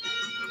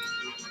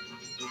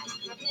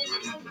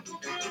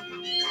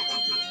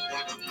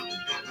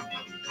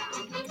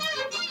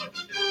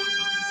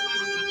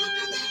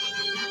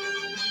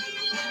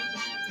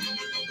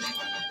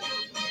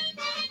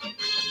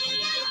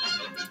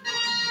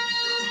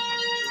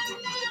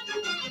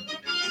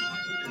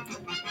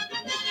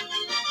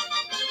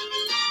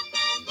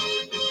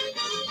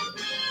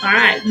 All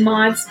right,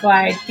 Mod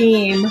Squad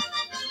theme.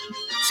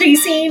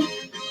 Chasing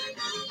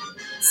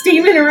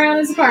Steven around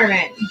his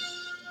apartment.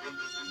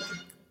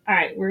 All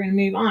right, we're going to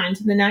move on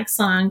to the next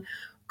song,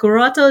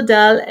 Grotto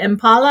del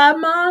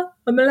Empalama.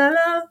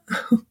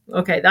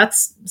 Okay,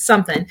 that's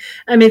something.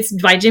 It's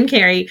by Jim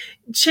Carrey.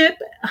 Chip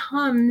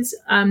hums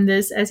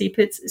this as he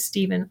puts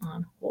Steven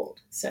on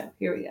hold. So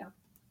here we go.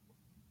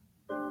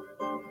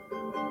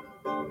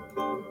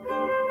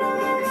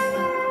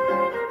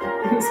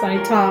 It's by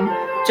Tom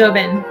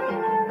Jobin.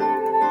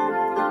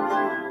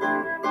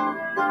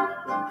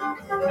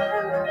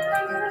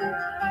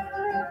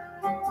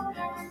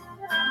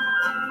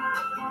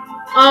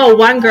 Oh,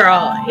 one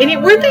girl.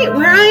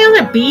 Were I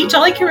on a beach?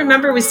 All I can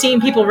remember was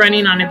seeing people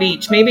running on a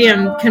beach. Maybe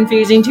I'm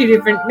confusing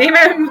maybe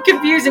I'm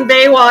confusing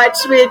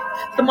Baywatch with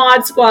the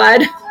Mod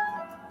Squad.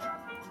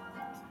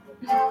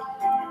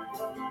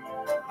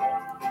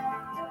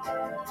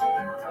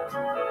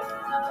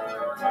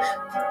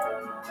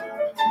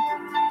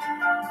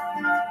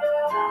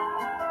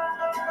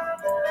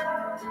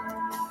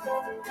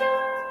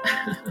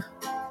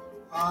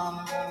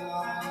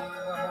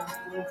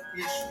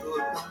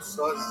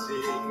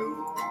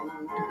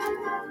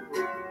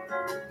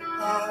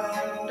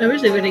 I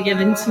wish they would have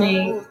given to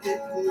me.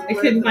 I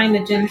couldn't find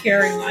the Jim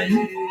Carrey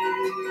one.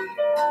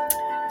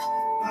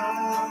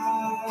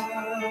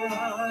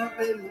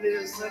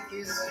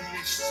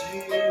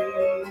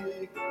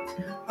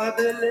 A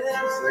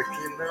beleza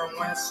que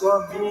não é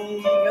só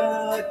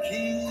minha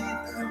aqui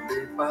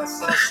também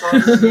passa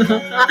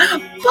sozinha.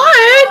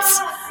 Bart!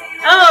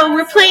 Oh,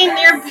 we're playing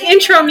your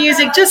intro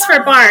music just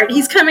for Bart.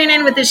 He's coming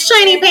in with his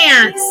shiny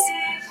pants.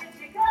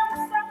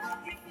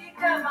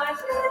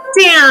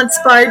 Dance,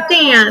 Bart,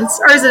 dance.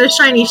 Or is it a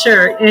shiny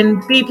shirt?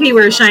 And BP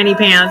wears shiny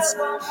pants.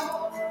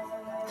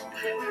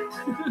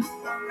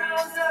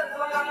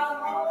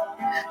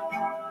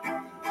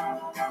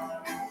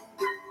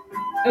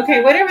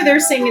 Okay, whatever they're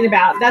singing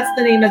about, that's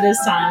the name of this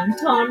song.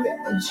 Tom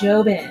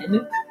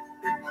Jobin.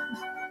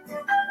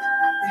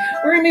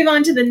 We're going to move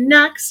on to the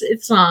next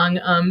song,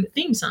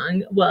 theme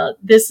song. Well,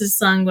 this is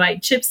sung by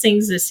Chip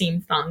sings the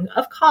theme song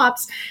of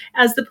Cops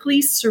as the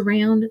police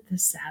surround the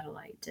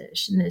satellite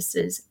dish. And this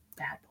is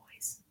Bad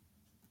Boys.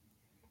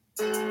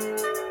 Bad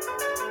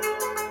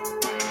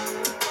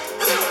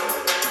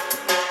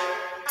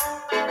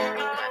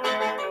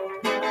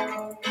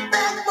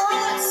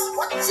boys,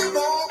 what you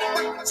want,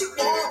 what you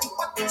want,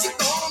 what you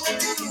gonna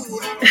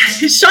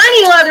do?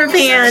 Shiny leather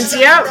pants,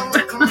 yep.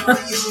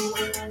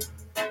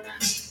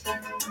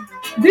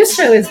 This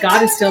show has got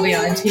to still be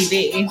on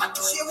TV. What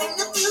you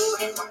gonna do?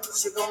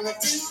 What you gonna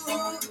do?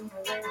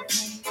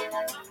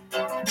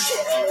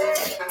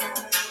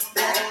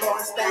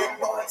 Bad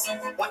boys,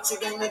 what you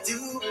gonna do?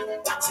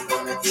 What you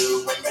gonna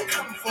do when they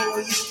come for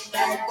you?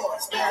 Bad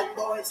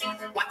boys,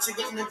 what you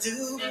gonna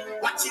do?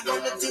 What you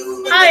gonna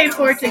do? Hi,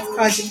 Vortex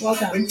Project,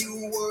 welcome. When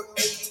you were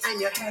 8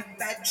 and you had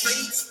bad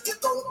traits, you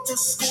go to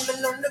school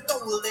and learn the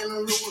golden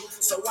rule.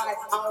 So why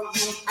are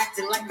you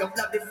acting like a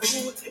bloody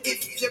fool?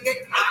 If you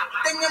get hot,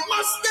 then you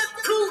must get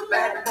cool.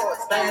 Bad boys,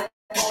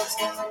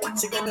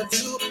 what you gonna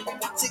do?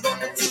 What you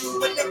gonna do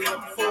when they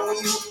come for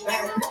you?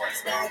 Bad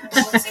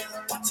boys,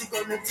 what you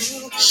gonna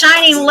do?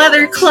 Shiny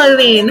leather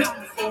clothing.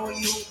 For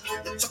you.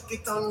 You chuck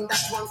it on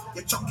that one,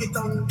 you chuck it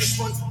on this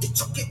one, you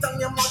chuck it on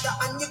your mother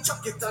and you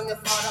chuck it on your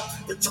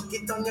father, you chuck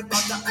it on your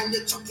brother and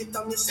you chuck it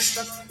on your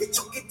sister, you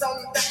chuck it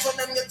on that one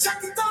and you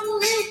chuck it on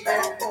me.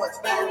 Bad boys,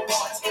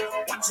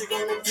 what you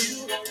gonna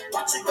do?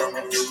 What you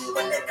gonna do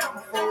when they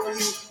come for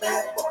you?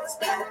 Bad boys,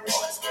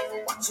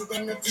 what you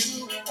gonna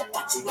do?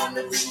 What you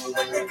gonna do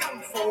when they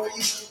come for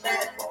you?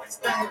 Bad boys,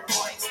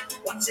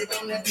 what you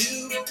gonna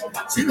do?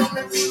 What you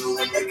gonna do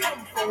when they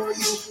come for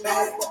you?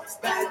 Bad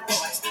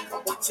boys,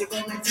 what you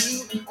gonna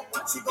do?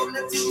 What you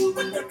gonna do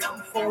when they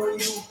come for you?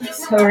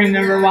 So I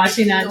remember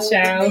watching that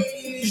show.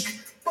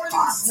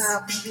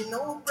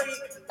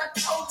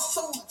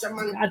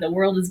 God, the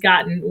world has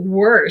gotten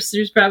worse.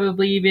 There's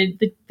probably even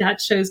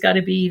that show's got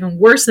to be even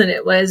worse than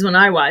it was when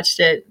I watched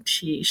it.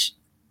 Sheesh.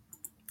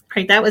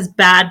 Right, that was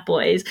Bad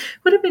Boys.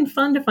 Would have been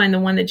fun to find the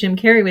one that Jim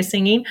Carrey was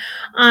singing.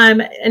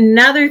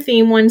 Another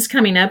theme one's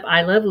coming up.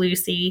 I Love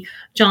Lucy,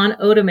 John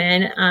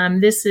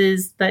Odeman. This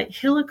is The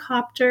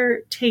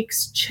Helicopter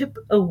Takes Chip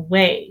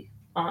Away.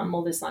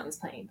 Well, this song is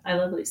playing. I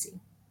Love Lucy.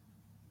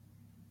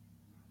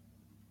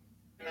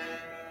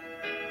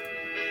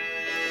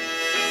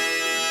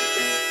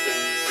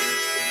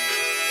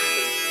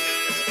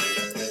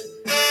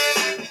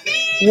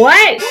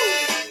 What?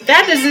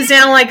 That doesn't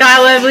sound like I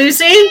Love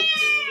Lucy.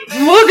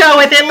 We'll go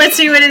with it. Let's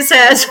see what it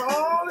says.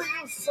 All of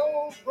you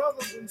soul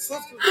brothers and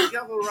sisters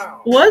together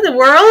around. What in the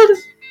world?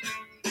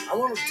 I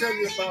want to tell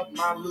you about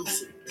my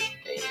Lucy.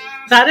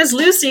 That is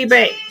Lucy,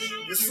 but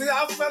You see,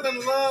 I fell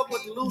in love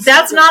with Lucy.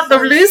 that's not the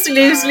Lucy.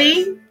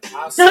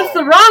 That's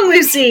the wrong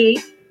Lucy.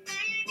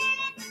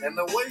 And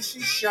the way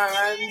she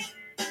shined.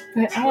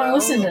 But I want to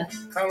listen to.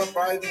 Color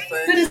bright things.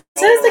 But it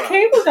says the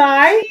cable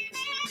guy.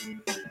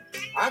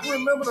 I can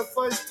remember the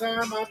first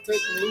time I took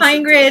Lucy. Hi,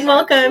 Ingrid.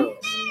 Welcome.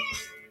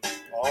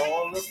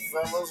 All the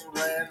fellas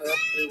ran up.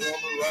 They want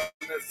to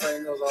run their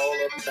fingers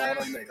all up and down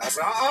her neck. I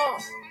said,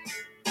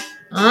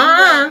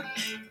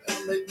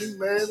 That'll make me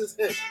mad as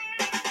heck.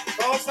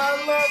 Cause I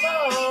love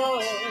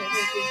her.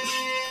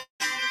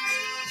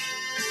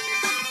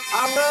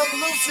 I love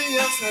Lucy,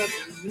 yes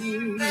I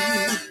do.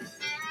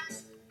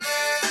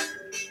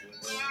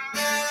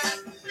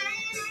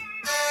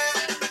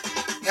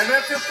 And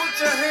if you put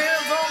your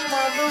hands on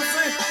my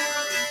Lucy,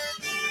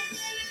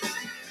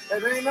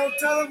 there ain't no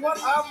telling what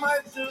I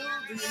might do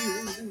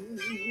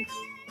to you.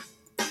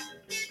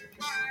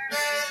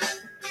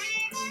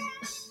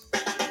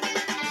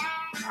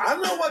 I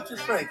know what you're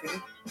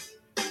thinking.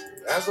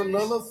 That's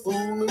another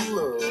fool in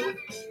love.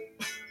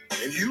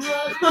 And you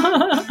right.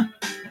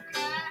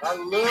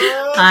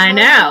 I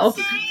know.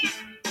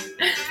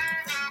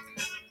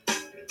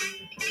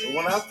 And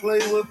when I play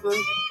with her,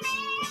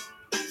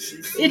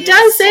 it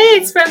does say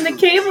it's from the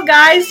cable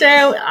guy,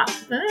 so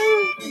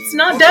it's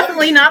not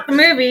definitely not the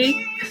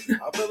movie.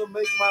 I better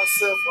make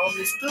myself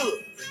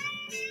understood.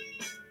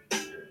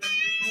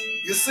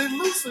 You see,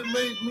 Lucy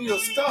made me a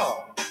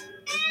star.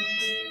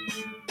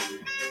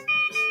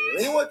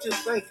 It ain't what you're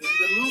thinking.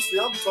 The Lucy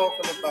I'm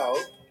talking about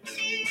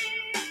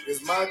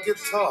is my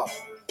guitar.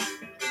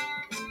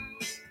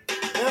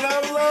 And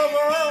I love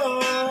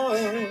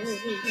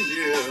her,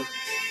 yeah.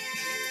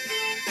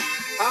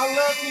 I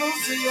love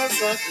Lucy,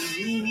 yes I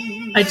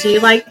do. I do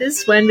like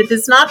this one, but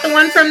it's not the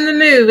one from the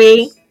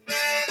movie.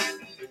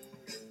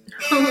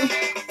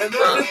 And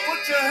then you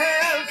put your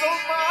hands on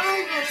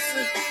my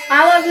Lucy.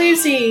 I love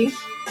Lucy.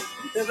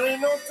 There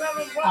ain't no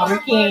telling what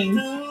Albert King.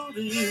 I do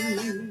to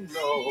you,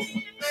 no.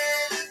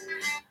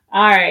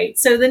 All right,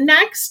 so the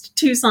next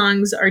two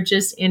songs are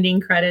just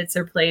ending credits,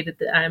 or played at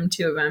the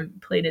two of them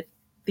played at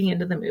the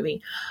end of the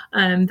movie.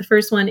 The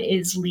first one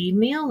is "Leave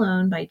Me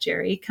Alone" by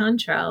Jerry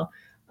Cantrell.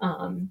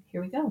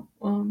 Here we go.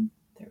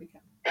 There we go.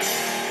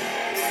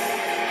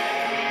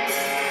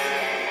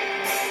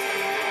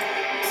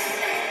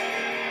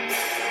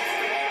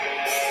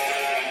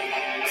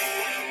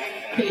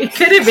 It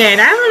could have been.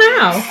 I don't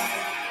know.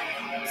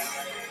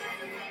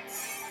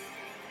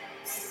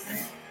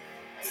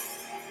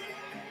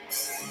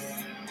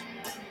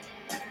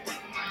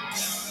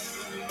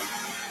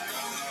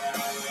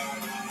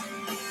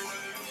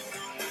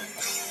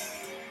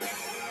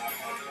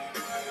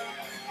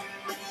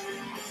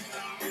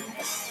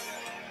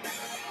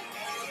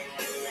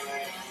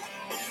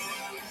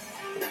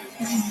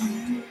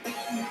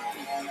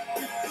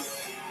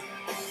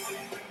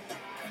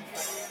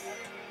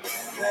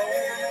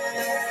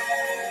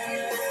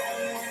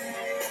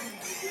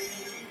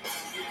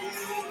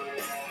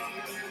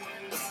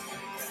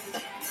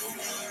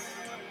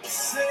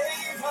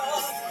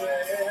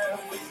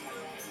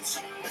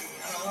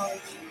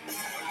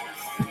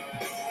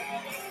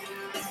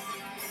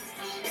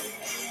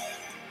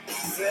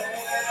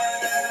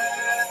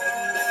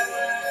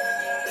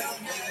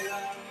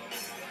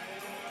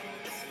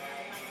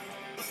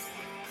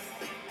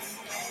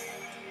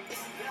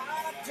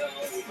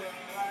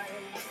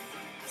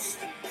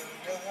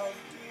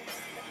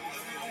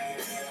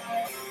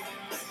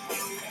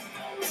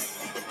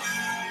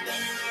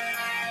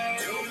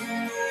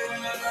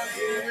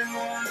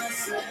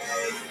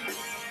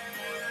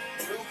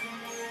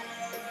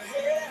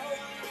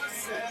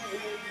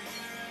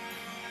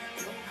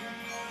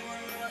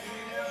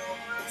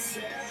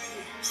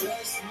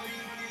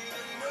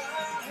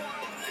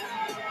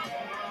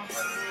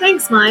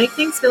 Thanks, Mike.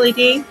 Thanks, Billy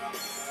D.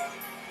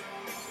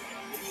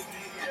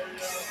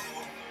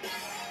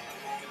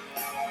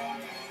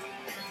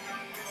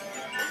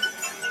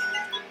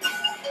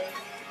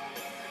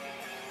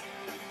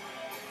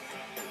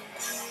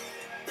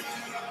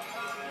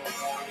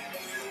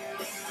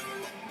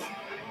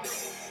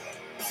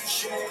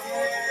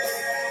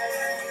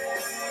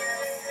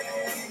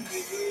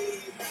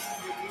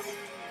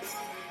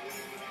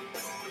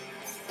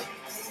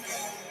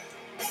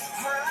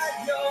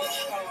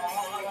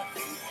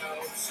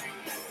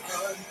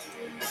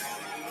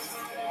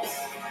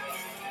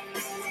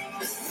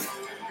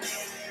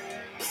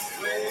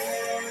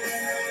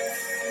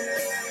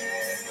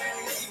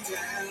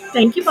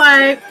 Thank you,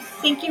 Bart.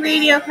 Thank you,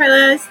 Radio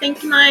Carlos.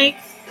 Thank you, Mike.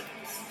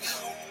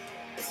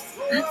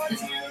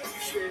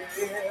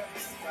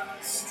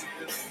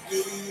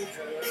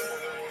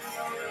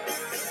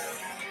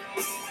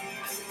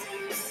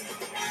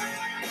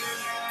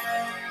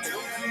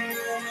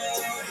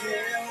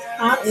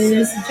 That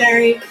is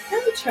Jerry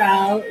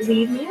Cantrell,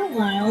 "Leave Me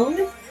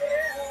Alone."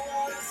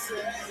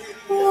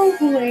 Oh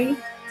boy.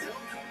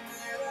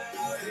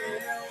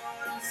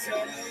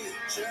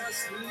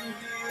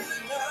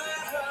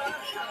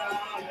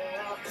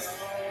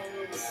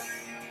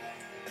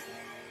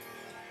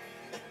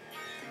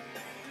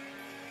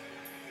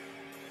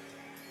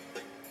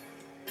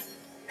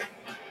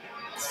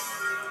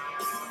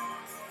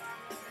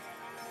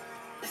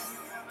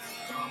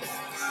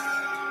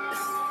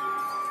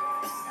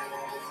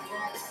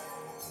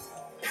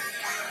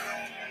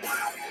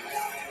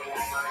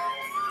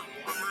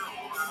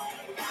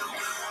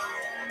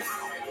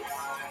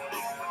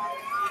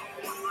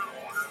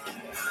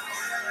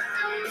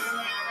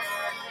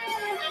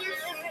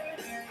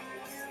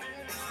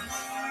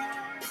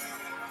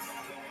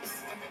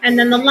 And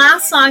then the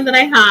last song that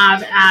I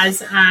have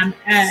as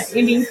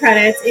ending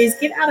credits is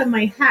 "Get Out of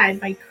My Head"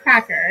 by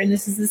Cracker, and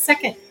this is the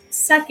second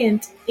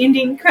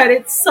ending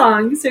credits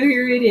song. So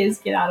here it is,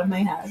 "Get Out of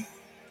My Head."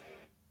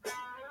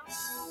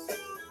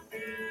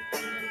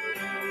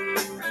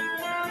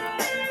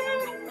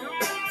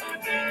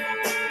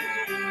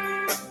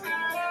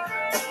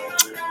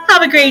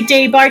 Have a great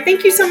day, Bart.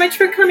 Thank you so much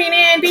for coming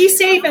in. Be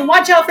safe and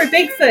watch out for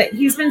Bigfoot.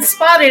 He's been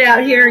spotted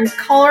out here in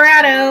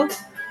Colorado.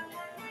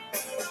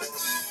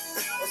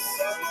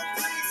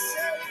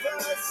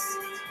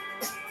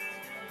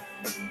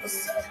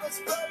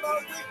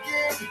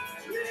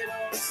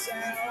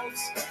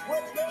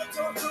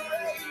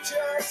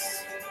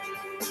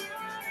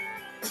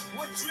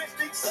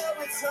 Drifting, so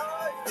it's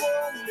hard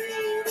for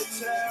me to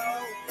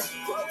tell.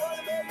 I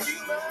wanna make you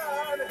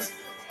mine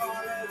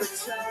all of the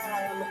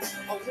time.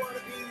 I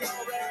wanna be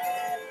your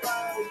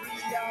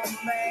every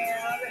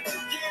man.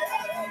 Get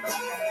out of my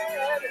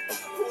head,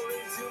 pour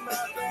into my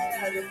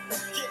bed.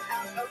 Get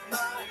out of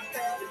my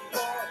head,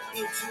 pour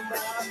into my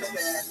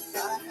bed. I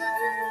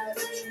had a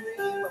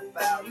dream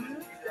about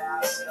you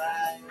last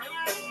night.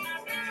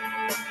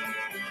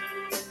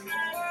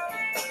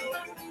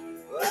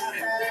 I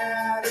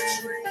had a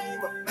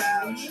dream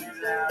about you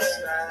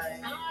last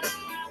night.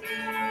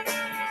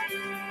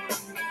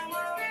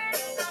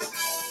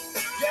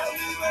 Yeah,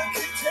 we were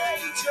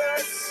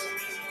contagious.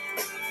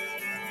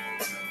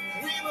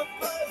 We were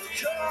both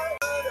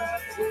caught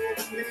up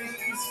with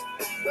these.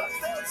 The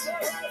thoughts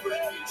are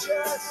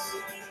outrageous.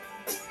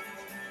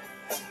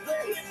 The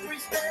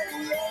history's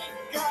steady,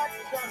 ain't got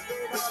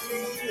nothing on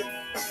me.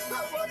 I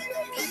wanna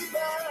make you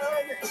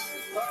mine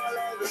all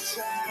of the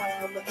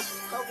time.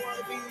 I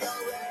wanna be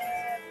your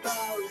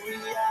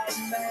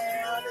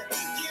man.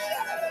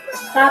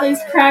 That is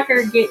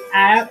Cracker, "Get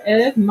Out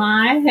of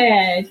My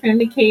Head" from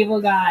the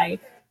Cable Guy.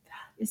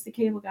 It's the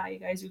Cable Guy, you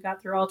guys. We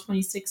got through all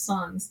 26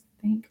 songs.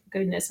 Thank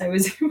goodness I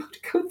was able to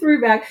go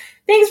through back.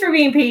 Thanks for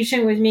being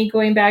patient with me,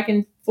 going back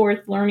and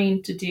forth,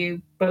 learning to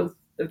do both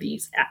of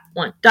these at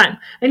one time.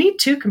 I need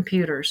 2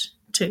 computers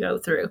to go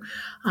through.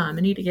 I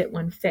need to get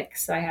one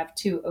fixed. So I have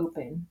 2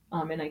 open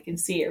and I can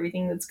see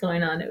everything that's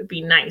going on. It would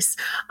be nice.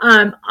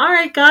 All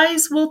right,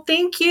 guys. Well,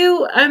 thank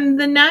you.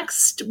 The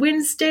next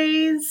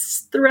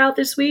Wednesdays throughout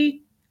this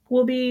week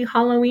will be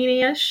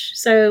Halloween-ish.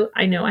 So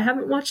I know I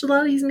haven't watched a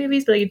lot of these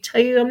movies, but I can tell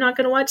you I'm not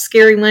going to watch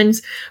scary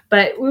ones,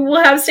 but we will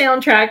have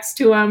soundtracks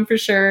to them for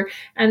sure.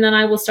 And then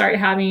I will start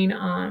having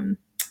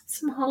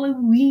some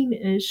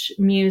Halloween-ish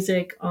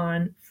music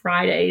on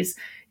Fridays.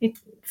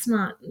 It's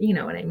not, you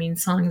know what I mean,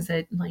 songs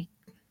that like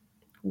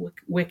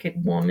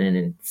Wicked Woman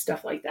and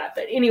stuff like that.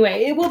 But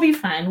anyway, it will be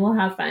fun. We'll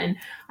have fun.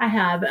 I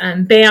have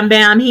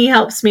Bamm. He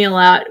helps me a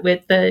lot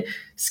with the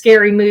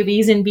scary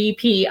movies and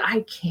BP.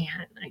 I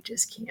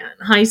just can't.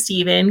 Hi,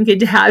 Steven. Good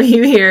to have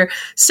you here.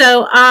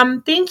 So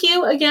thank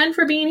you again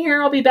for being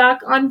here. I'll be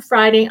back on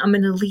Friday. I'm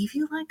going to leave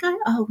you like I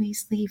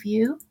always leave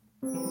you.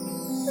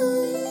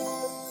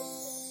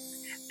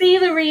 Be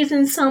the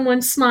reason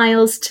someone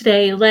smiles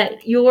today.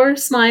 Let your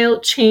smile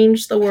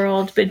change the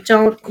world, but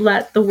don't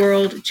let the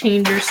world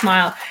change your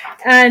smile.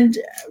 And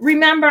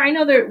remember, I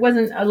know there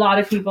wasn't a lot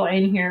of people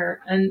in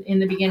here in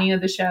the beginning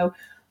of the show,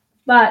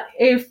 but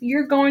if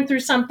you're going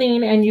through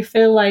something and you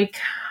feel like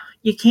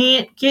you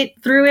can't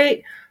get through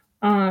it,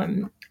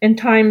 and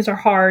times are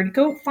hard,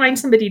 go find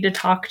somebody to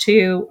talk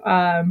to.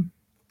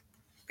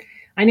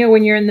 I know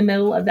when you're in the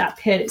middle of that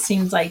pit, it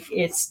seems like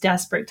it's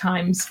desperate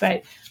times,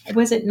 but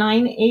was it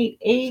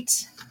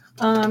 988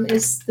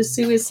 is the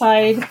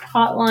suicide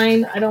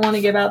hotline? I don't want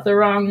to give out the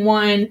wrong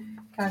one.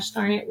 Gosh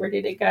darn it, where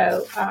did it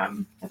go? I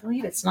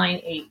believe it's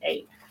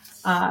 988.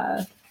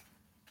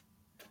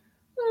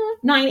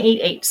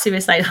 988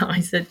 suicide hotline.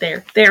 I said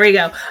there we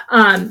go.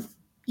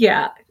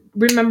 Yeah,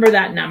 remember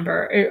that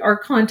number or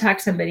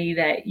contact somebody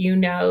that you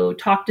know,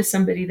 talk to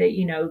somebody that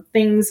you know.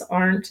 Things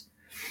aren't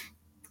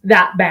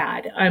that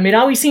bad. It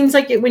always seems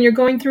like it when you're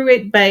going through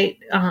it, but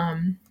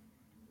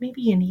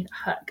maybe you need a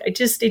hug. It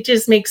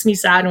just makes me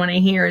sad when I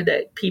hear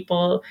that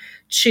people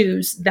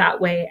choose that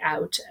way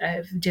out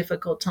of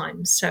difficult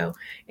times. So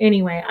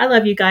anyway, I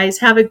love you guys.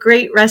 Have a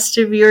great rest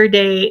of your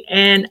day,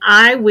 and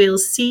I will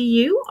see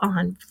you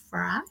on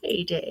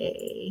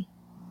Friday.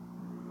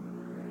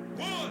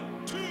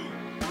 1, 2,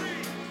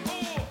 3,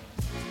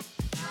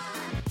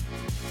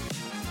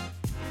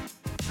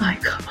 4.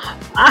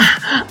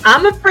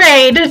 I'm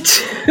afraid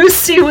to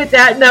see what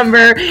that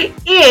number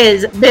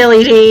is,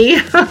 Billy D.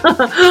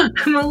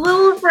 I'm a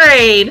little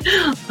afraid.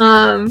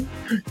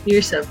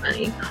 You're so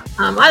funny.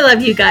 I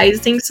love you guys.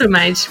 Thanks so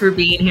much for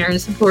being here and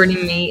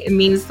supporting me. It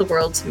means the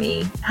world to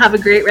me. Have a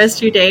great rest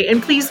of your day,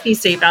 and please be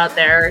safe out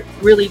there.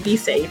 Really be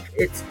safe.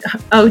 It's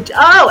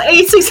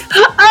 86.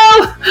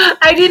 Oh,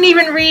 I didn't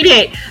even read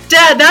it.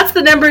 Dad, that's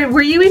the number.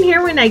 Were you in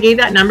here when I gave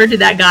that number to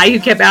that guy who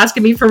kept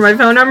asking me for my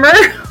phone number?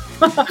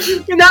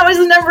 And that was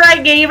the number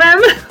I gave him.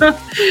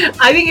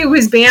 I think it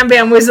was Bam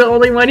was the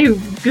only one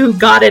who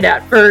got it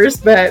at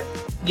first, but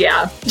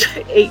Yeah,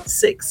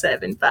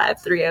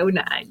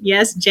 8675309.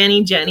 Yes,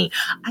 Jenny.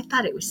 I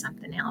thought it was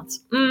something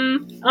else.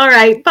 All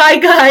right. Bye,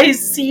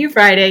 guys. See you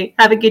Friday.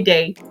 Have a good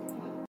day.